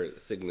 she's got her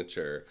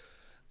signature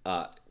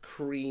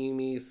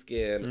creamy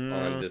skin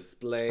on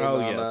display, Oh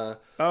mama. yes.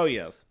 Oh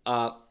yes.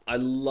 I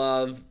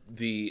love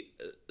the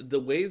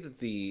way that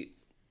the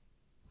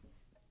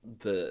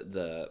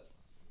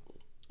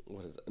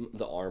what is it?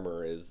 The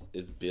armor is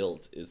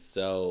built is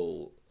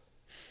so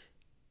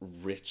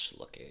rich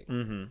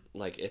looking.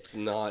 Like it's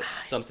not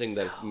something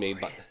that's made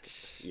by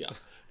yeah.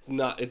 It's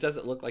not. It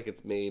doesn't look like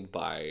it's made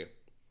by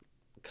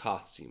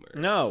costumers.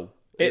 No,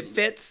 it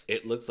fits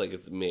It looks like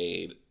it's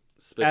made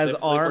as specifically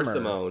armor. for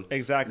Simone.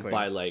 Exactly.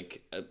 By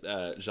like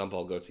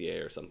Jean-Paul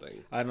Gaultier or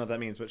something. I don't know what that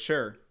means, but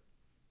sure.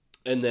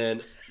 And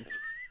then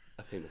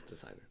a famous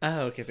designer.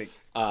 Oh, okay. Thanks.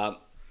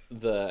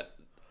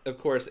 Of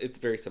course, it's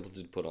very simple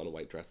to put on a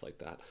white dress like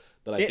that.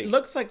 But I It think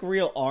looks like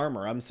real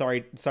armor. I'm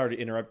sorry to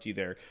interrupt you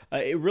there.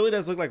 It really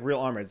does look like real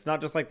armor. It's not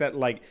just like that,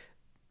 like,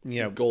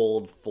 you know,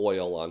 gold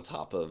foil on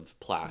top of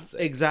plastic.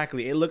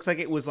 exactly. It looks like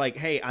it was like,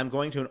 hey, I'm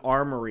going to an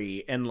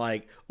armory and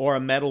like, or a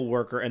metal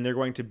worker, and they're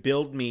going to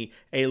build me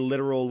a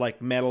literal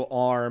like metal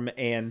arm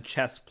and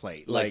chest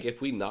plate. Like if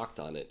we knocked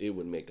on it, it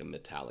would make a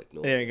metallic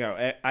noise. There you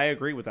go. I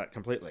agree with that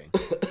completely.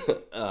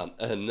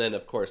 And then,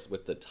 of course,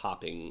 with the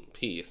topping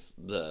piece,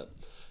 the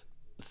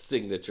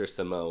signature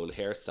Simone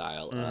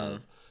hairstyle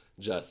of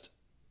just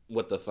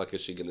what the fuck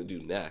is she gonna do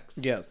next?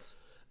 Yes.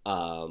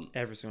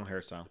 Every single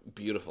hairstyle.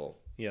 Beautiful.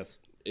 Yes.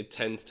 It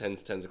tens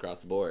across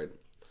the board.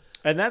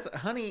 And that's,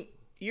 honey,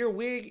 your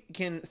wig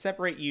can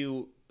separate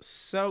you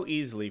so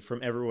easily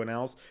from everyone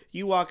else.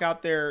 You walk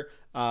out there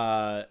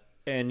and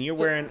you're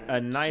wearing a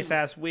nice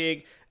ass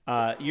wig,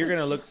 you're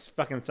gonna look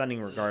fucking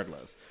stunning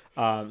regardless.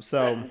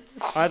 So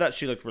I thought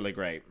she looked really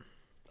great.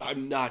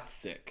 I'm not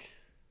sick,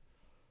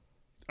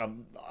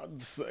 I'm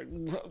sick.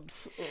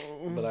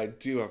 but I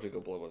do have to go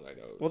blow my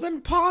nose. Well,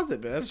 then pause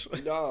it,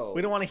 bitch. No.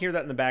 We don't want to hear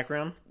that in the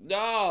background.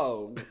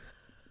 No.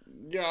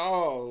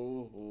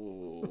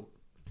 No.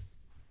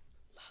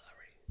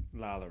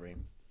 Lallery.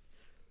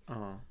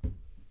 Oh,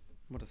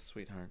 what a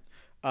sweetheart.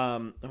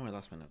 Oh, I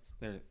lost my notes.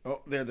 There.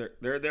 Oh, they're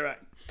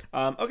back.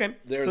 Okay.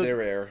 They're so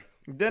rare.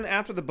 Then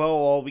after the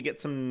bowl, we get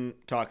some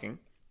talking.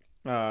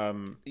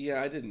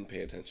 Yeah, I didn't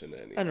pay attention to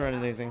anything. I didn't write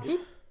anything.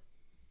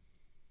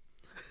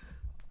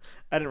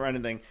 I didn't write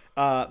anything.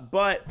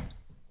 But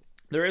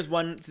there is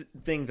one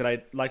thing that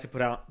I'd like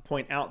to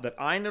point out that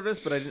I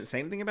noticed, but I didn't say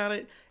anything about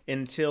it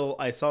until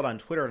I saw it on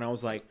Twitter, and I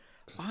was like,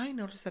 I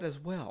noticed that as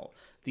well.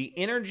 The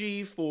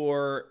energy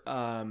for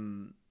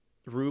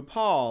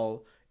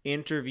RuPaul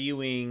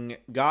interviewing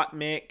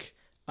Gottmik,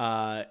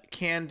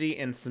 Candy,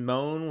 and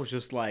Simone was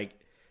just like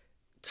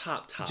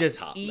top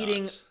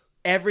eating notch.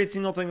 Every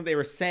single thing that they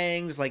were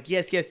saying, just like,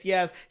 yes.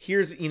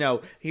 Here's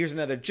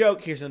another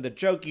joke. Here's another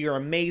joke. You're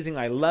amazing.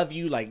 I love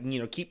you. Like,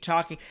 keep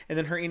talking. And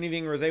then her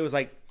interviewing Rosé was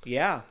like,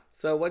 yeah.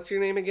 So what's your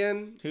name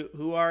again?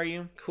 Who are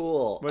you?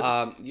 Cool.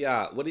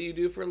 What do you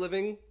do for a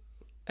living?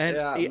 And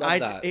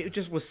yeah, it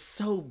just was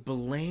so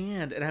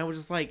bland. And I was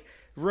just like,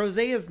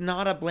 Rosé is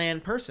not a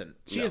bland person.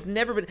 She has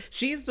never been.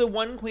 She's the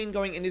one queen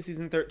going into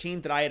season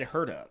 13 that I had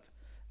heard of.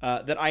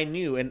 That I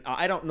knew, and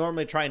I don't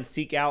normally try and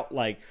seek out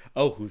like,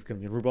 oh, who's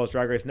going to be in RuPaul's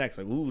Drag Race next?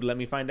 Like, ooh, let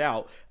me find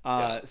out.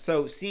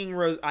 So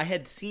seeing I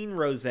had seen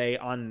Rosé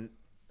on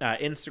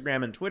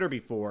Instagram and Twitter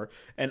before,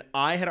 and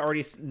I had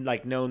already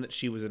like known that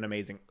she was an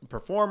amazing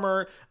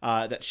performer,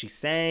 that she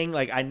sang.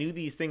 Like, I knew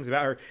these things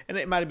about her, and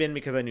it might have been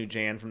because I knew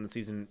Jan from the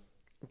season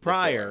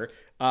prior.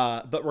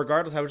 But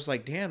regardless, I was just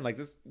like, damn, like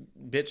this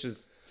bitch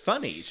is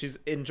funny. She's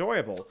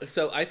enjoyable.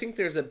 So I think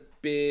there's a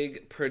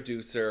big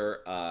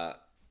producer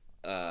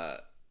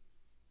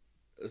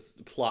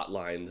plot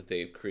line that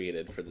they've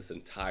created for this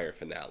entire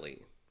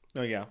finale.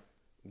 Oh yeah,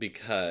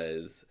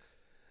 because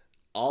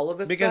all of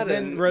a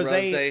sudden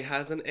Rosé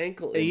has an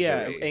ankle injury.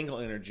 Yeah, ankle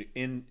energy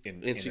and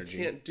she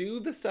can't do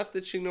the stuff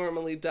that she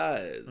normally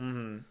does.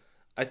 Mm-hmm.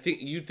 I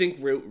think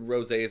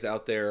Rosé is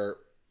out there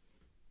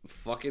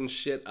fucking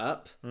shit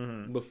up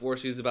before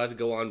she's about to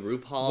go on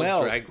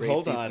RuPaul's Drag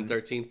Race season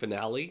 13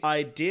 finale.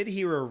 I did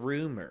hear a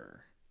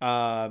rumor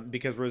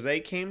because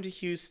Rosé came to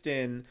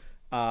Houston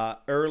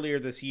earlier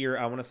this year.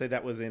 I want to say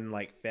that was in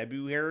like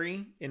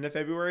into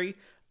February.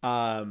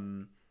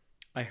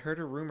 I heard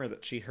a rumor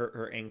that she hurt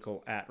her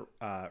ankle at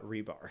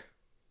Rebar.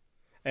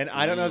 And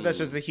I don't know if that's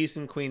just the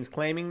Houston Queens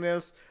claiming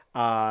this,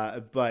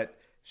 but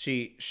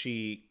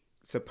she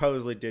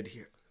supposedly did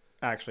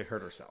actually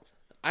hurt herself.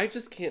 I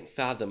just can't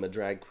fathom a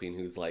drag queen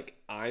who's like,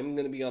 I'm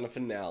going to be on a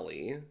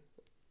finale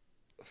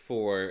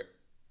for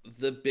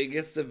the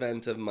biggest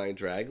event of my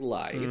drag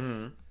life.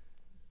 Mm-hmm.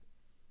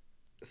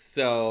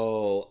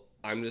 So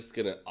I'm just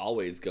going to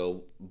always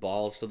go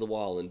balls to the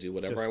wall and do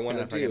whatever I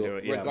want to do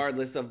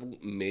regardless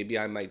of maybe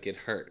I might get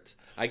hurt.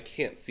 I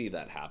can't see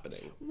that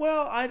happening.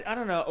 Well, I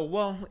don't know.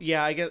 Well,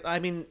 yeah, I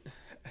mean,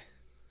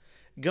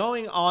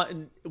 going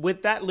on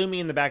with that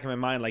looming in the back of my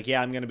mind, like,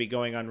 yeah, I'm going to be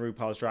going on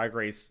RuPaul's Drag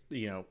Race,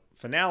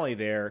 finale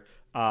there,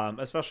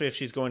 especially if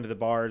she's going to the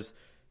bars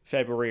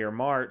February or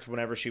March,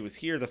 whenever she was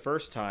here the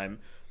first time.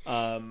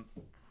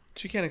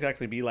 She can't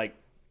exactly be like,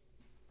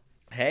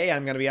 hey,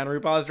 I'm going to be on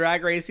RuPaul's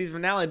Drag Race season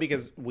finale,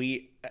 because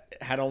we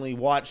had only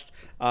watched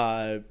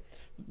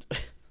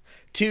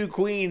two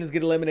queens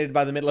get eliminated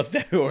by the middle of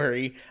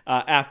February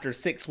after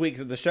 6 weeks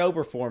of the show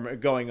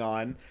going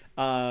on.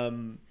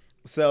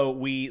 So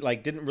we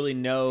didn't really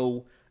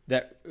know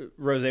that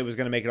Rosé was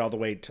going to make it all the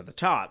way to the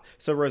top.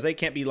 So Rosé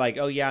can't be like,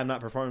 oh yeah, I'm not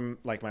performing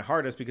like my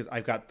hardest because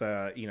I've got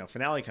the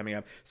finale coming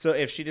up. So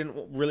if she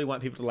didn't really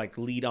want people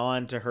to lead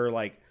on to her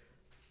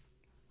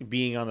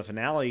being on the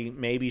finale,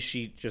 maybe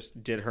she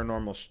just did her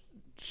normal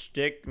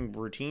shtick and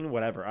routine,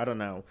 whatever. I don't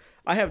know.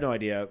 I have no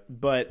idea.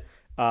 But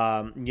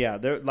yeah,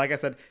 like I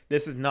said,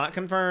 this is not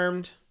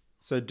confirmed.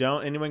 So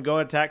don't anyone go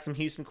attack some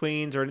Houston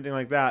Queens or anything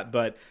like that.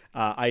 But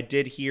I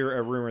did hear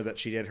a rumor that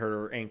she did hurt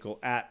her ankle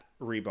at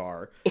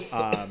Rebar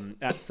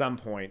at some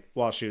point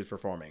while she was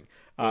performing,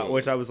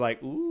 which I was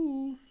like,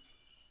 ooh,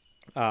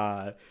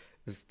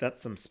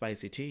 that's some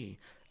spicy tea.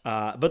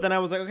 But then I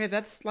was like, okay,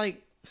 that's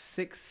like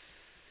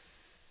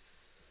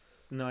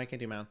 6. No, I can't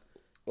do math.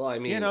 Well, I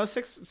mean,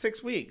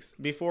 6 weeks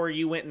before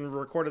you went and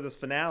recorded this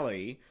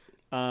finale.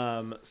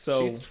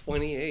 So she's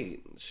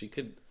 28. She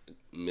could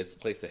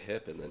misplace a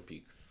hip and then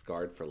be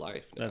scarred for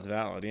life now. That's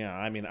valid. Yeah,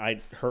 I mean,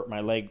 I hurt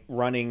my leg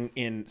running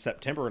in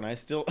September, and I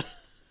still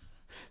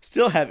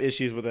have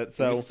issues with it.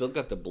 So you still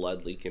got the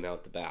blood leaking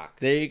out the back.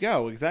 There you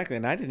go. Exactly.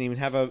 And I didn't even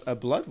have a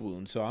blood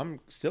wound, so I'm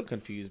still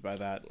confused by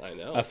that. I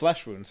know. A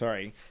flesh wound.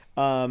 Sorry.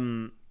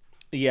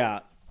 Yeah.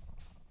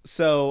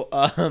 So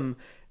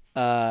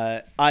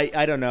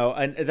I don't know,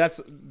 and that's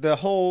the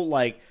whole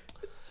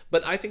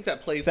But I think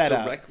that plays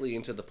directly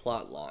into the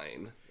plot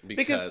line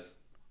because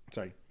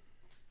sorry.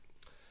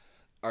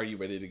 Are you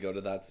ready to go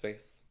to that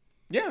space?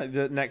 Yeah,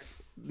 the next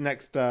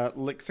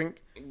lip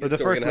sync, or the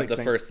first lip sync.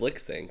 The first lip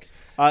sync.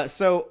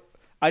 So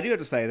I do have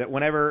to say that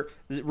whenever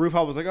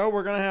RuPaul was like, "Oh,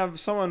 we're gonna have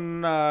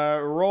someone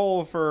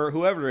roll for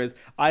whoever it is,"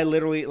 I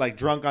literally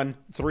drunk on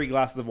 3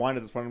 glasses of wine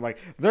at this point. I'm like,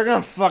 they're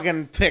gonna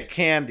fucking pick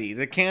Candy.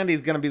 The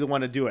Candy's gonna be the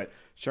one to do it.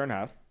 Sure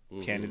enough,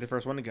 Candy's the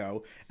first one to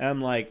go, and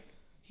I'm like,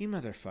 you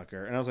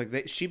motherfucker. And I was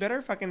like, she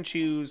better fucking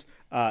choose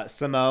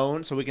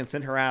Simone so we can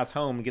send her ass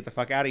home and get the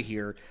fuck out of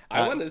here.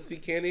 I wanted to see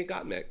Candy and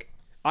Gottmik.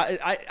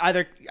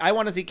 I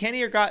want to see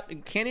Candy and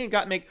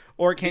Gottmik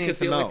or Candy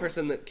Because and the only Simone.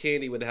 person that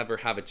Candy would ever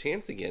have a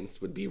chance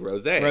against would be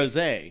Rose.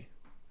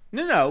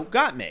 No,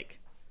 Gottmik.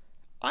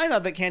 I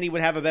thought that Candy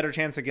would have a better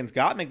chance against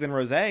Gottmik than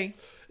Rose.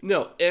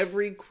 No,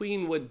 every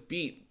queen would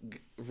beat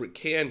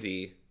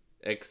Candy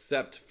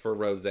except for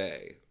Rose.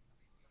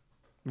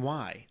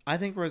 Why? I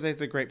think Rose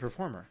is a great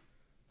performer.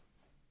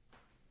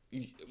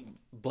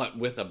 But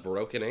with a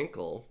broken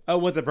ankle. Oh,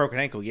 with a broken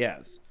ankle,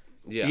 yes.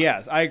 Yeah.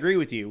 Yes, I agree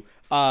with you.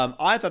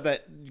 I thought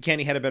that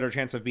Candy had a better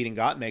chance of beating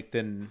Gottmik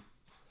than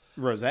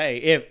Rose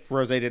if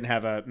Rose didn't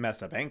have a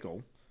messed up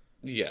ankle.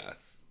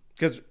 Yes.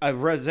 Because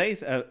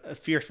Rose's a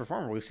fierce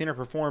performer. We've seen her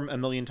perform a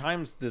million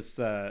times this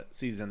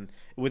season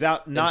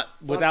without lip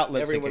syncing.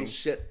 Everyone's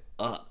shit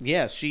up.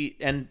 Yes, she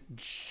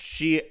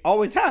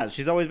always has.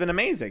 She's always been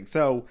amazing.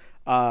 So,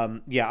 I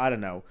don't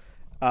know.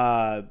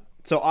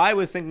 So I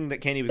was thinking that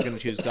Candy was going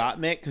to choose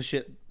Gottmik because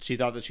she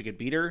thought that she could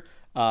beat her.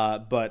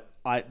 But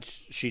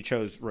she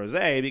chose Rose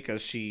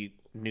because she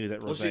knew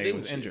that Rose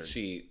was injured.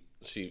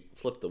 She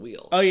flipped the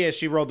wheel. Oh yeah,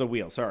 she rolled the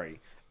wheel. Sorry.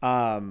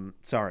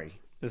 Sorry.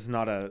 This is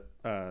not a.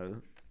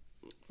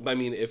 I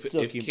mean, if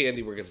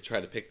Candy were going to try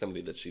to pick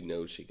somebody that she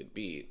knows she could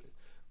beat,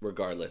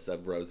 regardless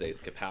of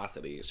Rose's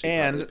capacity,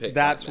 and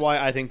that's why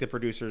I think the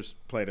producers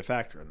played a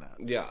factor in that.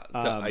 Yeah,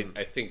 so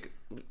I think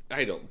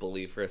I don't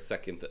believe for a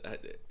second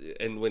that.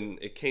 And when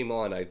it came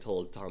on, I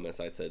told Thomas,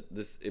 I said,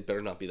 it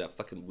better not be that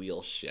fucking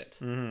wheel shit.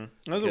 Mm-hmm.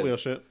 That was a wheel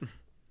shit.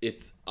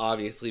 It's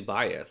obviously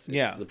biased.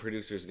 Yeah, the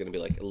producer's going to be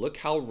like, "Look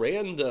how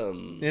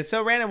random! It's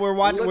so random. We're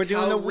watching. We're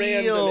doing the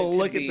wheel.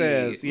 Look at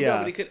this. Yeah,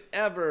 nobody could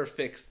ever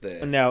fix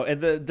this. No, and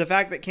the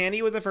fact that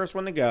Candy was the first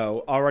one to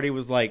go already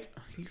was like,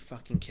 are you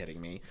fucking kidding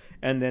me?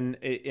 And then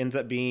it ends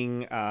up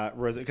being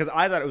Rose, because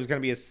I thought it was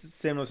going to be a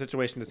similar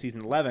situation to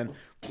season 11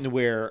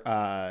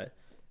 where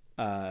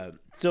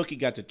Silky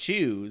got to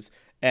choose,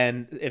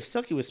 and if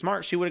Silky was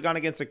smart, she would have gone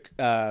against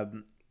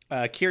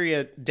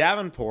Kyria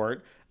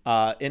Davenport.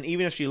 And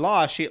even if she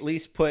lost, she at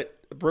least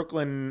put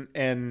Brooklyn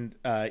and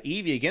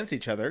Evie against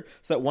each other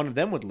so that one of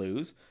them would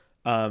lose.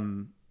 That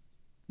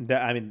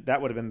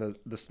would have been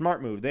the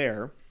smart move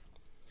there.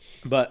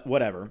 But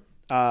whatever.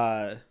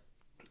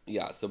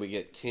 Yeah, so we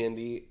get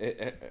Candy.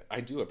 I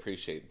do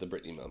appreciate the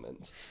Britney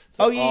moment.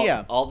 So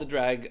all the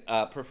drag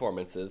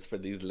performances for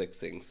these lip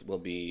syncs will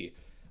be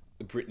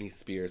Britney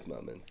Spears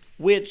moments.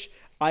 Which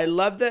I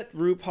love that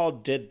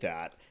RuPaul did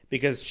that.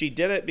 Because she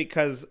did it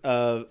because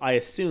of, I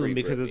assume,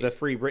 because of the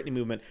Free Britney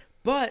movement.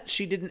 But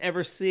she didn't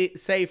ever say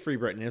Free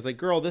Britney. It's like,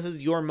 girl, this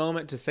is your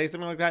moment to say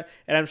something like that.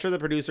 And I'm sure the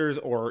producers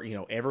or,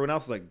 everyone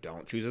else is like,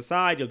 don't choose a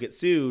side. You'll get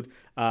sued.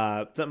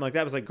 Something like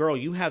that. It's like, girl,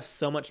 you have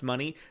so much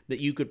money that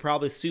you could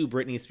probably sue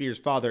Britney Spears'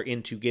 father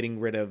into getting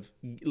rid of,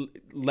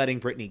 letting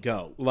Britney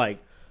go.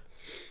 Like,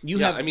 you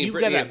got that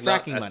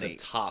fracking money.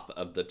 Top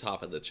of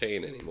the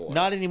chain anymore.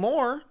 Not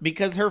anymore,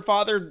 because her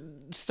father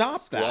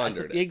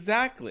squandered it.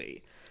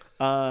 Exactly.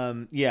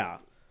 Yeah.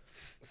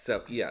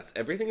 So, yes,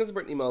 everything is a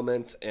Britney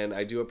moment, and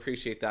I do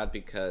appreciate that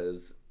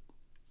because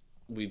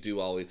we do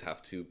always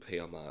have to pay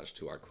homage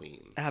to our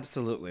queen.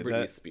 Absolutely.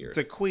 Britney Spears.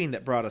 The queen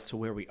that brought us to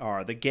where we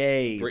are. The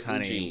gays, Britney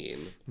honey.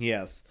 Jean.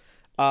 Yes.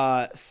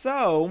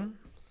 So,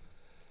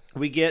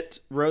 we get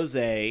Rose,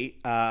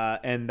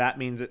 and that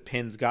means it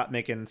pins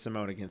Gottmik and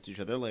Simone against each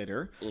other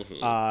later.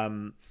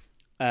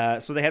 Mm-hmm.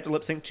 So they have to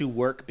lip sync to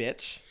Work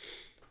Bitch.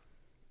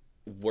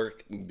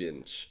 Work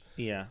Bench.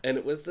 Yeah. And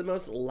it was the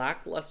most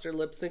lackluster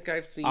lip sync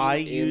I've seen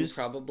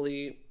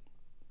probably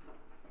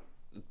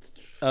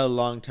a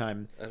long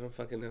time. I don't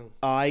fucking know.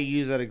 I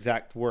use that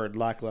exact word,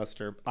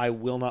 lackluster. I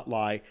will not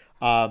lie.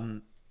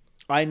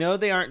 I know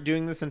they aren't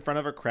doing this in front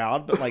of a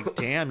crowd, but like,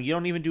 damn, you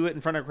don't even do it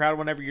in front of a crowd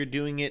whenever you're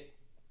doing it.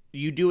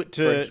 You do it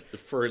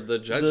for the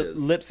judges.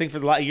 Lip sync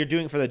you're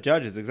doing it for the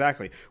judges,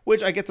 exactly.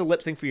 Which I guess a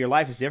lip sync for your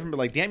life is different, but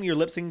like, damn, you're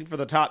lip syncing for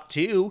the top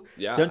two.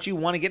 Yeah. Don't you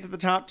want to get to the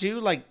top two?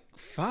 Like,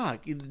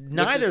 fuck.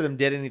 Neither of them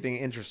did anything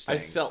interesting. I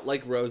felt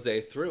like Rose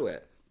threw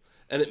it.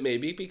 And it may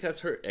be because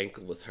her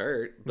ankle was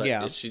hurt, but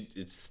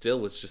it still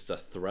was just a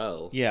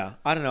throw. Yeah,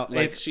 I don't know.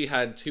 Like, she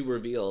had two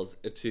reveals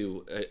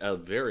to a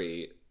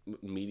very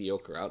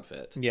mediocre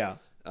outfit. Yeah.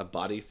 A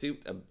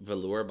bodysuit, a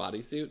velour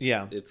bodysuit.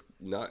 Yeah. It's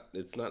not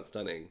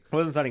stunning. It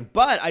wasn't stunning.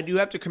 But I do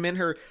have to commend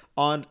her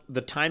on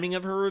the timing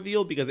of her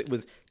reveal because it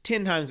was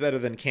 10 times better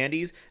than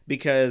Candy's,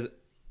 because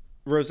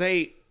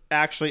Rosé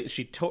actually,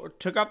 she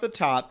took off the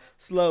top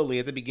slowly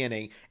at the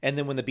beginning, and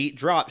then when the beat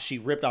dropped, she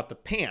ripped off the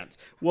pants.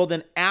 Well,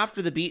 then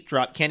after the beat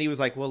dropped, Candy was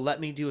like, well, let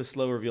me do a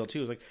slow reveal too.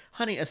 I was like,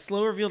 honey, a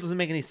slow reveal doesn't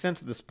make any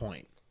sense at this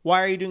point.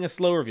 Why are you doing a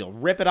slow reveal?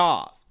 Rip it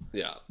off.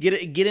 Yeah.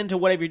 Get into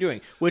whatever you're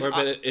doing.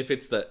 If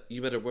it's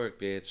you better work,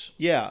 bitch.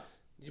 Yeah.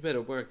 You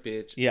better work,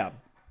 bitch. Yeah.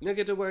 You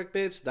get to work,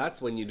 bitch.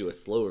 That's when you do a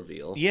slow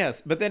reveal.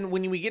 Yes, but then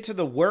when we get to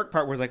the work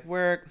part, where it's like,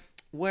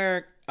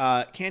 work,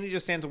 Candy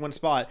just stands in one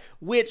spot,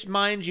 which,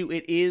 mind you,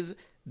 it is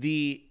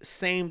the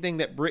same thing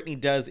that Britney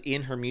does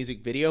in her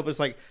music video, but it's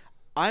like,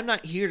 I'm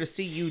not here to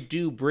see you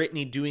do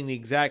Britney doing the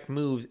exact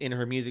moves in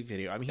her music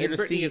video. I'm here to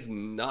see... Britney is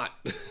not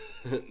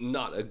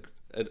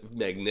a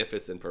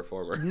magnificent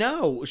performer.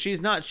 No,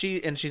 she's not.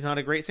 She's not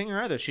a great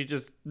singer either.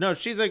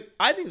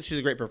 I think she's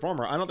a great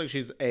performer. I don't think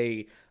she's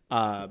a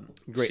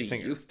great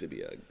singer. She used to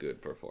be a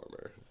good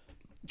performer.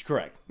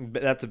 Correct.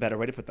 But that's a better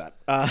way to put that.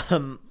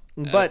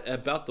 But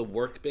about the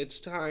work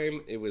bitch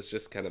time, it was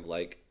just kind of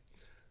like,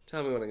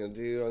 tell me what I'm going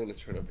to do. I'm going to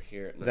turn over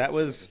here. That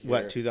was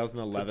what,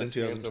 2011, Put this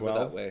hands over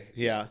 2012? that way.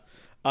 Yeah.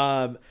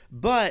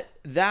 But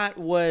that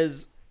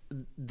was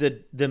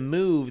the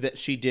move that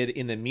she did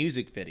in the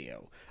music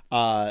video.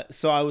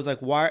 So I was like,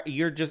 why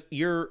you're just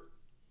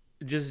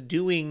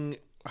doing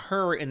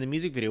her in the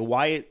music video.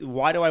 Why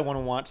do I want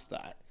to watch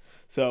that?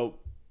 So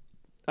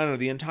I don't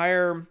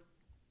know,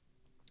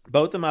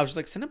 both of them, I was just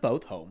like, send them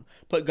both home.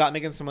 Put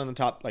Gottmik and someone on the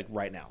top, like,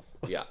 right now.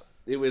 Yeah.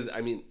 It was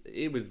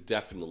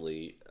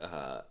definitely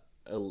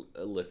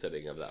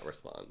eliciting of that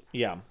response.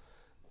 Yeah.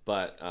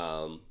 But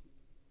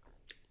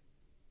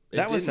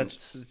it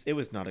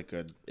was not a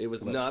good It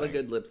was not a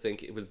good lip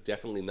sync. It was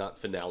definitely not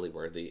finale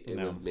worthy. It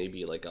was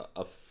maybe like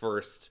a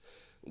first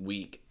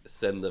week,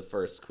 send the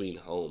first queen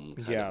home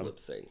kind of lip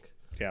sync.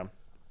 Yeah.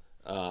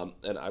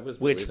 And I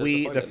was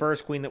really the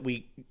first queen that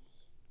we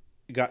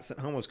got sent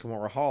home was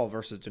Kimora Hall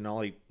versus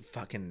Denali,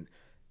 fucking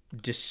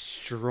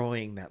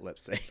destroying that lip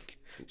sync.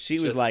 She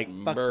was like,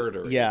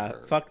 murdering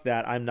her. Fuck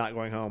that. I'm not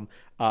going home.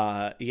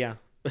 Yeah.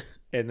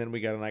 And then we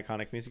got an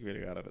iconic music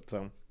video out of it.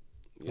 So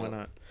why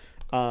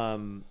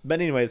not? But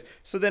anyways,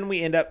 so then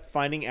we end up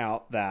finding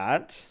out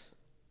that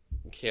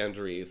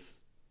Candice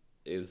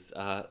is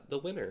the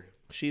winner.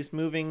 She's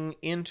moving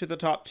into the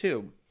top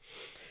 2.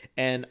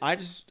 And I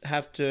just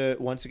have to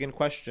once again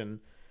question,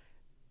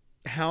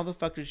 how the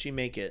fuck did she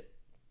make it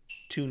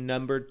to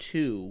number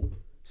 2,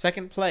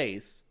 second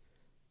place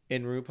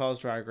in RuPaul's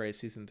Drag Race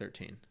season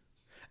 13?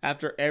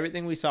 After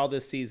everything we saw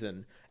this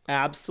season,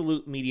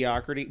 absolute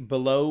mediocrity,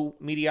 below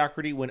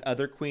mediocrity when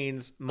other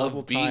queens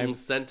multiple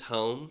times sent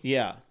home.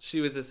 Yeah. She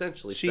was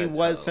essentially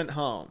sent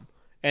home.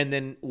 And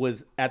then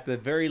was at the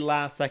very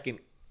last second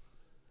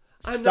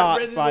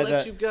stopped by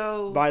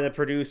the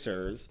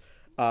producers.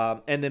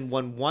 And then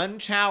won one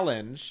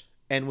challenge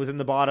and was in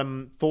the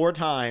bottom 4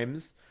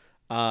 times.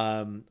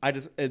 How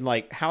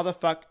the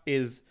fuck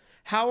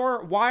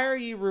why are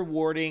you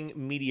rewarding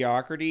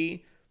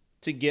mediocrity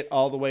to get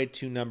all the way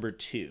to number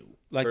 2?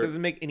 Like,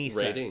 doesn't make any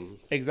sense.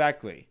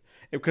 Exactly.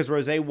 Because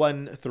Rosé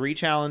won 3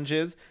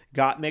 challenges,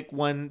 Gottmik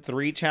won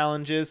 3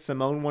 challenges,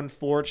 Simone won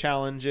 4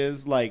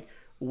 challenges. Like,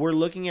 we're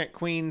looking at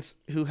queens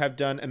who have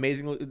done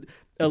amazingly.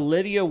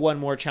 Olivia won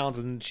more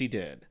challenges than she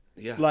did.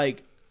 Yeah.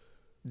 Like,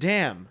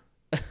 damn.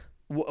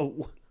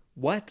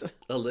 What?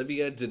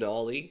 Olivia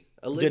Denali.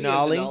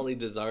 Denali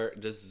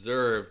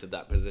deserved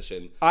that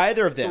position.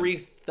 Either of them.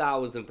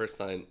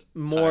 3,000%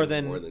 more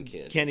than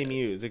Kandy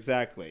Muse.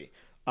 Exactly.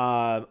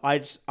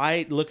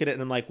 I look at it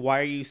and I'm like, why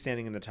are you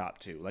standing in the top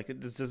 2? Like,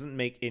 this doesn't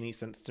make any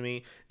sense to me.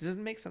 It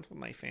doesn't make sense with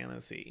my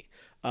fantasy,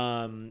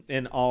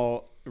 in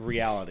all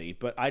reality.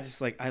 But I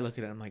look at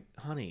it and I'm like,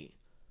 honey,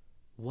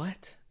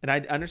 what? And I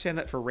understand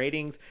that for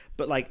ratings,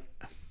 but like,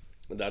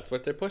 that's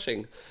what they're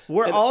pushing.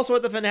 We're also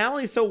at the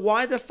finale, so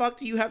why the fuck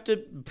do you have to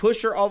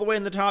push her all the way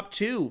in the top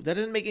 2? That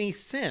doesn't make any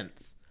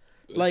sense.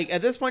 Like,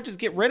 at this point, just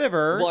get rid of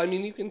her. Well, I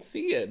mean, you can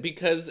see it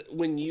because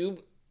when you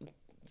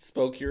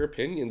spoke your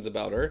opinions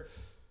about her,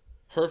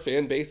 her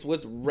fan base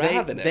was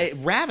ravenous.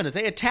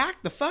 They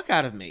attacked the fuck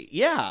out of me.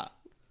 Yeah.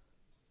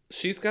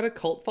 She's got a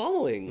cult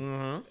following.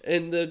 Mm-hmm.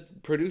 And the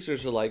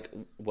producers are like,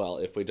 well,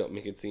 if we don't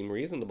make it seem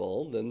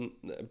reasonable, then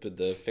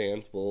the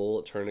fans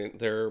will turn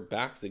their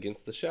backs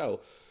against the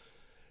show.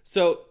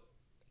 So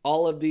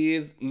all of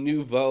these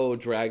nouveau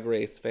Drag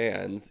Race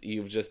fans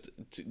you've just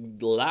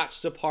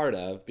latched a part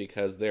of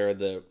because they're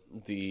the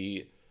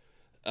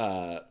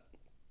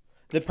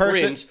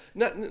fringe,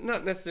 not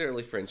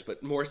necessarily fringe,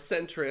 but more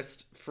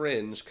centrist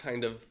fringe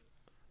kind of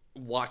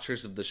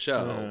watchers of the show.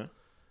 Uh-huh.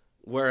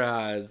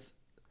 Whereas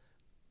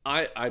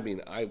I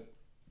mean, I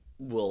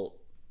will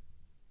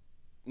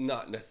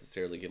not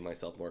necessarily give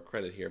myself more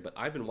credit here, but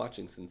I've been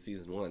watching since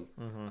season 1.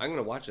 Mm-hmm. I'm going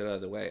to watch it out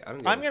of the way. I'm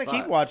going to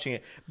keep watching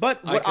it.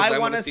 But what I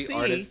want to see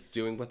artists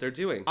doing what they're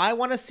doing. I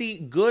want to see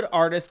good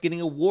artists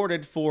getting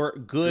awarded for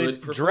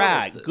good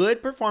drag,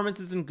 good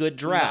performances and good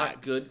drag,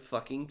 not good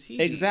fucking TV.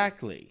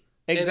 Exactly.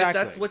 And if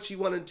that's what you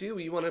want to do,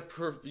 you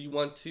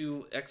want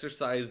to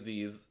exercise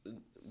these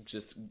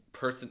just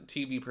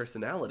TV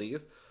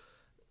personalities,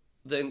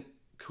 then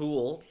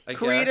cool.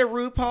 Create a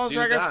RuPaul's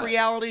Drag Race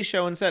reality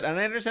show instead. And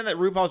I understand that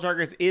RuPaul's Drag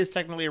Race is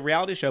technically a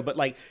reality show, but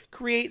like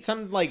create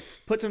some, like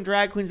put some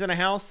drag queens in a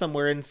house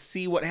somewhere and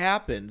see what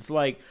happens.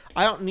 Like,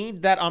 I don't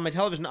need that on my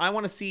television. I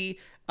want to see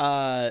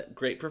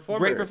great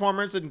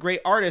performers and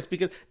great artists,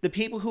 because the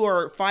people who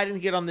are fighting to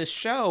get on this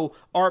show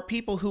are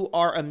people who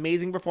are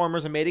amazing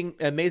performers,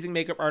 amazing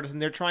makeup artists,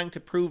 and they're trying to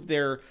prove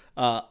their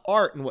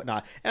art and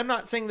whatnot. And I'm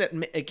not saying that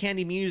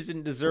Kandy Muse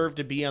didn't deserve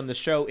to be on the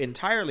show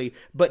entirely,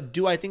 but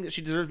do I think that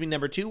she deserves to be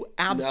number 2?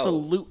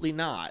 Absolutely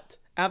not.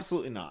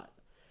 Absolutely not.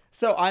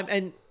 So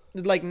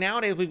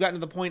nowadays we've gotten to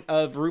the point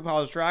of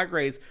RuPaul's Drag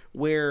Race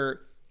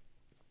where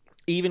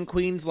even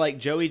queens like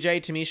Joey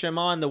J, Tamisha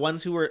Iman, the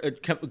ones who were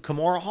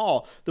Kimora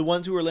Hall, the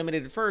ones who were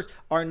eliminated first,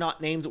 are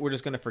not names that we're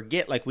just going to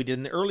forget like we did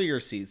in the earlier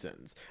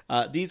seasons.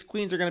 These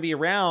queens are going to be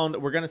around.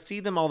 We're going to see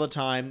them all the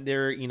time.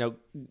 They're,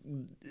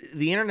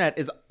 the internet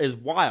is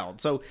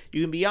wild. So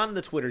you can be on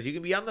the Twitters, you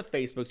can be on the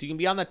Facebooks, you can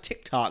be on the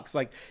TikToks,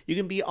 like you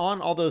can be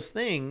on all those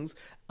things.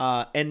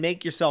 And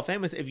make yourself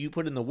famous if you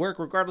put in the work,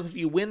 regardless if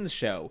you win the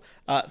show.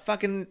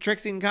 Fucking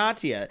Trixie and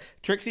Katya.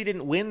 Trixie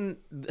didn't win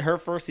her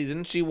first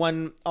season. She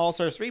won All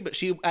Stars 3, but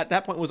she, at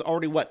that point, was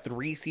already,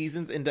 3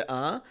 seasons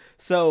into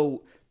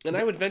So... And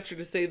I would venture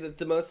to say that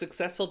the most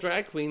successful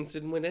drag queens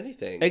didn't win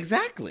anything.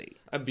 Exactly.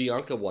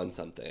 Bianca won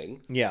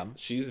something. Yeah.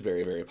 She's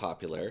very, very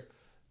popular.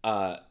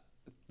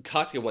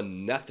 Katya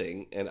won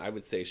nothing, and I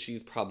would say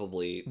she's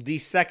probably the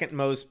second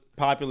most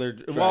popular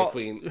drag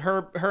queen.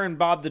 Her and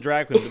Bob the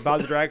Drag Queen. But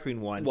Bob the Drag Queen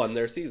won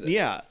their season.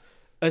 Yeah.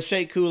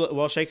 Shea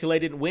Coulee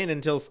didn't win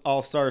until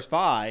All Stars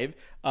 5.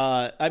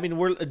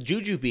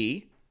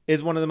 Jujubee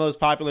is one of the most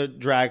popular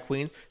drag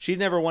queens. She's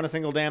never won a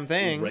single damn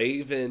thing.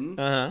 Raven,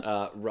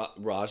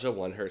 Raja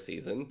won her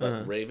season,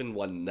 but Raven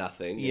won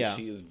nothing. And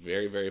she is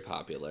very, very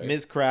popular.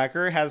 Ms.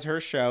 Cracker has her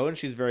show, and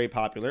she's very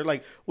popular.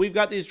 Like, we've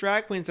got these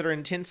drag queens that are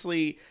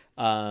intensely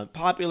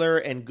popular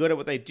and good at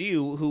what they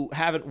do who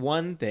haven't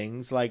won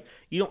things. Like,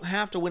 you don't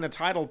have to win a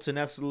title to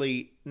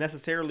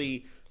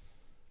necessarily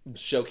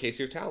showcase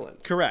your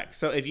talent. Correct.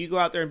 So if you go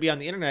out there and be on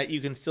the internet,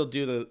 you can still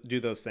do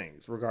those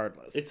things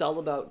regardless. It's all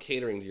about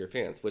catering to your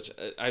fans, which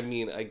I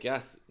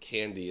guess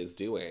Candy is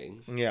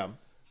doing. Yeah.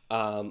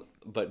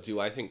 But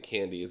do I think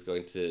Candy is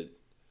going to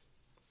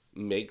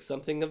make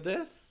something of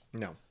this?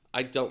 No.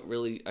 I don't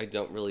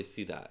really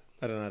see that.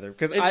 I don't either.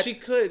 She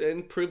could,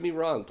 and prove me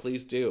wrong,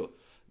 please do.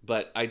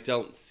 But I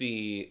don't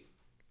see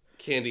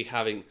Candy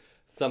having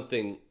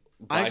something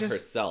by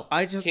herself.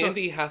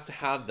 Candy has to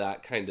have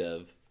that kind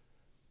of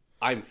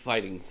I'm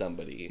fighting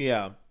somebody.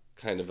 Yeah.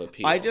 Kind of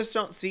appeal. I just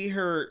don't see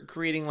her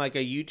creating like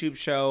a YouTube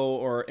show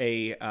or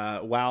a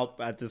WoW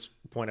at this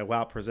point, a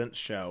WoW Presents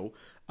show.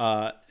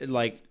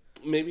 Like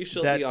maybe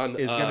she'll be on.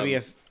 Is going to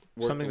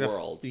be something the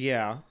World.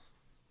 Yeah,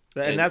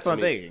 and that's what I'm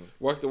thinking.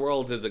 Work the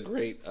World is a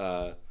great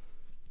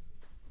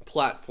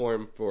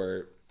platform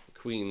for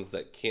queens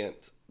that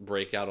can't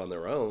break out on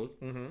their own.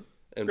 Mm-hmm.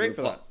 And great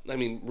for that. I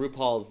mean,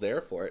 RuPaul's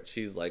there for it.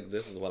 She's like,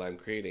 "This is what I'm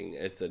creating.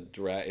 It's a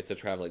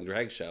traveling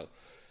drag show."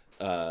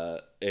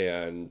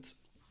 And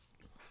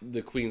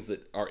the queens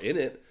that are in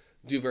it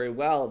do very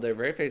well. They're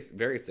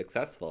very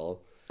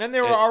successful. And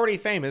they were already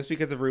famous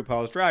because of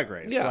RuPaul's Drag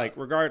Race. Yeah. Like,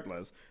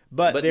 regardless.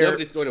 But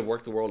nobody's going to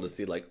Work the World to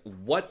see, like,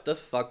 what the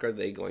fuck are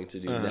they going to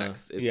do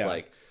next? It's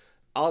like,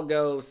 I'll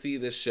go see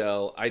this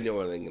show. I know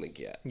what I'm going to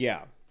get.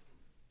 Yeah.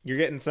 You're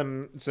getting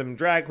some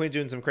drag queens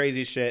doing some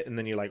crazy shit, and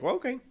then you're like, well,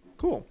 okay,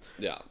 cool.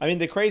 Yeah. I mean,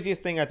 the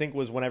craziest thing, I think,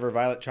 was whenever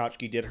Violet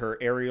Chachki did her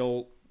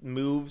aerial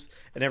moves,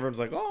 and everyone's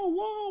like, "Oh,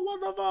 whoa,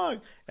 what the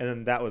fuck?" And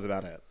then that was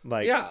about it.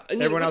 Like,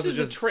 everyone else is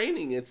just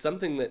training. It's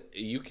something that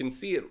you can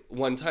see it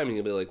one time, and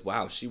you'll be like,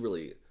 "Wow, she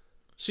really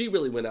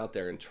went out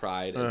there and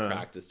tried and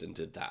practiced and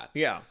did that."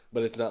 Yeah,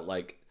 but it's not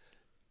like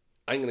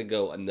I'm gonna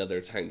go another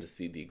time to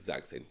see the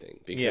exact same thing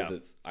because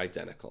it's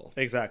identical.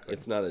 Exactly,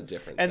 it's not a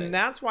different and thing.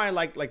 that's why I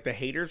like the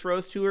Haters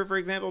Roast tour, for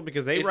example,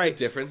 because they write a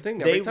different thing.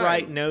 They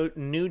write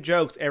new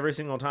jokes every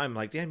single time.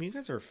 Like, damn, you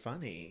guys are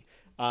funny.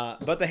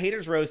 But the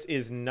Haters Roast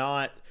is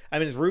not. I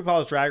mean, it's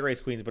RuPaul's Drag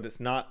Race Queens, but it's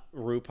not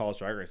RuPaul's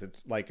Drag Race.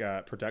 It's like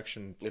a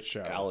production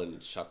show. Alan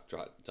Chuck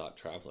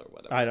Traveler,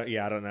 whatever. I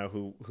don't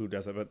know who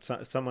does it, but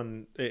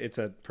someone. It's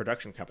a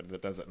production company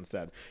that does it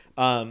instead.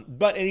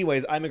 But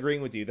anyways, I'm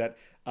agreeing with you that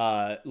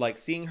like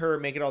seeing her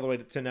make it all the way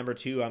to number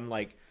 2, I'm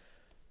like,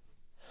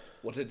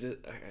 what did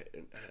it?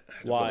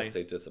 I don't want to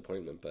say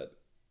disappointment, but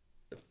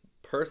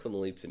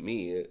personally, to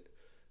me,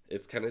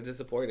 it's kind of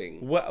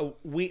disappointing.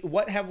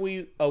 What have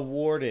we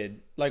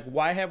awarded? Like,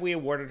 why have we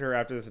awarded her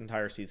after this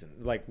entire season?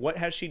 Like, what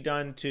has she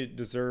done to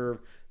deserve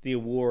the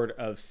award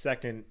of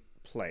second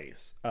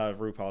place of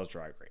RuPaul's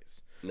Drag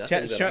Race?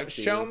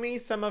 Show me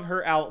some of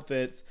her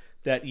outfits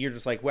that you're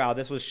just like, wow,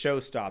 this was show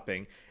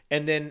stopping.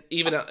 And then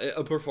even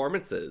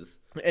performances.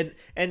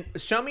 And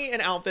show me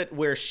an outfit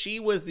where she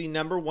was the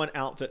number 1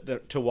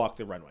 outfit to walk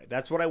the runway.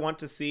 That's what I want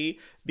to see,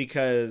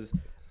 because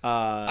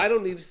I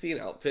don't need to see an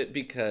outfit,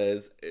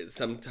 because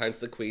sometimes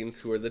the queens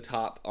who are the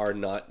top are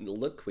not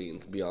look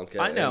queens,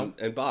 Bianca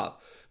and Bob.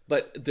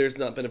 But there's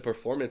not been a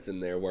performance in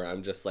there where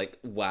I'm just like,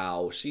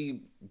 wow,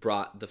 she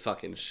brought the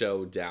fucking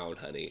show down,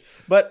 honey.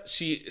 But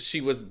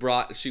she was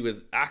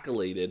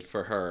accoladed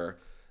for her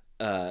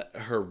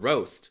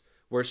roast,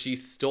 where she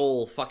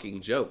stole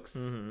fucking jokes.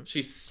 Mm-hmm.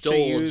 She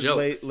stole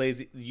jokes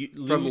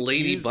from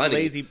Lady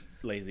Bunny.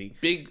 Lazy.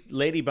 Big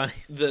Lady Bunny.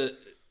 The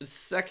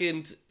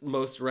second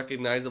most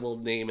recognizable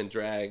name in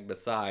drag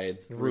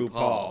besides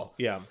RuPaul.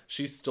 Yeah.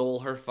 She stole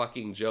her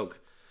fucking joke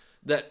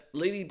that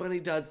Lady Bunny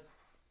does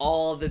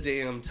all the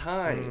damn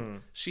time.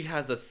 Mm. She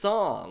has a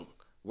song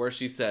where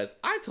she says,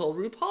 "I told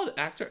RuPaul to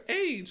act her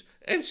age,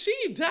 and she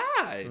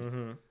died."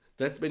 Mm-hmm.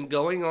 That's been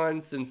going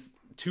on since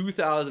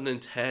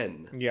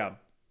 2010. Yeah.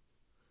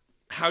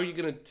 how are you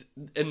gonna?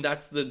 And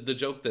that's the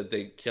joke that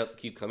they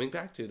keep coming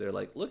back to. They're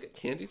like, look at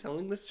Candy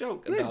telling this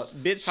joke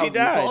about bitch, how she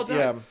died. RuPaul died.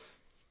 Yeah.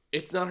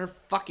 It's not her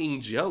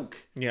fucking joke.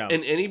 Yeah.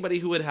 And anybody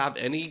who would have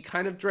any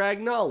kind of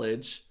drag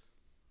knowledge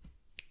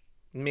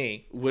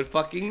Me. would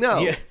fucking know.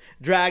 Yeah.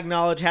 Drag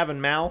knowledge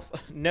having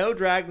mouth. No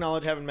drag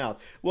knowledge having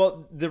mouth.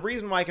 Well, the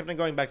reason why I kept on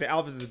going back to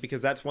Alphas is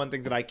because that's one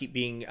thing that I keep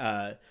being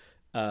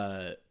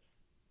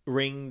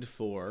ringed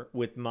for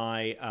with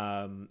my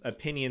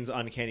opinions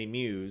on Candy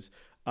Muse.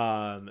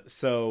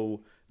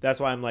 So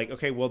that's why I'm like,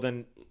 okay, well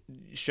then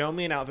show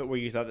me an outfit where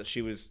you thought that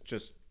she was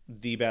just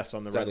the best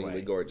on the runway.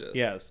 Stunningly gorgeous.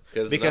 Yes.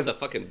 Because the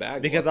fucking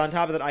bag Because look. on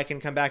top of that, I can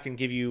come back and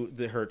give you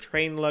her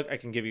train look. I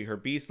can give you her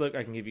beast look.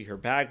 I can give you her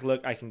bag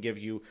look. I can give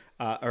you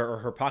or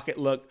her pocket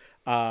look.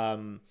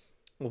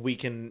 We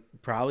can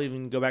probably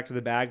even go back to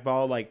the bag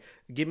ball. Like,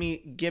 give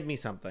me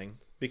something.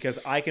 Because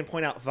I can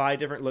point out 5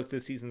 different looks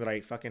this season that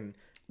I fucking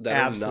that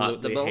absolutely are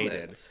not the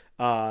hated.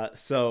 moment.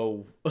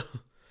 So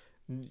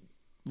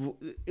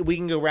we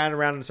can go round and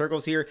round in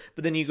circles here.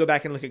 But then you go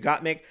back and look at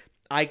Gottmik.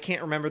 I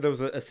can't remember there was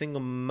a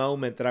single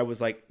moment that I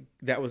was like,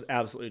 that was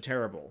absolutely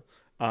terrible.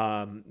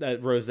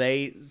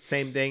 Rosé,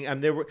 same thing.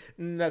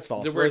 That's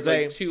false. There were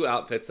Rosé, like 2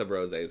 outfits of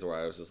Rosé's where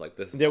I was just like,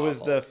 this is there awful. was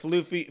the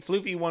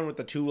floofy one with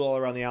the tulle all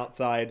around the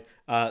outside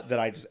that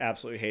I just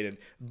absolutely hated.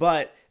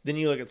 But then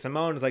you look at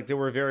Simone, it's like there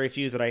were very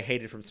few that I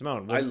hated from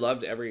Simone. I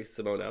loved every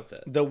Simone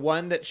outfit. The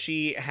one that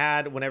she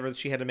had whenever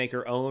she had to make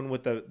her own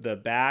with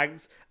the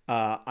bags,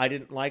 I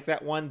didn't like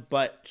that one,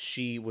 but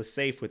she was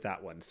safe with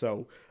that one.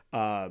 So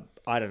I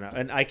don't know.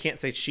 And I can't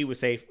say she was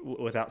safe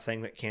without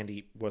saying that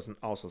Candy wasn't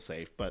also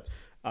safe. But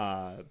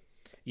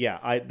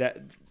yeah,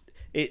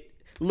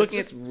 It's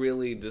just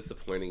really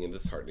disappointing and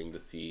disheartening to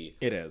see.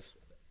 It is.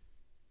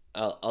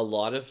 A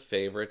lot of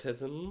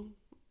favoritism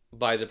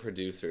by the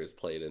producers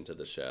played into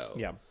the show.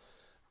 Yeah.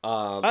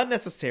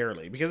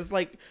 Unnecessarily, because it's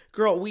like,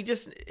 girl,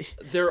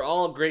 they're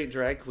all great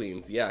drag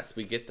queens. Yes,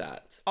 we get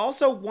that.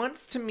 Also,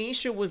 once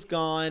Tamisha was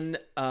gone,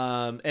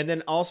 and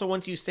then also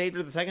once you saved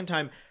her the second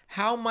time,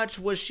 how much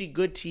was she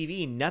good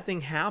TV? Nothing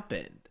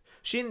happened.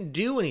 She didn't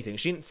do anything.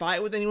 She didn't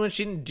fight with anyone.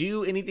 She didn't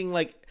do anything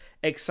like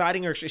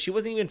exciting, or she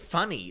wasn't even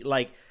funny.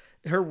 Like,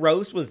 her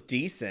roast was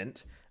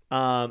decent.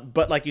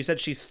 But like you said,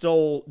 she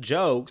stole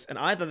jokes, and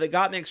I thought that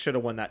Gottmik should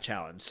have won that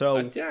challenge. So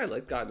yeah, I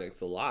like Gottmik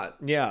a lot.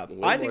 Yeah, Way I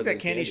more think than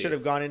that Candy should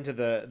have Candy's. gone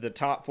into the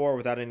top 4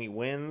 without any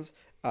wins.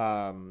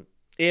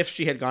 If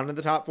she had gone to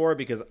the top 4,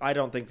 because I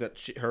don't think that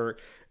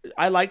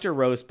I liked her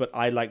roast, but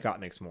I like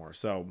Gottmik's more.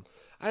 So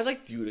I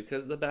liked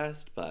Utica's the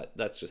best, but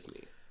that's just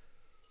me.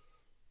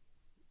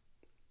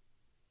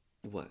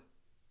 What?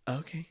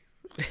 okay.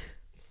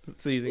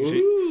 So you think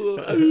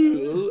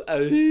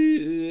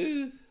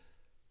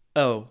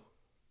Oh,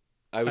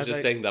 I was I just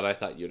thought- saying that I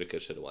thought Utica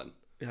should have won.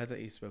 I thought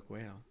you spoke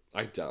whale.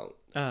 I don't.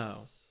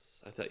 Oh,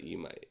 I thought you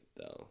might,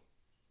 though.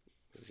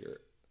 Because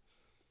you're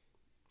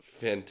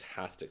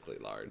fantastically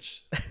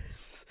large.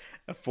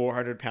 a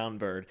 400-pound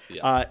bird.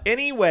 Yeah.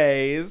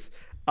 Anyways,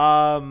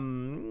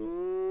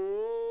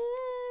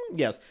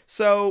 yes.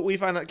 So we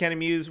find out Candy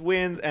Muse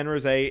wins, and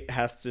Rosé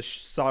has to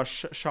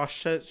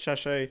sashay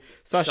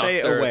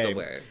away.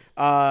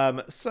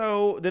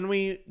 So then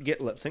we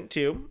get lip sync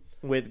 2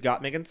 with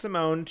Gottmik and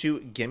Simone to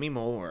Gimme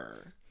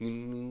More.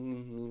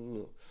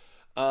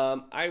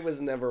 I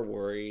was never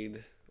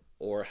worried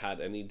or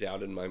had any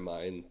doubt in my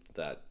mind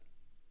that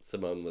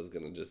Simone was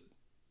going to just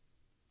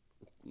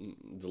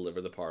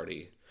deliver the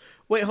party.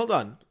 Wait, hold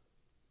on.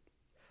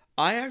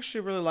 I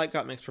actually really like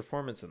Gottmik's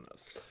performance in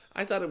this.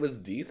 I thought it was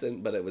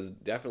decent, but it was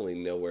definitely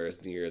nowhere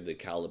near the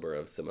caliber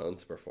of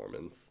Simone's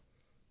performance.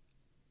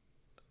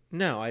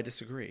 No, I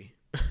disagree.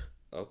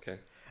 Okay.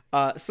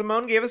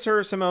 Simone gave us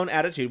her Simone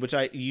attitude, which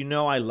I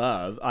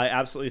love. I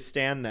absolutely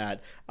stand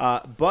that.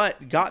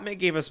 But Gottmik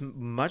gave us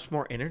much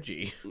more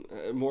energy.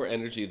 More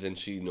energy than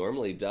she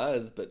normally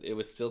does, but it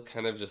was still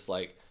kind of just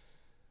like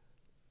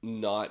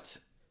not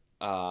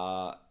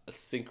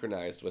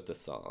synchronized with the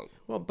song.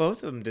 Well,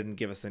 both of them didn't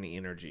give us any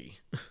energy.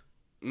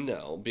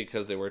 No,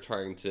 because they were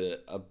trying to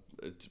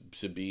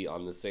be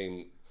on the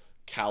same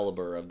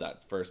caliber of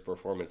that first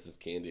performance as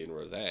Candy and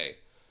Rosé.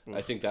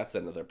 I think that's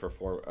another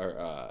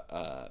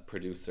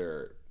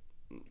producer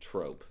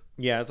trope.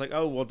 Yeah, it's like,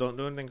 oh, well, don't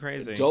do anything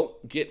crazy.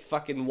 Don't get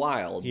fucking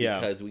wild, Yeah.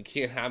 because we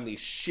can't have any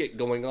shit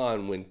going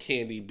on when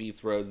Candy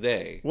beats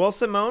Rosé. Well,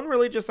 Simone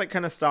really just like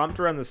kind of stomped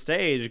around the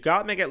stage.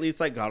 Gottmik at least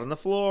like got on the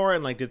floor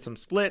and like did some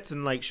splits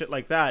and like shit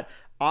like that.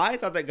 I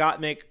thought that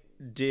Gottmik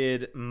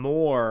did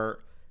more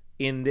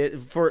in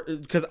this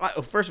because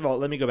first of all,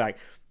 let me go back.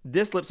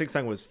 This lip sync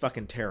song was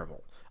fucking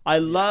terrible. I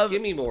love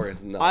Gimme More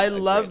is not. I a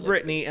love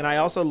great Britney, lip-sync and I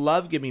song. also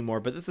love Give Me More,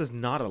 but this is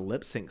not a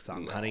lip sync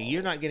song, No. honey.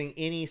 You're not getting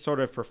any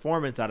sort of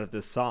performance out of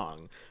this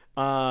song.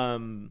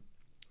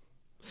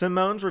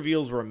 Simone's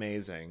reveals were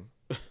amazing.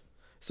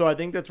 So I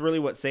think that's really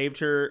what saved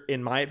her,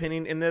 in my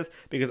opinion, in this,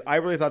 because I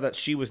really thought that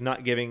she was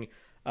not giving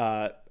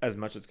as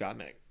much as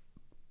Gottmik.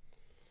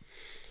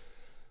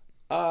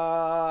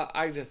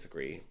 I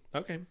disagree.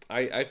 Okay.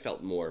 I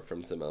felt more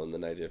from Simone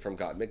than I did from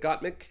Gottmik.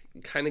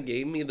 Gottmik kind of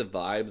gave me the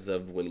vibes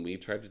of when we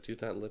tried to do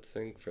that lip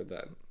sync for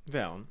that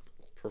Val,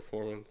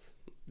 performance.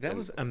 that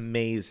was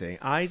amazing.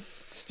 I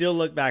still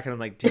look back and I'm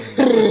like, damn,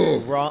 that was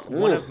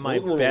one of my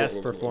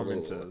best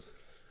performances.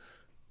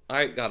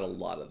 I got a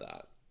lot of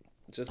that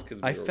just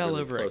because we were fell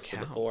really over close a to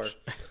the couch.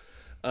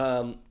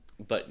 floor.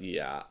 But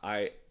yeah,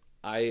 I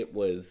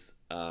was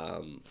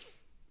in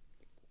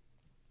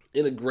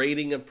a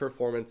grading of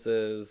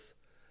performances.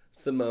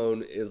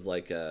 Simone is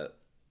like a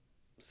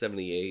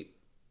 78,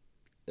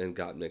 and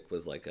Gottmik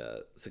was like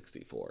a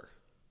 64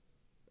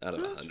 out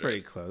of 100. That's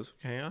pretty close.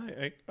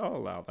 Okay, I'll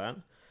allow that.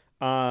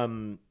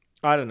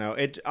 I don't know.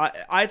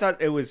 I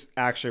thought it was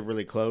actually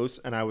really close,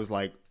 and I was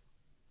like,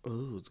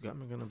 "Ooh, is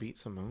Gottmik gonna beat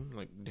Simone?"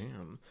 Like,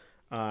 damn.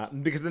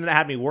 Because then it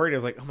had me worried. I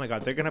was like, "Oh my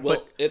god, they're gonna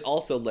Well, it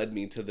also led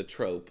me to the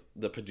trope,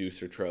 the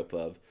producer trope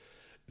of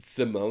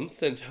Simone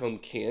sent home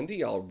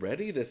Candy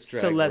already this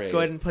drag So let's race. go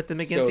ahead and put them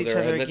against each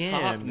other in the again.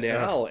 top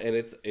now, and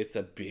it's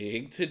a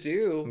big to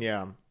do.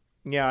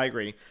 Yeah, I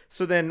agree.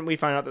 So then we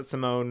find out that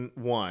Simone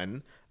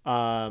won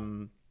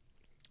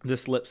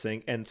this lip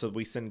sync, and so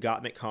we send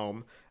Gottmik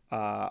home.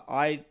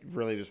 I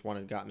really just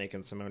wanted Gottmik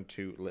and Simone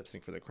to lip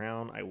sync for the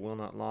crown. I will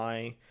not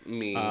lie.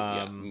 Me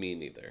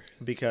neither.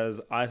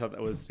 Because I thought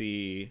that was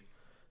the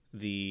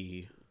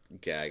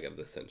Gag of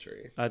the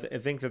century. I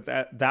think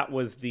that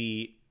was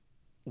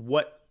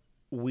what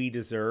we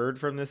deserved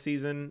from this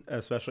season,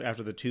 especially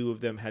after the two of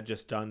them had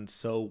just done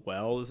so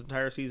well this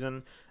entire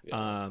season.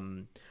 Yeah.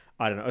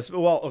 I don't know.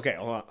 Well, okay,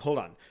 hold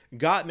on.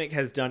 Gottmik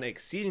has done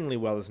exceedingly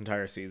well this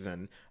entire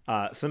season.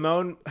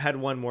 Simone had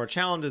won more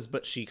challenges,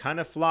 but she kind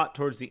of flopped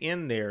towards the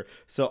end there.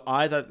 So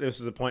I thought this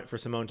was a point for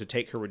Simone to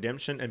take her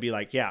redemption and be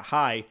like, yeah,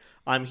 hi,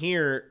 I'm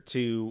here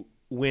to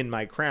win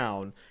my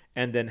crown,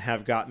 and then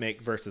have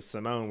Gottmik versus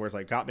Simone, whereas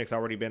like Gottmik's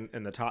already been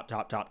in the top,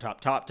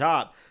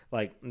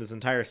 like this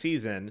entire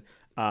season.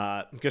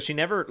 Because she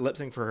never lip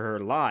synced for her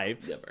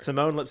live. Never.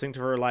 Simone lip synced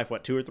for her live,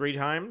 2 or 3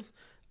 times?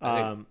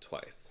 I think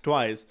twice.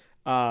 Twice.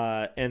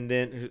 And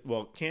then,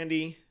 well,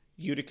 Candy,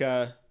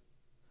 Utica.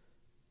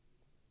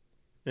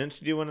 Didn't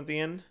she do one at the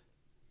end?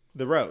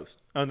 The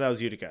roast. Oh, that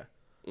was Utica.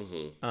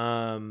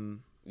 Mm-hmm.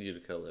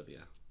 Utica,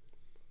 Olivia.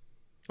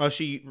 Oh,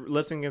 she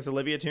lip synced against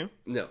Olivia too?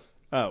 No.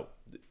 Oh.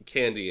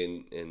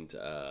 Candy and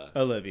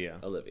Olivia.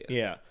 Olivia.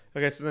 Yeah.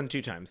 Okay, so then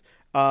 2 times.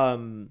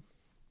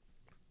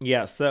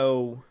 Yeah,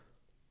 so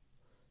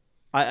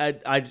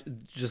I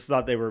just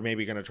thought they were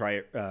maybe going to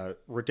try a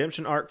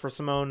redemption arc for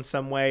Simone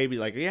some way. Be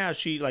like, yeah,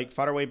 she like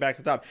fought her way back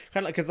to the top.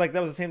 Kind of like, because like that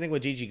was the same thing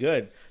with Gigi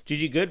Good.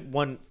 Gigi Good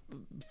won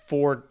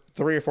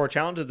 3 or 4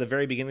 challenges at the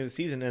very beginning of the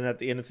season, and at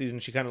the end of the season,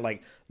 she kind of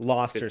like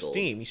lost her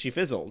steam. She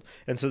fizzled,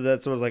 and so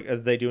that's sort of like, are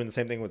they doing the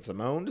same thing with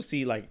Simone to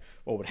see like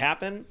what would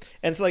happen?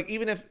 And so like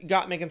even if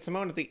Gottmik and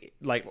Simone at the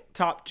like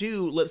top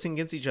 2 lip sync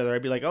against each other,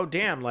 I'd be like, oh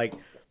damn, like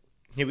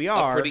here we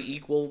are, a pretty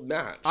equal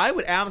match. I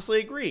would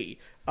absolutely agree.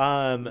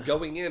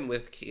 Going in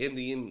with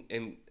Candy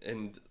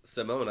and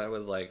Simone, I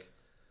was like,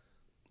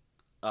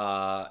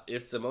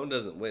 if Simone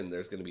doesn't win,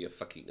 there's going to be a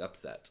fucking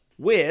upset.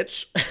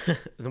 Which,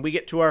 we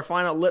get to our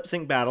final lip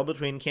sync battle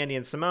between Candy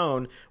and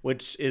Simone,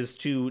 which is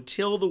to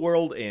Till the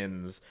World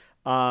Ends.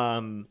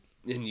 And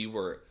you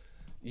were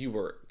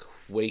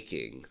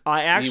quaking.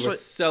 You were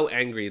so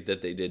angry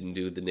that they didn't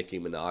do the Nicki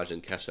Minaj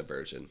and Kesha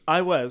version.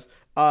 I was.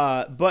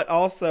 But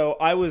also,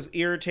 I was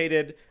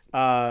irritated.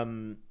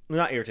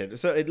 Not irritated.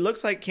 So it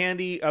looks like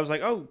Candy, I was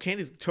like, oh,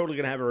 Candy's totally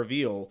going to have a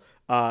reveal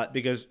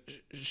because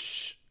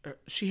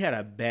she had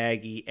a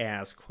baggy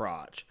ass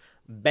crotch.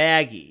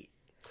 Baggy.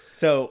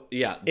 So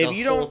yeah, the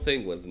whole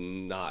thing was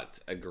not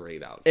a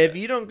great outfit. If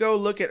you don't go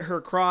look at her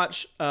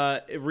crotch,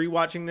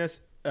 rewatching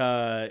this,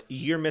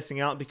 you're missing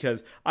out,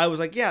 because I was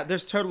like, yeah,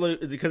 there's totally,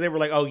 because they were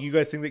like, oh, you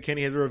guys think that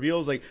Candy has a reveal?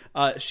 It's like,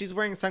 she's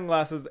wearing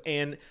sunglasses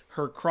and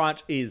her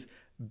crotch is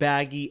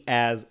baggy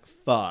as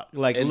fuck.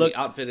 Like, and look, the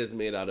outfit is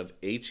made out of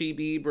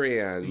HEB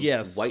brand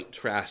white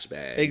trash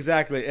bags.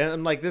 Exactly. And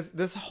I'm like,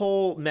 this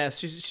whole mess,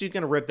 she's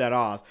gonna rip that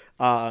off.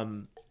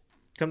 Come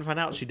to find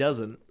out, she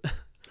doesn't.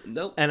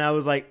 Nope. And I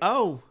was like,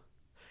 oh,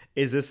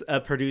 is this a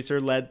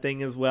producer-led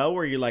thing as well,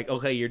 where you're like,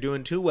 okay, you're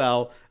doing too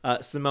well,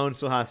 Simone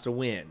still has to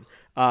win?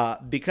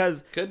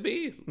 Because could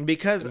be.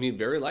 Because I mean,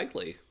 very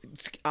likely.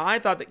 I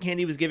thought that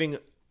Candy was giving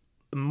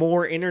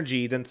more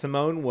energy than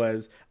Simone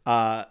was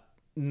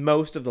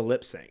most of the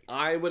lip sync.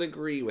 I would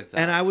agree with that.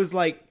 And I was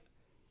like,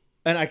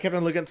 and I kept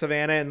on looking at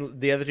Savannah and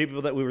the other 2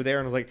 people that we were there,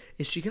 and I was like,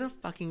 is she gonna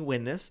fucking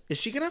win this? Is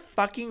she gonna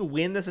fucking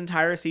win this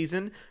entire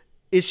season?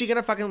 Is she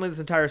gonna fucking win this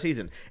entire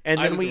season? And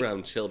then I was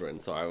around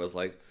children, so I was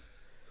like,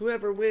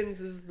 whoever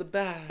wins is the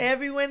best.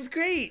 Everyone's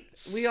great.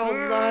 We all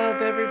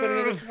love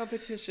everybody in a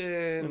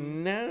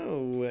competition.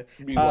 No.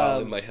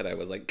 Meanwhile, in my head, I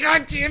was like,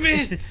 God damn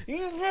it!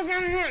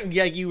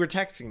 Yeah, you were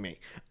texting me.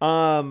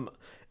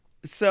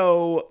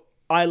 So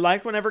I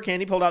liked whenever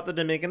Candy pulled out the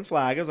Dominican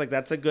flag. I was like,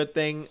 that's a good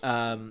thing.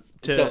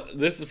 So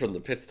this is from the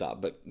pit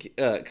stop, but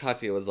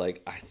Katya was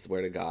like, I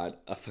swear to God,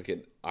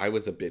 I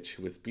was a bitch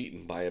who was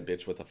beaten by a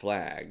bitch with a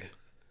flag.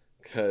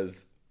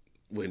 Because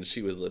when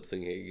she was lip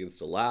syncing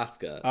against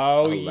Alaska.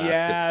 Oh, Alaska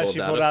yeah. She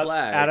pulled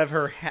out of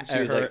her She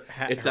was like,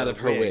 it's out of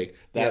her wig.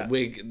 That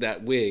Yeah.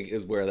 that wig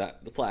is where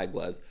the flag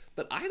was.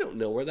 But I don't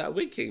know where that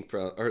wig came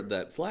from, or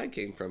that flag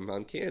came from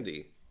on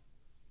Candy.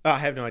 I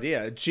have no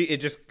idea. It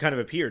just kind of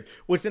appeared.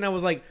 Which then I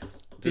was like,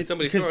 Did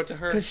somebody throw it to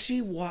her? Because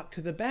she walked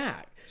to the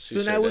back. She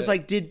So then sure I was did.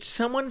 like, did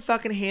someone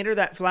fucking hand her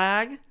that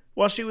flag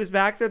while she was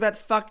back there?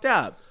 That's fucked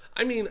up.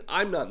 I mean,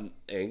 I'm not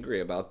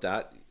angry about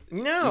that.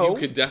 No. You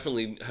could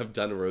definitely have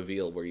done a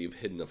reveal where you've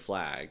hidden a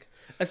flag.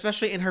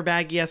 Especially in her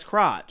baggy ass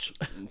crotch.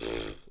 And,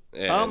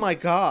 Oh my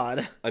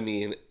god. I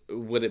mean,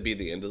 would it be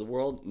the end of the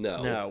world?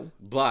 No. No.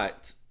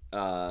 But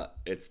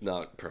it's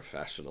not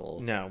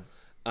professional. No.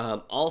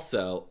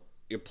 Also,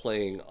 you're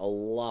playing a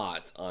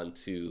lot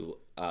onto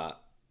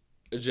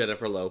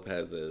Jennifer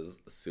Lopez's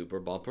Super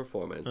Bowl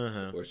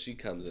performance, where she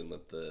comes in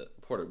with the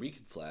Puerto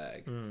Rican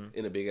flag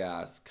in a big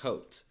ass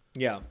coat.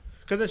 Yeah.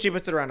 Because then she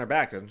puts it around her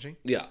back, doesn't she?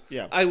 Yeah.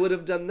 Yeah. I would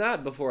have done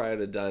that before I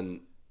would have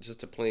done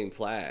just a plain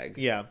flag.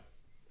 Yeah.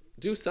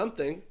 Do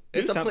something.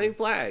 It's a plain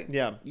flag.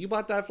 Yeah. You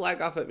bought that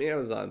flag off at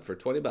Amazon for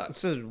 $20.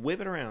 Just whip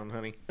it around,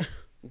 honey.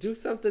 Do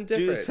something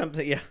different. Do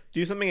something, yeah.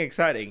 Do something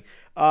exciting.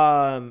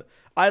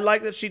 I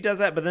like that she does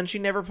that, but then she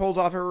never pulls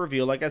off her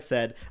reveal, like I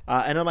said.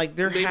 And I'm like,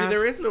 Maybe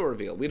there is no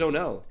reveal. We don't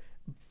know.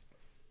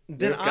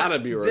 There's got to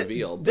be a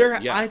reveal.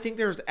 But yes. I think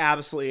there's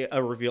absolutely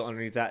a reveal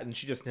underneath that, and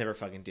she just never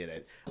fucking did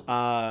it.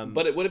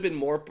 But it would have been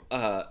more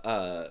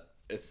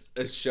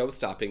show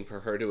stopping for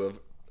her to have,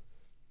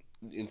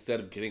 instead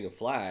of getting a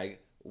flag,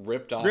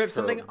 ripped off her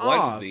something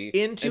off onesie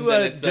into and a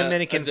then it's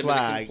Dominican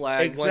flag.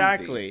 onesie,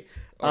 Exactly.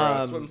 or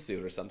a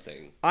swimsuit or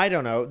something. I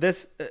don't know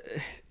this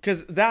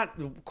because that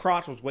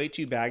crotch was way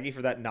too baggy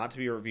for that not to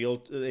be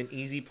revealed. An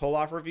easy pull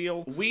off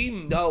reveal. We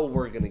know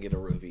we're gonna get a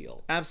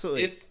reveal.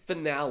 Absolutely, it's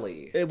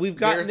finale. We've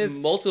gotten There's this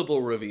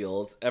multiple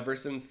reveals ever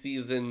since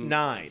season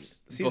 9.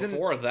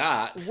 Before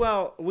that,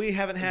 well, we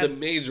haven't the had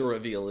major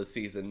reveal is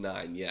season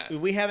 9. Yes,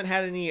 we haven't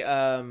had any.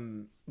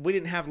 We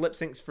didn't have lip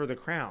syncs for The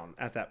Crown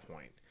at that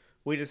point.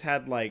 We just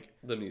had like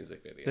the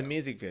music video. The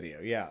music video,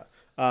 yeah.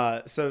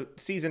 So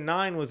season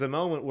 9 was a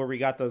moment where we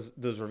got those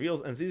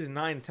reveals, and season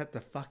 9 set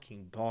the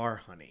fucking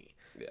bar, honey.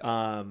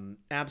 Yeah.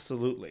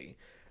 Absolutely.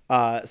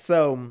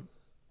 So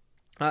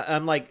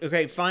I'm like,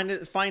 okay,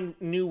 find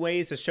new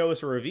ways to show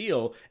us a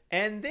reveal,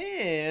 and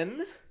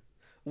then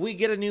we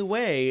get a new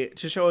way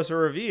to show us a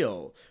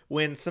reveal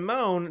when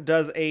Simone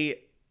does a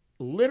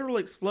literal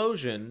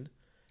explosion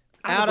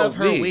out of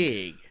her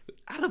wig.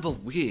 Out of a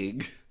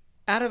wig.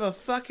 Out of a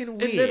fucking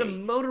wig. And then a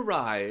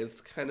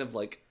motorized kind of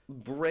like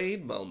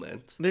braid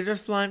moment. They're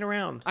just flying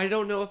around. I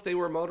don't know if they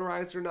were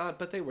motorized or not,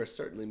 but they were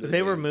certainly moving.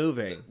 They were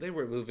moving. They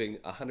were moving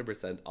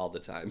 100% all the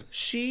time.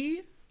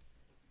 She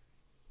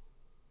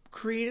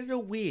created a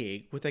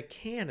wig with a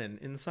cannon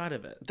inside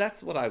of it.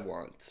 That's what I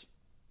want.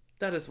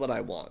 That is what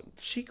I want.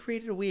 She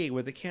created a wig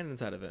with a cannon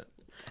inside of it.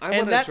 I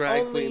want a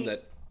drag queen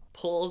that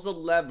pulls a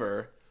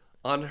lever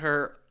on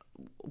her,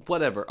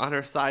 whatever, on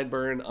her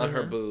sideburn, on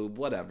her boob,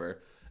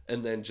 whatever,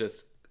 and then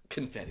just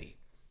confetti.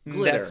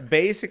 Glitter. That's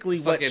basically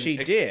what she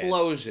did.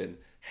 Explosion.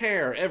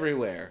 Hair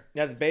everywhere.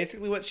 That's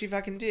basically what she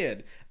fucking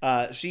did.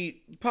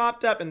 She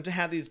popped up and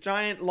had these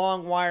giant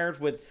long wires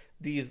with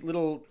these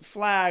little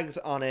flags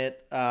on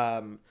it.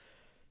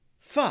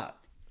 Fuck.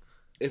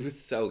 It was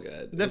so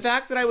good. The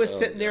fact that I was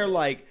sitting there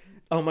like,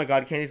 oh my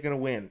god, Candy's gonna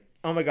win.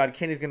 Oh my god,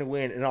 Candy's gonna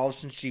win. And all of a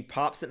sudden she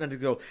pops it and I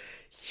just go,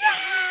 yes!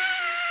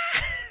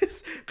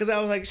 Because I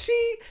was like,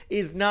 she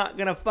is not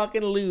gonna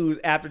fucking lose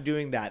after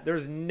doing that.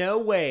 There's no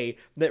way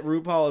that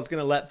RuPaul is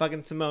gonna let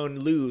fucking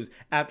Simone lose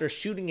after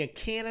shooting a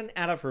cannon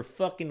out of her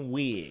fucking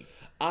wig.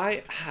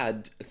 I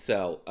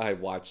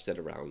watched it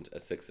around a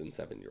 6 and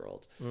 7 year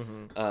old.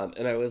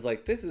 And I was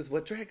like, this is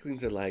what drag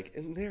queens are like.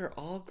 And they're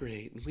all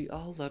great. And we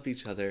all love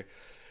each other.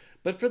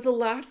 But for the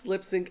last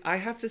lip sync, I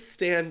have to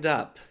stand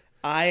up.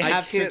 I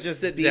have to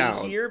just sit be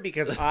down here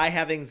because I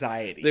have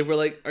anxiety. They were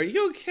like, are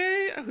you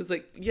okay? I was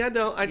like, yeah,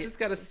 no, I just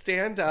got to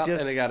stand up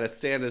and I got to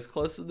stand as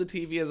close to the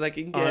TV as I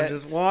can get. I'm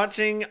just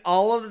watching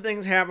all of the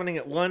things happening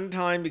at one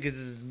time because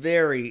it's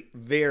very,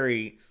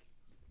 very,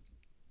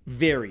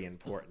 very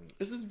important.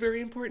 This is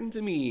very important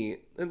to me.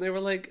 And they were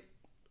like,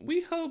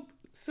 we hope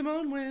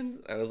Simone wins.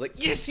 I was like,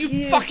 yes,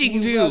 you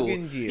fucking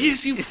do.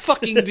 Yes, you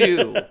fucking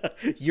do.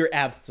 You're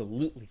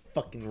absolutely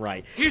fucking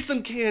right. Here's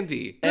some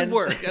candy. Good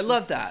work. I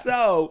love that.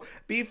 So,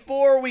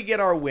 before we get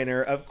our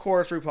winner, of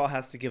course, RuPaul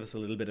has to give us a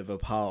little bit of a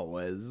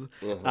pause.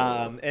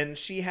 And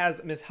she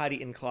has Miss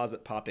Heidi in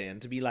Closet pop in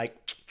to be like,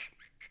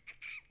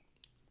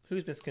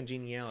 who's Miss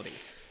Congeniality?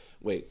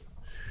 Wait.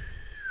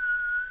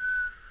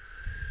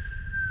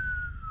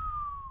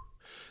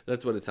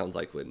 That's what it sounds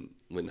like when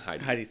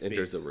Heidi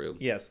enters a room.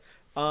 Yes.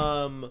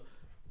 My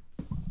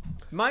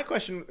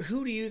question,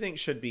 who do you think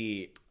should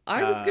be...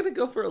 I was going to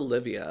go for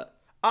Olivia.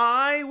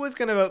 I was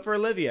going to vote for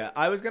Olivia.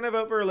 I was going to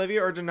vote for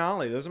Olivia or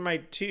Denali. Those are my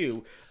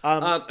two.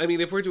 I mean,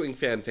 if we're doing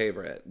fan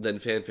favorite, then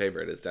fan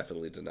favorite is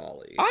definitely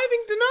Denali. I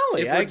think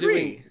Denali. If we're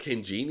doing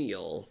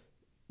congenial,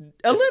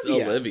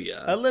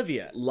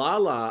 Olivia.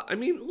 Lala. I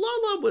mean,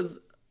 Lala was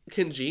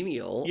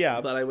congenial.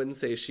 Yeah. But I wouldn't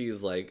say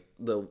she's like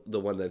the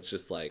one that's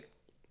just like,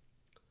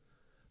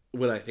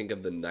 when I think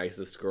of the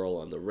nicest girl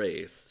on the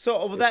race.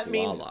 So that it's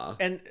means, Lala.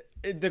 and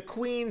the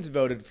queens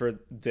voted for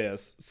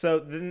this. So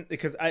then,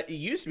 because it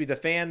used to be the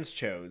fans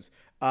chose,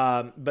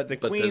 but the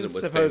But queens then it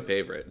was supposed fan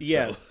favorite.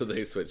 Yes. So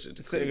they switched it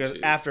to So, queen because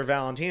choose. after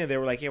Valentina, they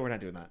were like, "Yeah, we're not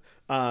doing that.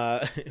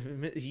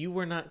 You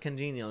were not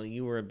congenial.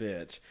 You were a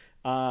bitch."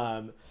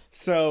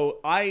 So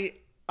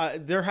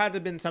there had to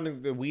have been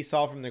something that we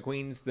saw from the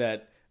queens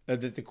that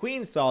the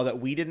queens saw that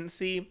we didn't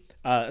see,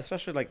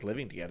 especially like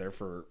living together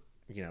for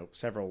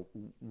several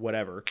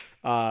whatever.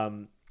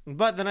 But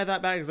then I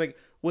thought back, it's like,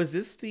 was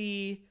this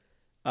the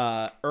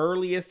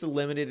earliest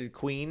eliminated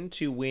queen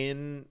to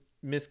win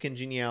Miss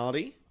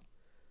Congeniality?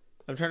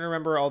 I'm trying to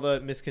remember all the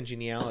Miss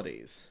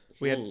Congenialities.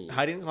 We had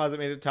Heidi in the Closet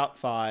made it top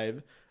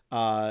 5.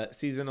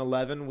 Season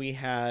 11 we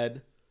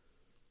had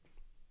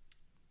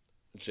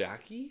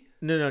Jackie?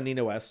 No,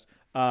 Nina West.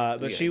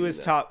 But she was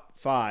Nina. top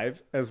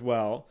 5 as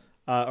well,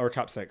 or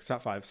top 6,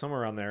 top 5,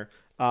 somewhere around there.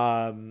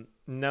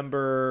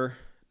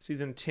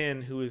 Season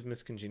 10, who is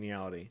Miss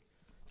Congeniality?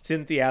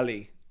 Cynthia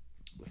Lee.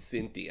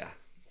 Cynthia.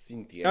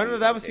 Oh no,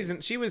 that was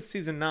she was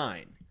season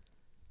 9.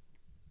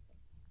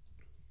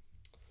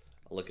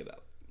 I'll look it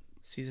up.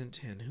 Season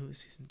 10. Who is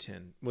season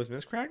 10? Was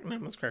Miss Cracker? No,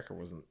 Miss Cracker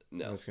wasn't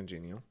Miss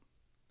Congenial.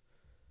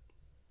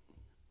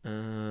 I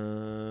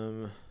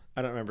don't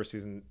remember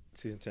season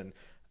 10.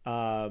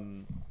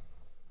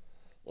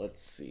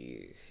 Let's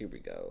see. Here we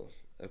go.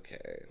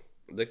 Okay.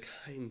 The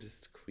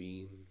kindest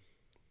queen.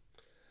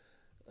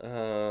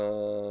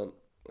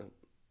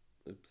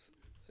 Oops.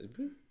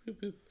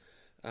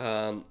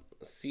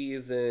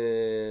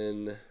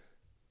 Season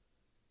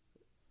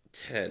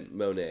 10,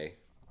 Monet.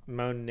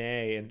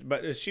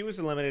 But she was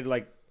eliminated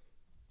like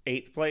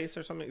 8th place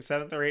or something,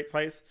 7th or 8th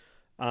place.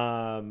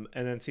 And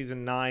then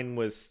season 9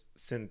 was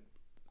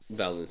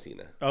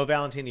Valentina. Oh,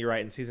 Valentina, you're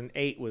right. And season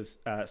 8 was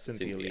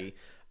Cynthia Lee.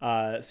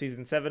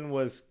 Season 7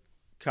 was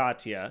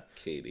Katya.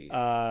 Katie.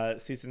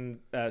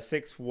 Season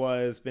 6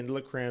 was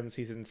Bindla Krim.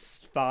 Season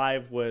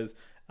 5 was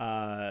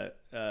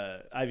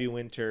Ivy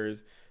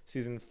Winters.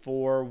 Season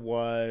 4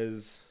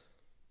 was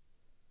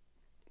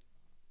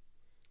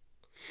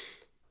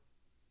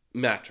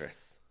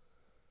Mattress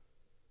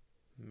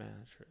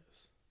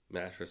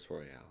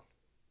Royale.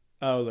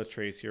 Oh,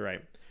 Latrice, you're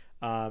right.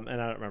 And I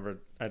don't remember.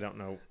 I don't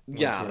know.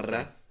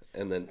 Yara.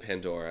 And then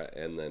Pandora.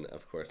 And then,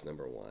 of course,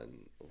 number 1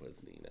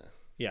 was Nina.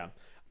 Yeah.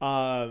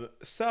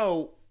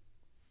 So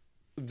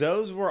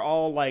those were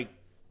all like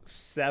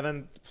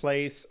 7th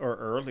place or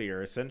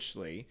earlier,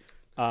 essentially.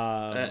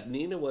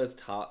 Nina was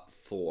top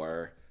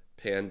 4.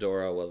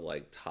 Pandora was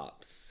like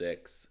top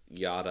 6.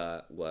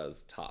 Yada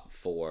was top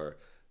 4.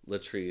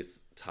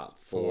 Latrice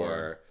top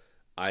 4.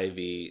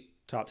 Ivy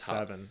Top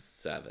 7.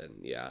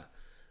 7, yeah.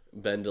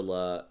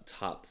 Bendela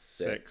top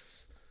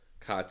 6.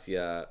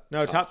 Katya.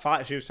 No, top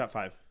 5. She was top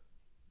 5.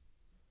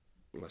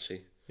 Was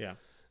she? Yeah.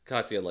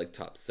 Katya like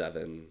top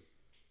 7.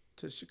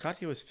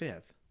 Katya was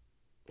 5th.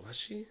 Was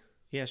she?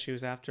 Yeah, she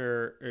was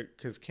after,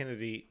 because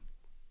Kennedy.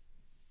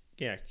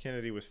 Yeah,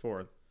 Kennedy was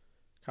 4th.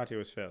 Katya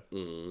was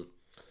 5th.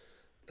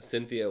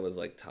 Cynthia was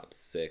like top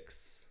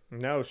 6.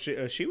 No,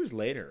 she was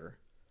later.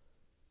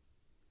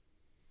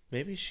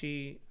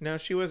 Maybe no,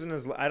 she wasn't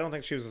I don't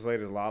think she was as late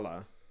as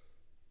Lala.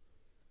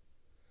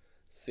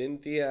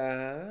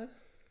 Cynthia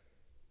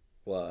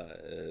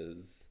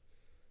was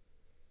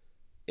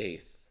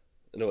 8th.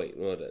 No, wait,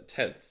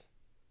 10th.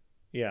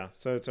 Yeah,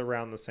 so it's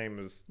around the same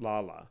as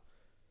Lala.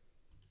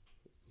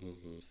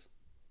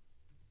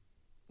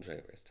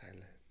 Drag Race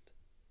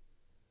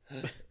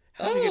Thailand.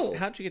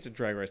 How'd you get to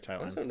Drag Race I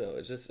Thailand? don't know.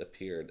 It just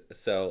appeared.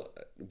 So,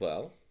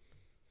 well,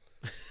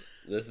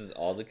 this is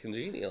all the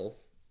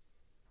congenials.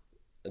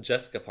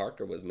 Jessica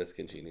Parker was Miss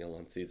Congenial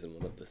on season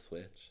 1 of The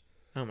Switch.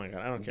 Oh my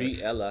god, I don't care.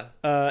 Be Ella.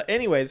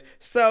 Anyways,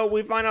 so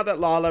we find out that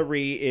Lala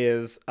Ree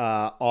is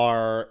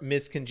our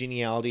Miss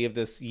Congeniality of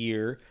this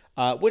year,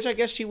 which I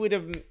guess she would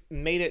have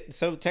made it.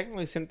 So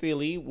technically, Cynthia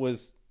Lee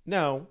was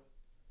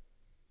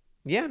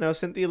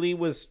Cynthia Lee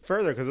was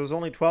further because there was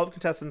only 12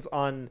 contestants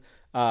on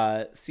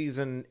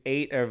season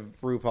 8 of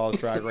RuPaul's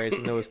Drag Race,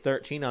 and there was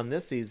 13 on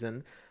this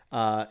season.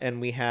 And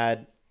we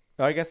had,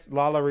 I guess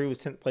Lala Ree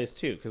was 10th place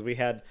too, because we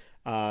had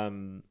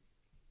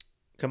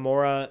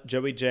Kimora,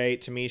 Joey J,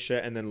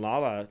 Tamisha, and then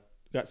Lala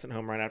got sent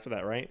home right after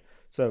that, right?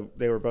 So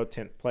they were both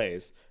 10th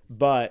place.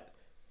 But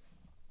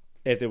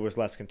if there was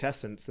less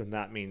contestants, then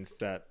that means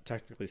that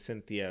technically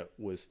Cynthia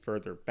was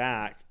further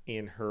back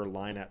in her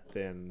lineup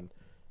than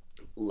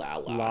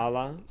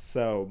Lala.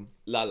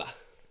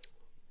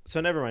 So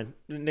never mind.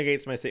 It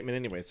negates my statement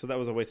anyway. So that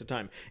was a waste of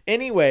time.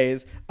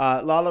 Anyways,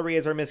 Lala Ree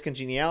is our Miss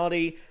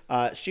Congeniality.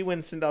 She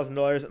wins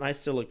 $10,000, and I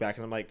still look back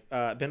and I'm like,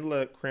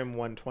 Bendela Krim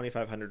won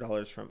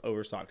 $2,500 from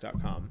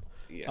Overstock.com.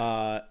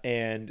 Yes.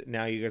 And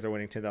now you guys are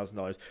winning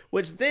 $10,000,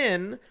 which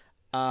then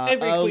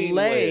Every queen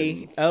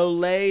wins.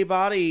 Olay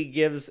Body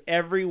gives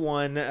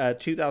everyone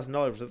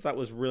 $2,000, which I thought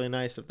was really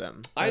nice of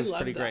them. I was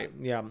love pretty that.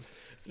 great. Yeah.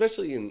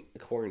 Especially in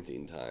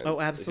quarantine times.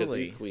 Oh, absolutely.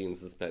 Because these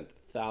queens have spent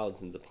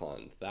thousands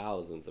upon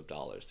thousands of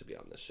dollars to be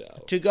on the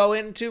show. To go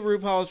into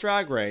RuPaul's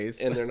Drag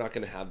Race. And they're not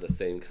going to have the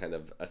same kind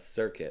of a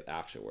circuit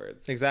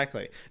afterwards.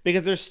 Exactly.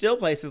 Because there's still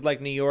places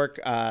like New York,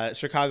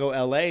 Chicago,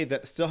 LA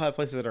that still have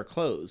places that are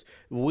closed.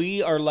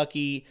 We are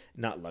lucky,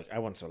 not lucky, I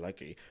wasn't so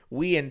lucky.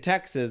 We in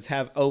Texas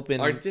have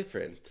open. Are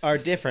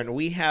different.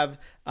 We have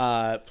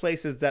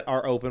places that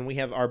are open. We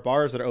have our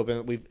bars that are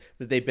open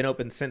that they've been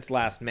open since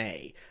last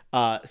May.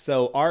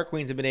 So our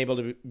queens have been able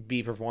to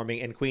be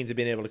performing, and queens have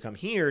been able to come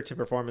here to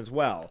perform as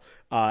well.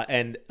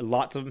 And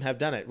lots of them have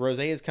done it.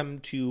 Rosé has come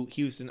to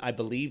Houston, I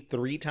believe,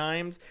 3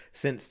 times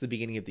since the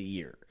beginning of the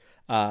year,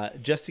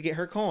 just to get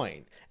her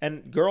coin.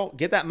 And girl,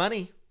 get that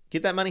money,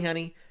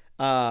 honey.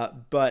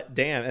 But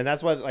damn, and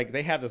that's why like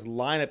they have this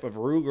lineup of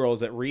Rue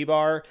girls at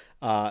Rebar,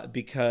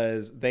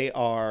 because they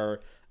are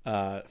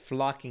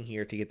flocking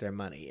here to get their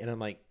money. And I'm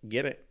like,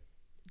 get it.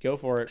 Go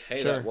for it.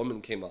 Hey, sure. That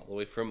woman came all the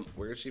way from,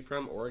 where is she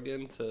from?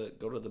 Oregon, to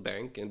go to the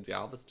bank in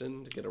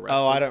Galveston to get arrested.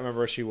 Oh, I don't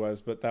remember where she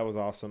was, but that was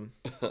awesome.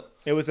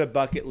 It was a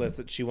bucket list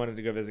that she wanted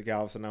to go visit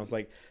Galveston. I was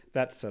like,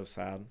 that's so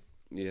sad.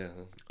 Yeah.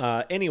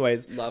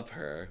 Anyways. Love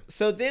her.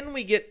 So then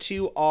we get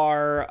to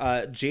our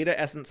Jada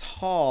Essence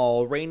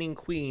Hall, reigning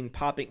queen,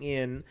 popping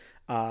in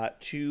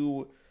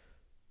to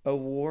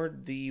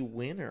award the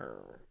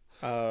winner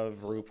of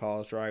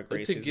RuPaul's Drag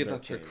Race. To give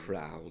up her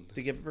crown.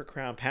 To give up her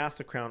crown. Pass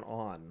the crown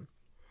on.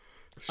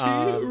 She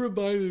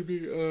reminded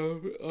me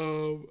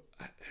of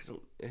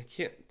I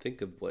can't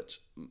think of which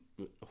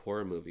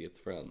horror movie it's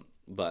from,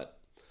 but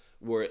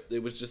where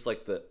it was just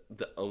like the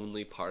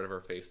only part of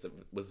her face that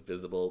was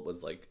visible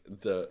was like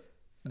the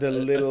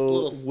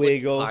little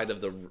wiggle side of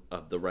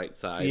the right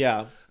side.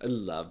 Yeah, I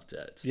loved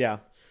it. Yeah,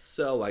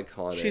 so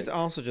iconic. She's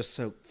also just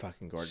so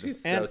fucking gorgeous.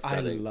 She's and so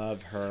stunning. I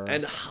love her.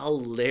 And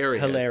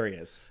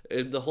hilarious.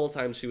 And the whole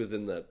time she was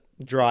in the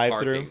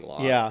drive-through.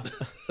 Lot. Yeah,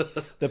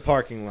 the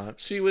parking lot.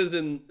 She was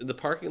in the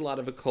parking lot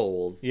of a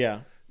Kohl's.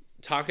 Yeah,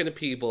 talking to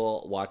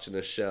people, watching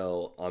a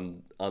show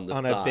on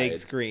side a big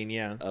screen.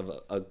 Yeah, of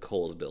a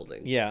Kohl's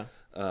building. Yeah.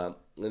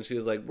 And she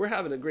was like, we're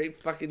having a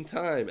great fucking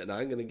time, and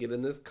I'm gonna get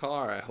in this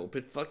car. I hope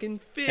it fucking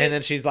fits. And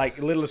then she's like,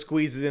 little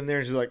squeezes in there,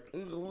 and she's like,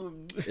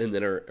 and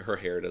then her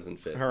hair doesn't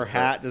fit. Her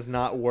hat does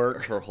not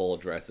work. Her whole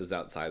dress is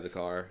outside the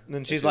car. And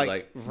then she's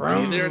like, be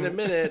there in a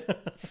minute,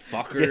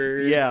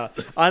 fuckers. Yeah,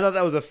 I thought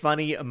that was a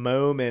funny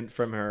moment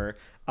from her.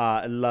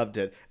 I loved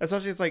it.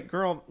 Especially, it's like,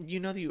 girl, you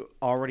know that you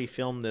already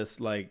filmed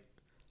this like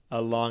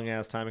a long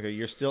ass time ago.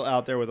 You're still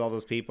out there with all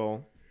those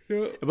people.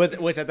 Yeah.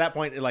 But which at that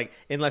point, like,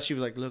 unless she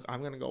was like, look,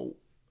 I'm gonna go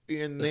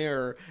in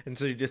there, and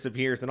so she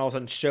disappears, and all of a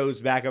sudden shows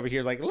back over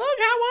here, like, look,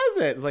 how was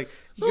it? It's like,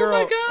 girl,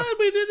 oh my god,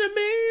 we did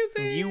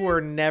amazing. You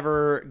were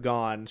never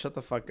gone. Shut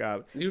the fuck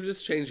up. You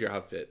just changed your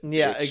outfit.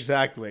 Yeah, bitch.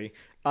 Exactly.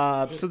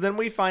 So then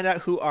we find out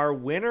who our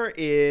winner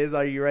is.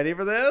 Are you ready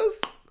for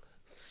this?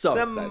 So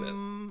excited.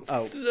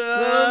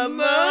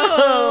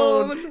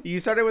 Simone. You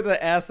started with an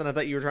S, and I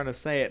thought you were trying to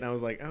say it, and I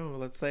was like, oh,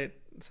 let's say it.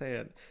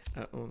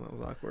 Oh, that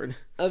was awkward.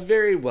 A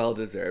very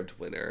well-deserved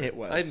winner. It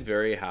was. I'm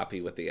very happy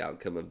with the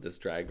outcome of this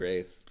drag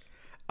race.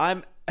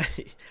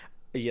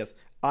 Yes,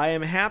 I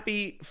am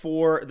happy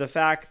for the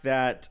fact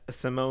that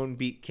Simone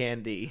beat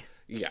Candy.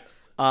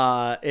 Yes.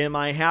 Am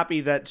I happy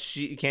that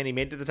Candy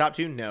made it to the top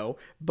 2? No.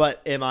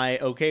 But am I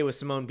okay with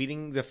Simone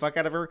beating the fuck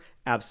out of her?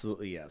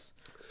 Absolutely yes.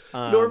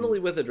 Normally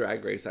with a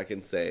drag race, I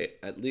can say,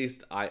 at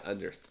least I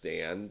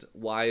understand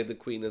why the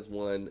queen has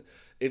won.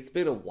 It's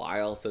been a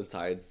while since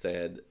I had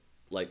said,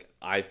 like,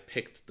 I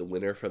picked the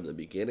winner from the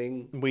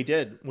beginning. We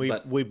did.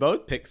 We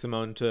both picked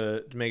Simone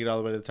to make it all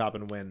the way to the top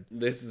and win.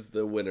 This is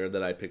the winner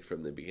that I picked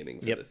from the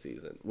beginning for the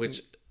season,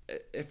 which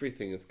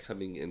everything is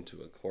coming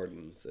into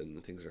accordance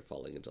and things are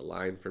falling into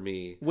line for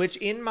me. Which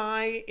in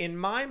my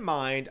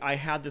mind, I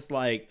had this,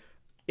 like,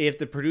 if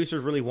the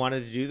producers really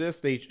wanted to do this,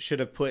 they should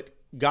have put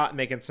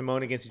Gottmik and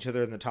Simone against each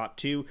other in the top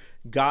 2.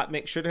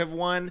 Gottmik should have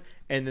won,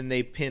 and then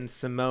they pinned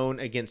Simone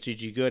against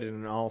Gigi Goode in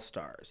an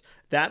All-Stars.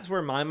 That's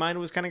where my mind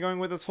was kind of going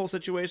with this whole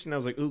situation. I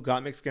was like, ooh,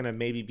 Gottmik's going to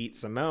maybe beat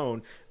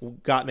Simone.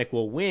 Gottmik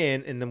will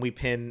win, and then we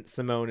pin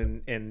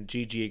Simone and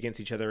Gigi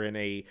against each other in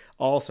a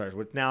All-Stars.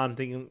 Which now I'm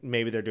thinking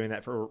maybe they're doing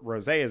that for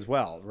Rosé as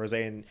well.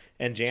 Rosé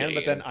and Jan.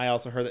 But then I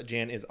also heard that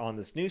Jan is on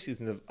this new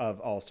season of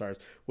All-Stars,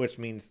 which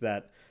means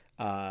that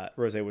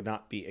Rosé would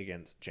not be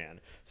against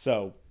Jan.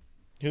 So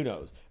who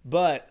knows?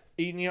 But,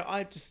 you know,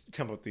 I just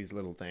come up with these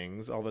little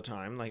things all the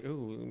time, like,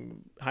 ooh,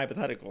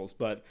 hypotheticals.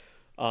 But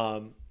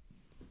I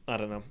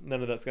don't know.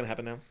 None of that's going to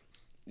happen now.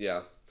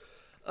 Yeah.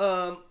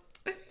 I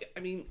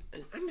mean,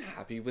 I'm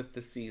happy with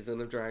the season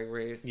of Drag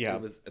Race. Yeah.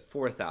 It was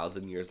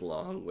 4,000 years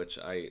long, which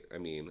I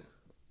mean,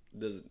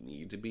 doesn't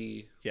need to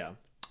be. Yeah.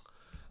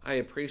 I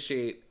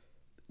appreciate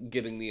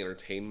getting the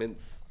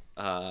entertainments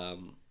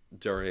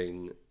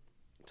during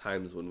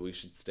times when we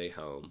should stay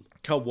home.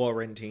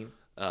 Co-warranting.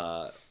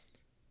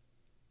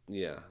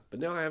 Yeah, but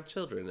now I have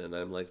children, and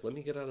I'm like, let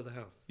me get out of the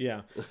house.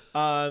 Yeah.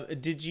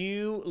 Did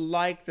you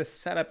like the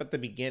setup at the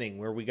beginning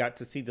where we got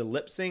to see the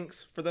lip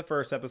syncs for the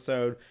first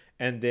episode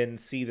and then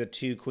see the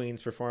 2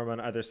 queens perform on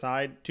either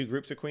side? 2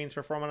 groups of queens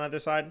perform on either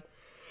side?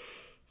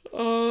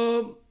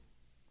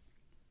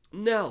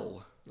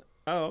 No,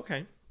 Oh,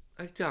 okay.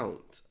 I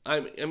don't.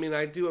 I mean,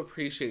 I do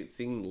appreciate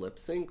seeing lip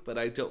sync, but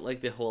I don't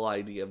like the whole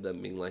idea of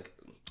them being like,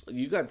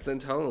 "You got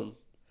sent home."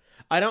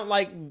 I don't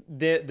like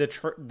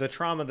the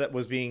trauma that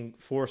was being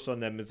forced on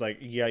them. Is like,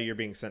 yeah, you're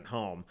being sent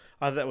home.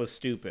 I thought that was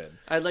stupid.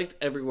 I liked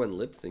everyone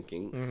lip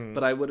syncing,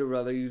 but I would have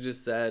rather you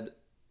just said,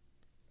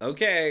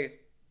 "Okay,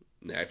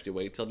 now I have to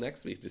wait till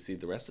next week to see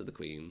the rest of the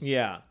queens."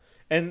 Yeah,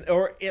 and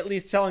or at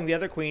least telling the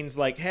other queens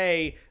like,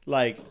 hey,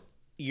 like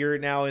you're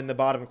now in the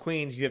bottom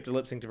queens. You have to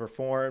lip sync to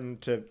perform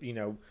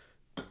to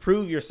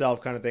prove yourself,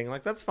 kind of thing.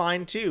 Like that's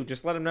fine too.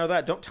 Just let them know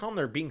that. Don't tell them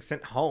they're being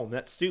sent home.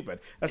 That's stupid.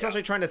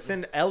 Especially trying to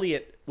send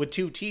Elliot with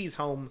 2 T's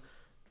home.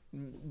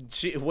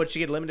 She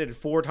get eliminated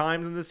 4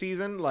 times in the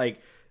season? Like,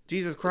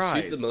 Jesus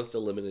Christ. She's the most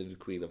eliminated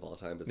queen of all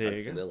time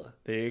besides Manila.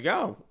 There you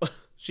go.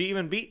 She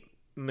even beat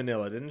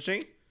Manila, didn't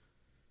she?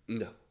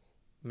 No.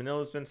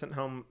 Manila's been sent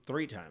home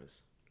 3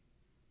 times.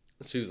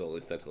 She was only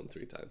sent home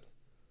 3 times.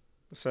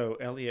 So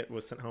Elliot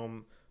was sent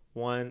home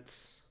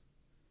once,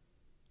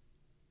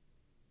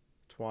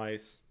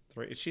 twice,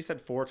 3. She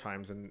said 4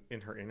 times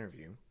in her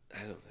interview.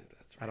 I don't think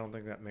that's right. I don't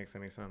think that makes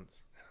any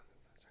sense. I don't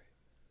think that's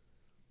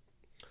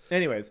right.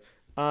 Anyways,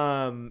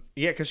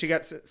 yeah, because she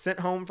got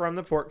sent home from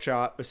the pork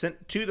chop,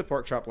 sent to the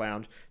pork chop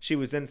lounge. She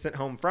was then sent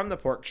home from the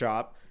pork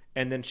chop,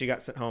 and then she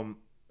got sent home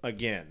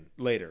again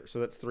later. So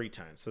that's 3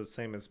 times. So it's the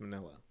same as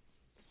Manila.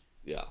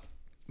 Yeah.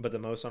 But the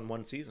most on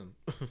one season.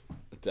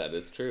 That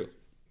is true.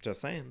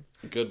 Just saying.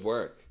 Good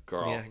work,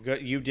 girl. Yeah,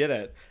 good. You did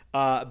it.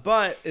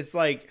 But it's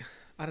like,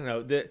 I don't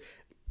know.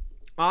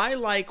 I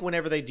like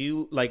whenever they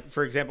do, like,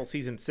 for example,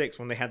 season 6,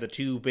 when they had the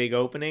 2 big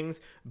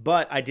openings,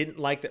 but I didn't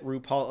like that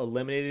RuPaul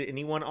eliminated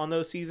anyone on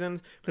those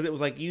seasons, because it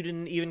was like, you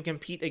didn't even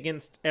compete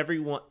against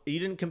everyone. You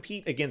didn't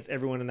compete against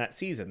everyone in that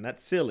season.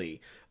 That's silly.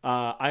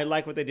 I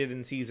like what they did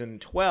in season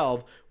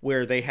 12,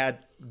 where they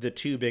had the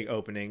 2 big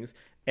openings.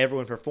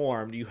 Everyone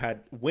performed. You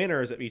had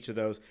winners of each of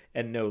those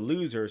and no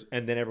losers,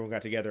 and then everyone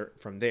got together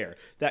from there.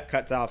 That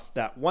cuts off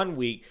that 1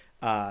 week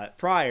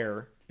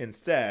prior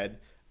instead.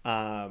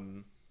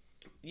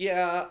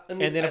 Yeah. I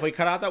mean, And then if we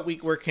cut out that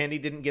week where Candy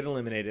didn't get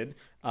eliminated,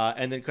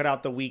 and then cut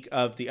out the week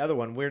of the other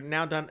one, we're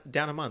now down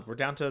a month. We're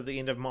down to the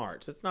end of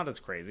March. It's not as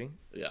crazy.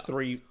 Yeah.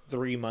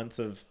 3 months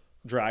of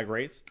Drag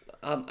Race.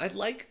 I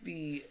like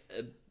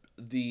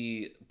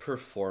the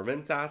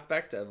performance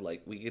aspect of,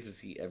 like, we get to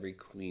see every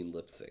queen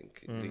lip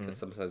sync because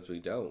sometimes we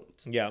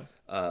don't. Yeah.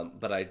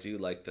 But I do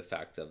like the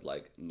fact of,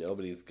 like,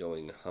 nobody's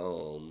going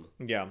home.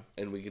 Yeah.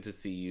 And we get to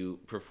see you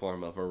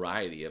perform a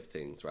variety of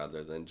things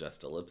rather than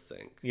just a lip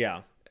sync.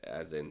 Yeah.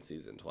 As in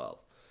season 12.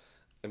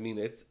 I mean,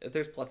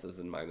 there's pluses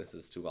and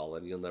minuses to all,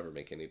 and you'll never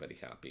make anybody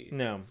happy.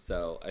 No.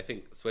 So I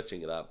think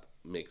switching it up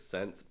makes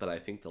sense, but I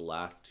think the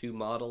last 2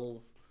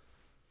 models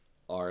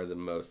are the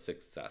most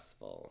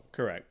successful.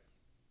 Correct.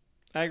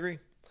 I agree.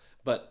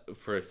 But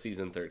for a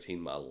season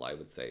 13 model, I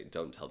would say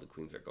don't tell the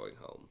queens are going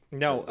home.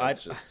 No,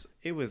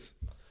 it was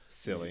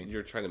silly.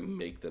 You're trying to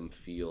make them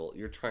feel.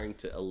 You're trying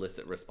to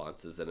elicit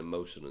responses and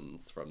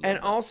emotions from them, and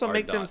also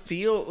make them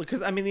feel,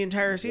 because I mean the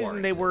entire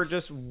season they were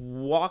just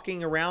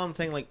walking around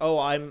saying like, oh,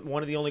 I'm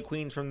one of the only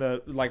queens from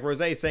the, like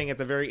Rosé saying at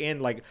the very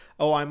end, like,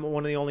 oh, I'm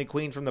one of the only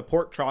queens from the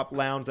pork chop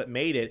lounge that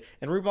made it.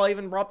 And RuPaul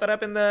even brought that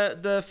up in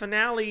the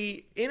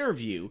finale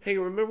interview. Hey,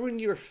 remember when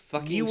you were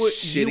fucking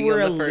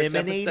shitting on the first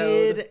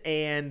episode?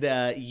 And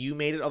you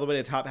made it all the way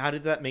to the top. How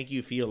did that make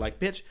you feel? Like,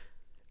 bitch,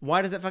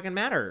 why does it fucking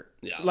matter?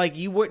 Yeah. Like,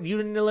 you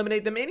didn't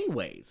eliminate them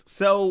anyways.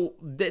 So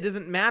it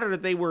doesn't matter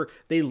that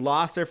they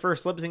lost their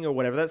first lip sync or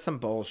whatever. That's some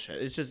bullshit.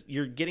 It's just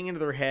you're getting into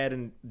their head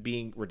and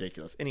being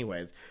ridiculous.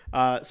 Anyways,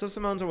 so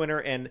Simone's a winner,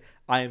 and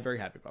I am very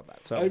happy about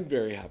that. So I'm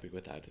very happy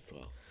with that as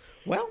well.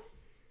 Well,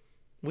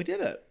 we did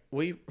it.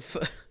 We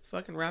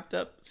fucking wrapped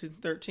up season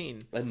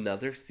 13.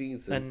 Another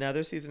season.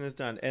 Another season is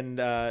done. And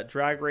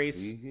Drag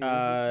Race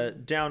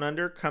Down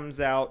Under comes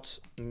out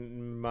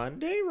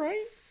Monday,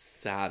 right?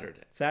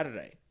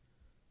 Saturday.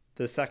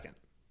 The 2nd.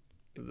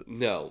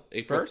 No,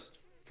 April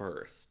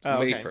 1st. Oh,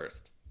 okay. May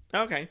 1st.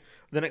 Okay.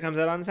 Then it comes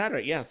out on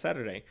Saturday. Yeah,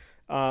 Saturday.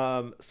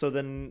 So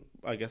then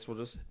I guess we'll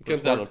just... It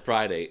comes out on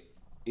Friday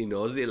in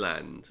New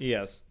Zealand.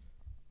 Yes.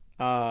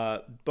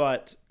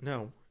 But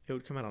no, it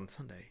would come out on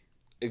Sunday.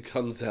 It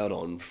comes out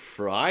on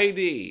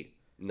Friday.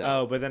 No.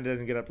 Oh, but then it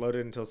doesn't get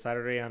uploaded until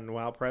Saturday on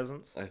WoW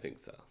Presents? I think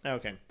so.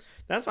 Okay.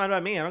 That's fine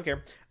by me. I don't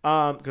care.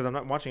 Because I'm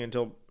not watching it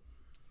until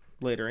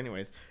later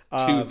anyways.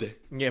 Tuesday.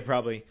 Yeah,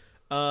 probably.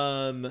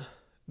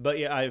 But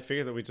yeah, I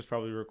figured that we just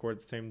probably record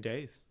the same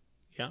days.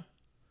 Yeah.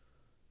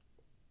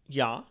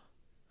 Yeah.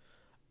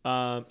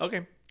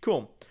 Okay,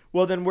 cool.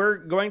 Well, then we're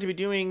going to be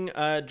doing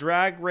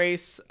Drag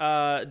Race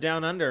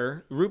Down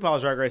Under,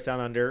 RuPaul's Drag Race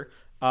Down Under.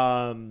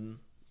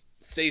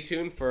 Stay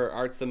tuned for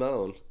Art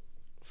Simone.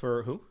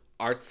 For who?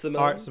 Art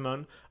Simone. Art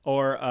Simone.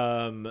 Or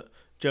JoJo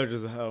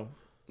Zaho.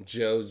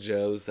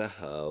 JoJo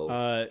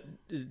Zaho.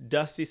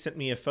 Dusty sent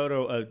me a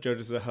photo of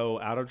JoJo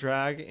Zaho out of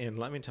drag, and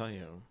let me tell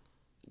you.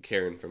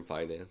 Karen from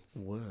Finance.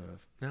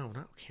 Woof. No,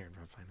 not Karen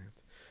from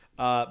Finance.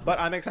 But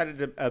I'm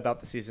excited about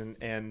the season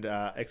and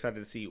excited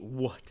to see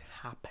what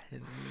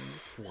happens.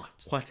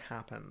 What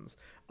happens?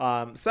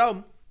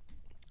 So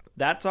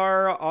that's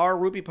our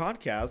Ruby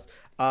podcast.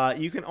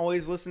 You can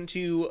always listen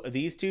to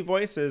these two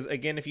voices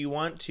again if you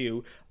want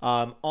to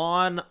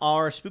on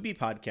our Spoopy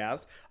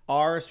podcast.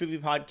 Our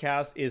Spoopy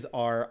podcast is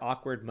our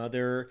awkward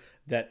mother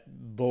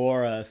that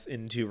bore us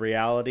into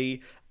reality.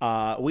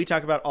 We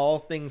talk about all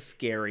things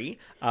scary.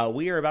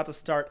 We are about to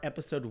start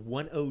episode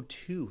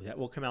 102 that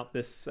will come out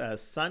this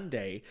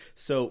Sunday.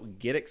 So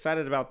get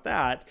excited about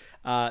that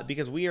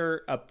because we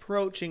are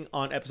approaching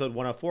on episode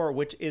 104,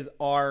 which is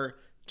our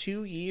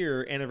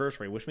 2-year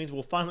anniversary, which means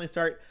we'll finally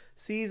start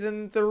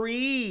season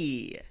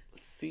 3.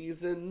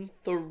 Season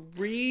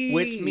 3.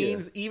 Which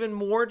means even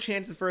more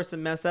chances for us to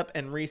mess up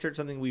and research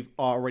something we've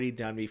already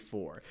done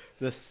before.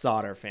 The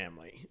Sauter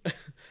family.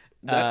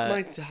 That's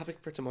my topic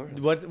for tomorrow.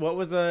 What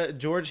was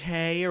George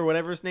Hay or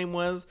whatever his name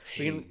was?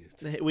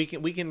 We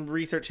can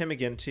research him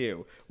again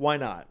too. Why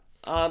not?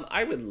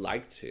 I would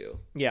like to.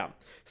 Yeah.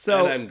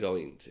 So and I'm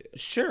going to.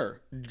 Sure,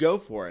 go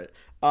for it.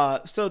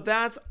 So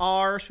that's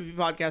our Spoopy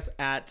podcast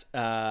at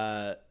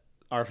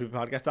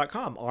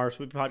ourspoopypodcast.com, our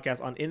Spoopy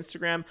podcast on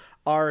Instagram,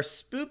 our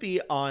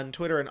Spoopy on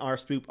Twitter, and our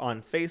Spoop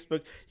on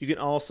Facebook. You can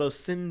also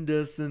send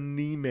us an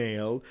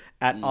email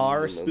at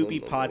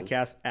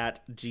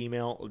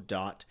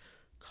ourspoopypodcast@gmail.com.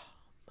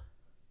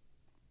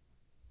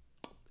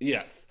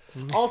 Yes.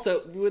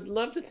 Also, we would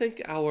love to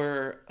thank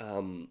our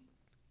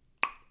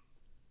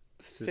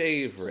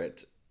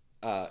favorite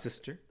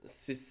sister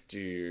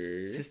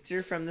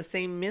from the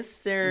same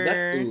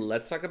mister.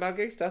 Let's talk about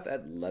gay stuff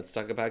at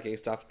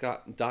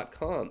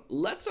letstalkaboutgaystuff.com.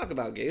 Let's Talk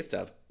About Gay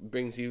Stuff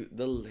brings you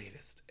the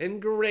latest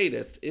and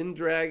greatest in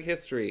drag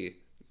history,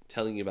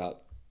 telling you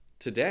about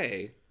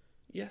today,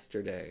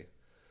 yesterday.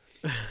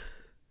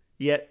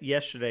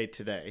 Yesterday,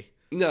 today.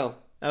 No.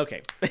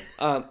 Okay.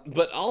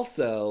 But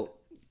also,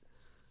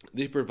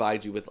 they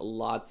provide you with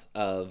lots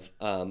of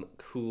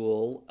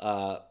cool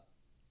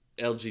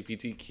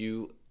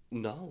LGBTQ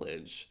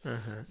knowledge,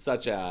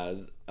 such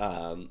as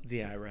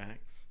the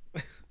Iraqs.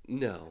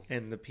 No.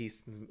 And the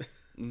peace.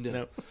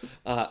 No.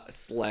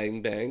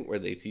 Slang Bang, where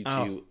they teach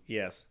you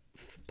yes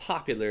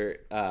popular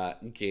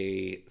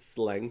gay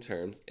slang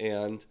terms,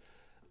 and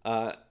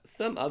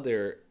some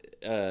other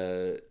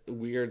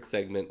weird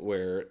segment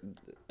where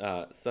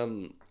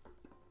some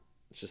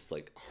just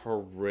like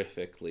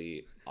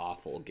horrifically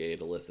awful gay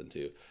to listen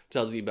to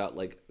tells you about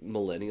like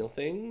millennial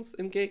things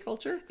in gay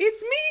culture.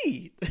 It's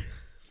me.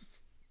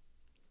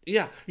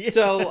 Yeah.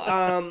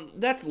 So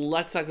that's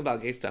Let's Talk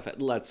About Gay Stuff at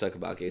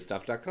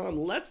letstalkaboutgaystuff.com.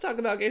 Let's Talk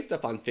About Gay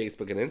Stuff on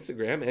Facebook and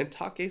Instagram, and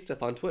Talk Gay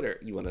Stuff on Twitter.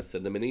 You want to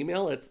send them an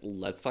email? It's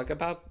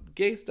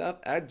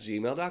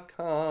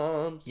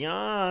letstalkaboutgaystuff@gmail.com.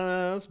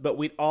 Yes, but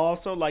we'd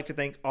also like to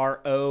thank our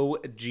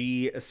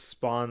OG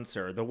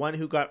sponsor, the one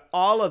who got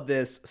all of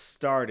this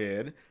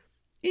started,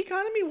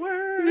 Economy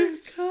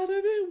Works.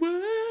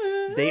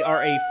 They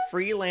are a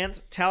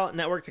freelance talent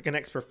network that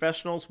connects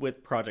professionals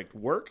with project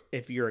work.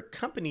 If you're a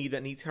company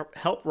that needs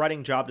help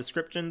writing job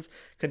descriptions,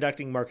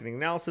 conducting marketing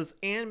analysis,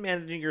 and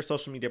managing your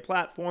social media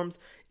platforms,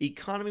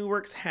 Economy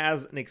Works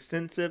has an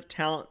extensive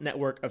talent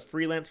network of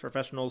freelance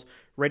professionals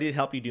ready to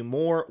help you do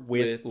more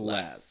with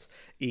less.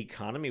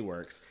 Economy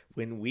Works.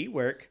 When we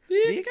work,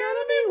 the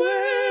economy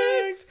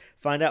works.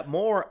 Find out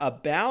more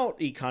about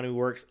Economy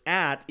Works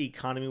at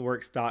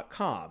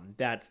economyworks.com.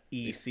 That's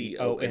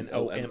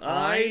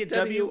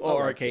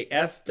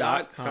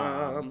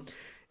ECONOMIWORKS.com.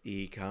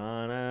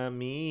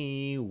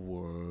 Economy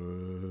Works.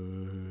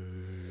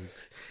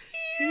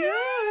 Yeah.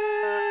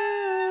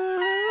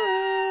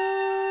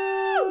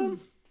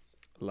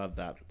 Love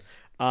that.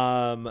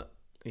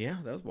 Yeah,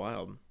 that was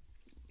wild.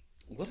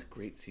 What a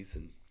great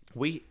season.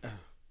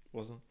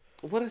 Wasn't.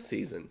 What a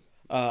season.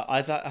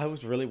 I thought I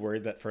was really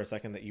worried that for a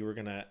second that you were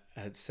gonna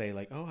say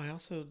like, "Oh, I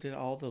also did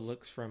all the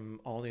looks from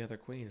all the other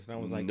queens," and I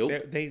was like, nope.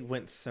 They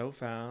went so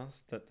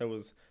fast that there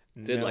was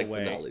no like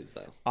way. Denali's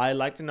though. I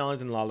like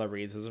Denali's and Lala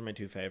Reed's. Those are my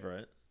two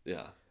favorite.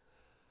 Yeah.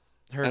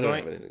 I don't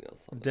have anything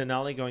else.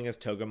 Denali going as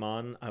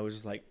Togemon, I was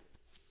just like,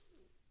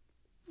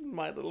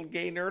 my little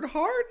gay nerd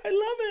heart. I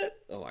love it.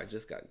 Oh, I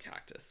just got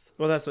Cactus.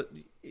 Well, that's what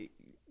you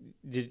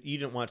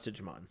didn't watch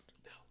Digimon.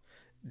 No.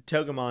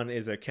 Togemon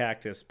is a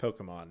cactus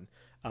Pokemon.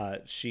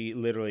 She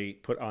literally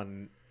put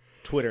on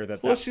Twitter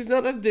that. Well, she's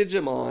not a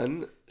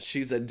Digimon.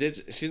 She's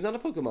not a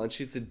Pokemon.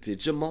 She's a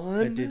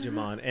Digimon. A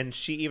Digimon, and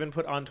she even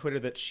put on Twitter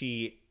that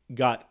she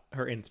got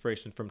her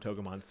inspiration from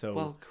Togemon. So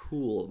well,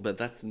 cool, but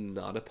that's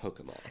not a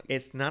Pokemon.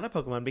 It's not a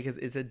Pokemon because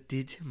it's a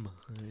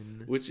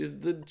Digimon, which is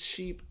the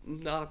cheap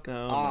knockoff.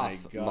 Oh my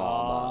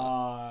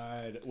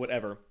god! Mama.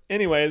 Whatever.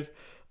 Anyways,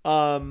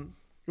 we're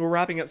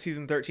wrapping up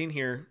season 13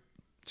 here.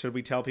 Should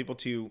we tell people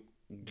to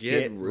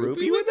get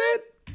Rupee with it?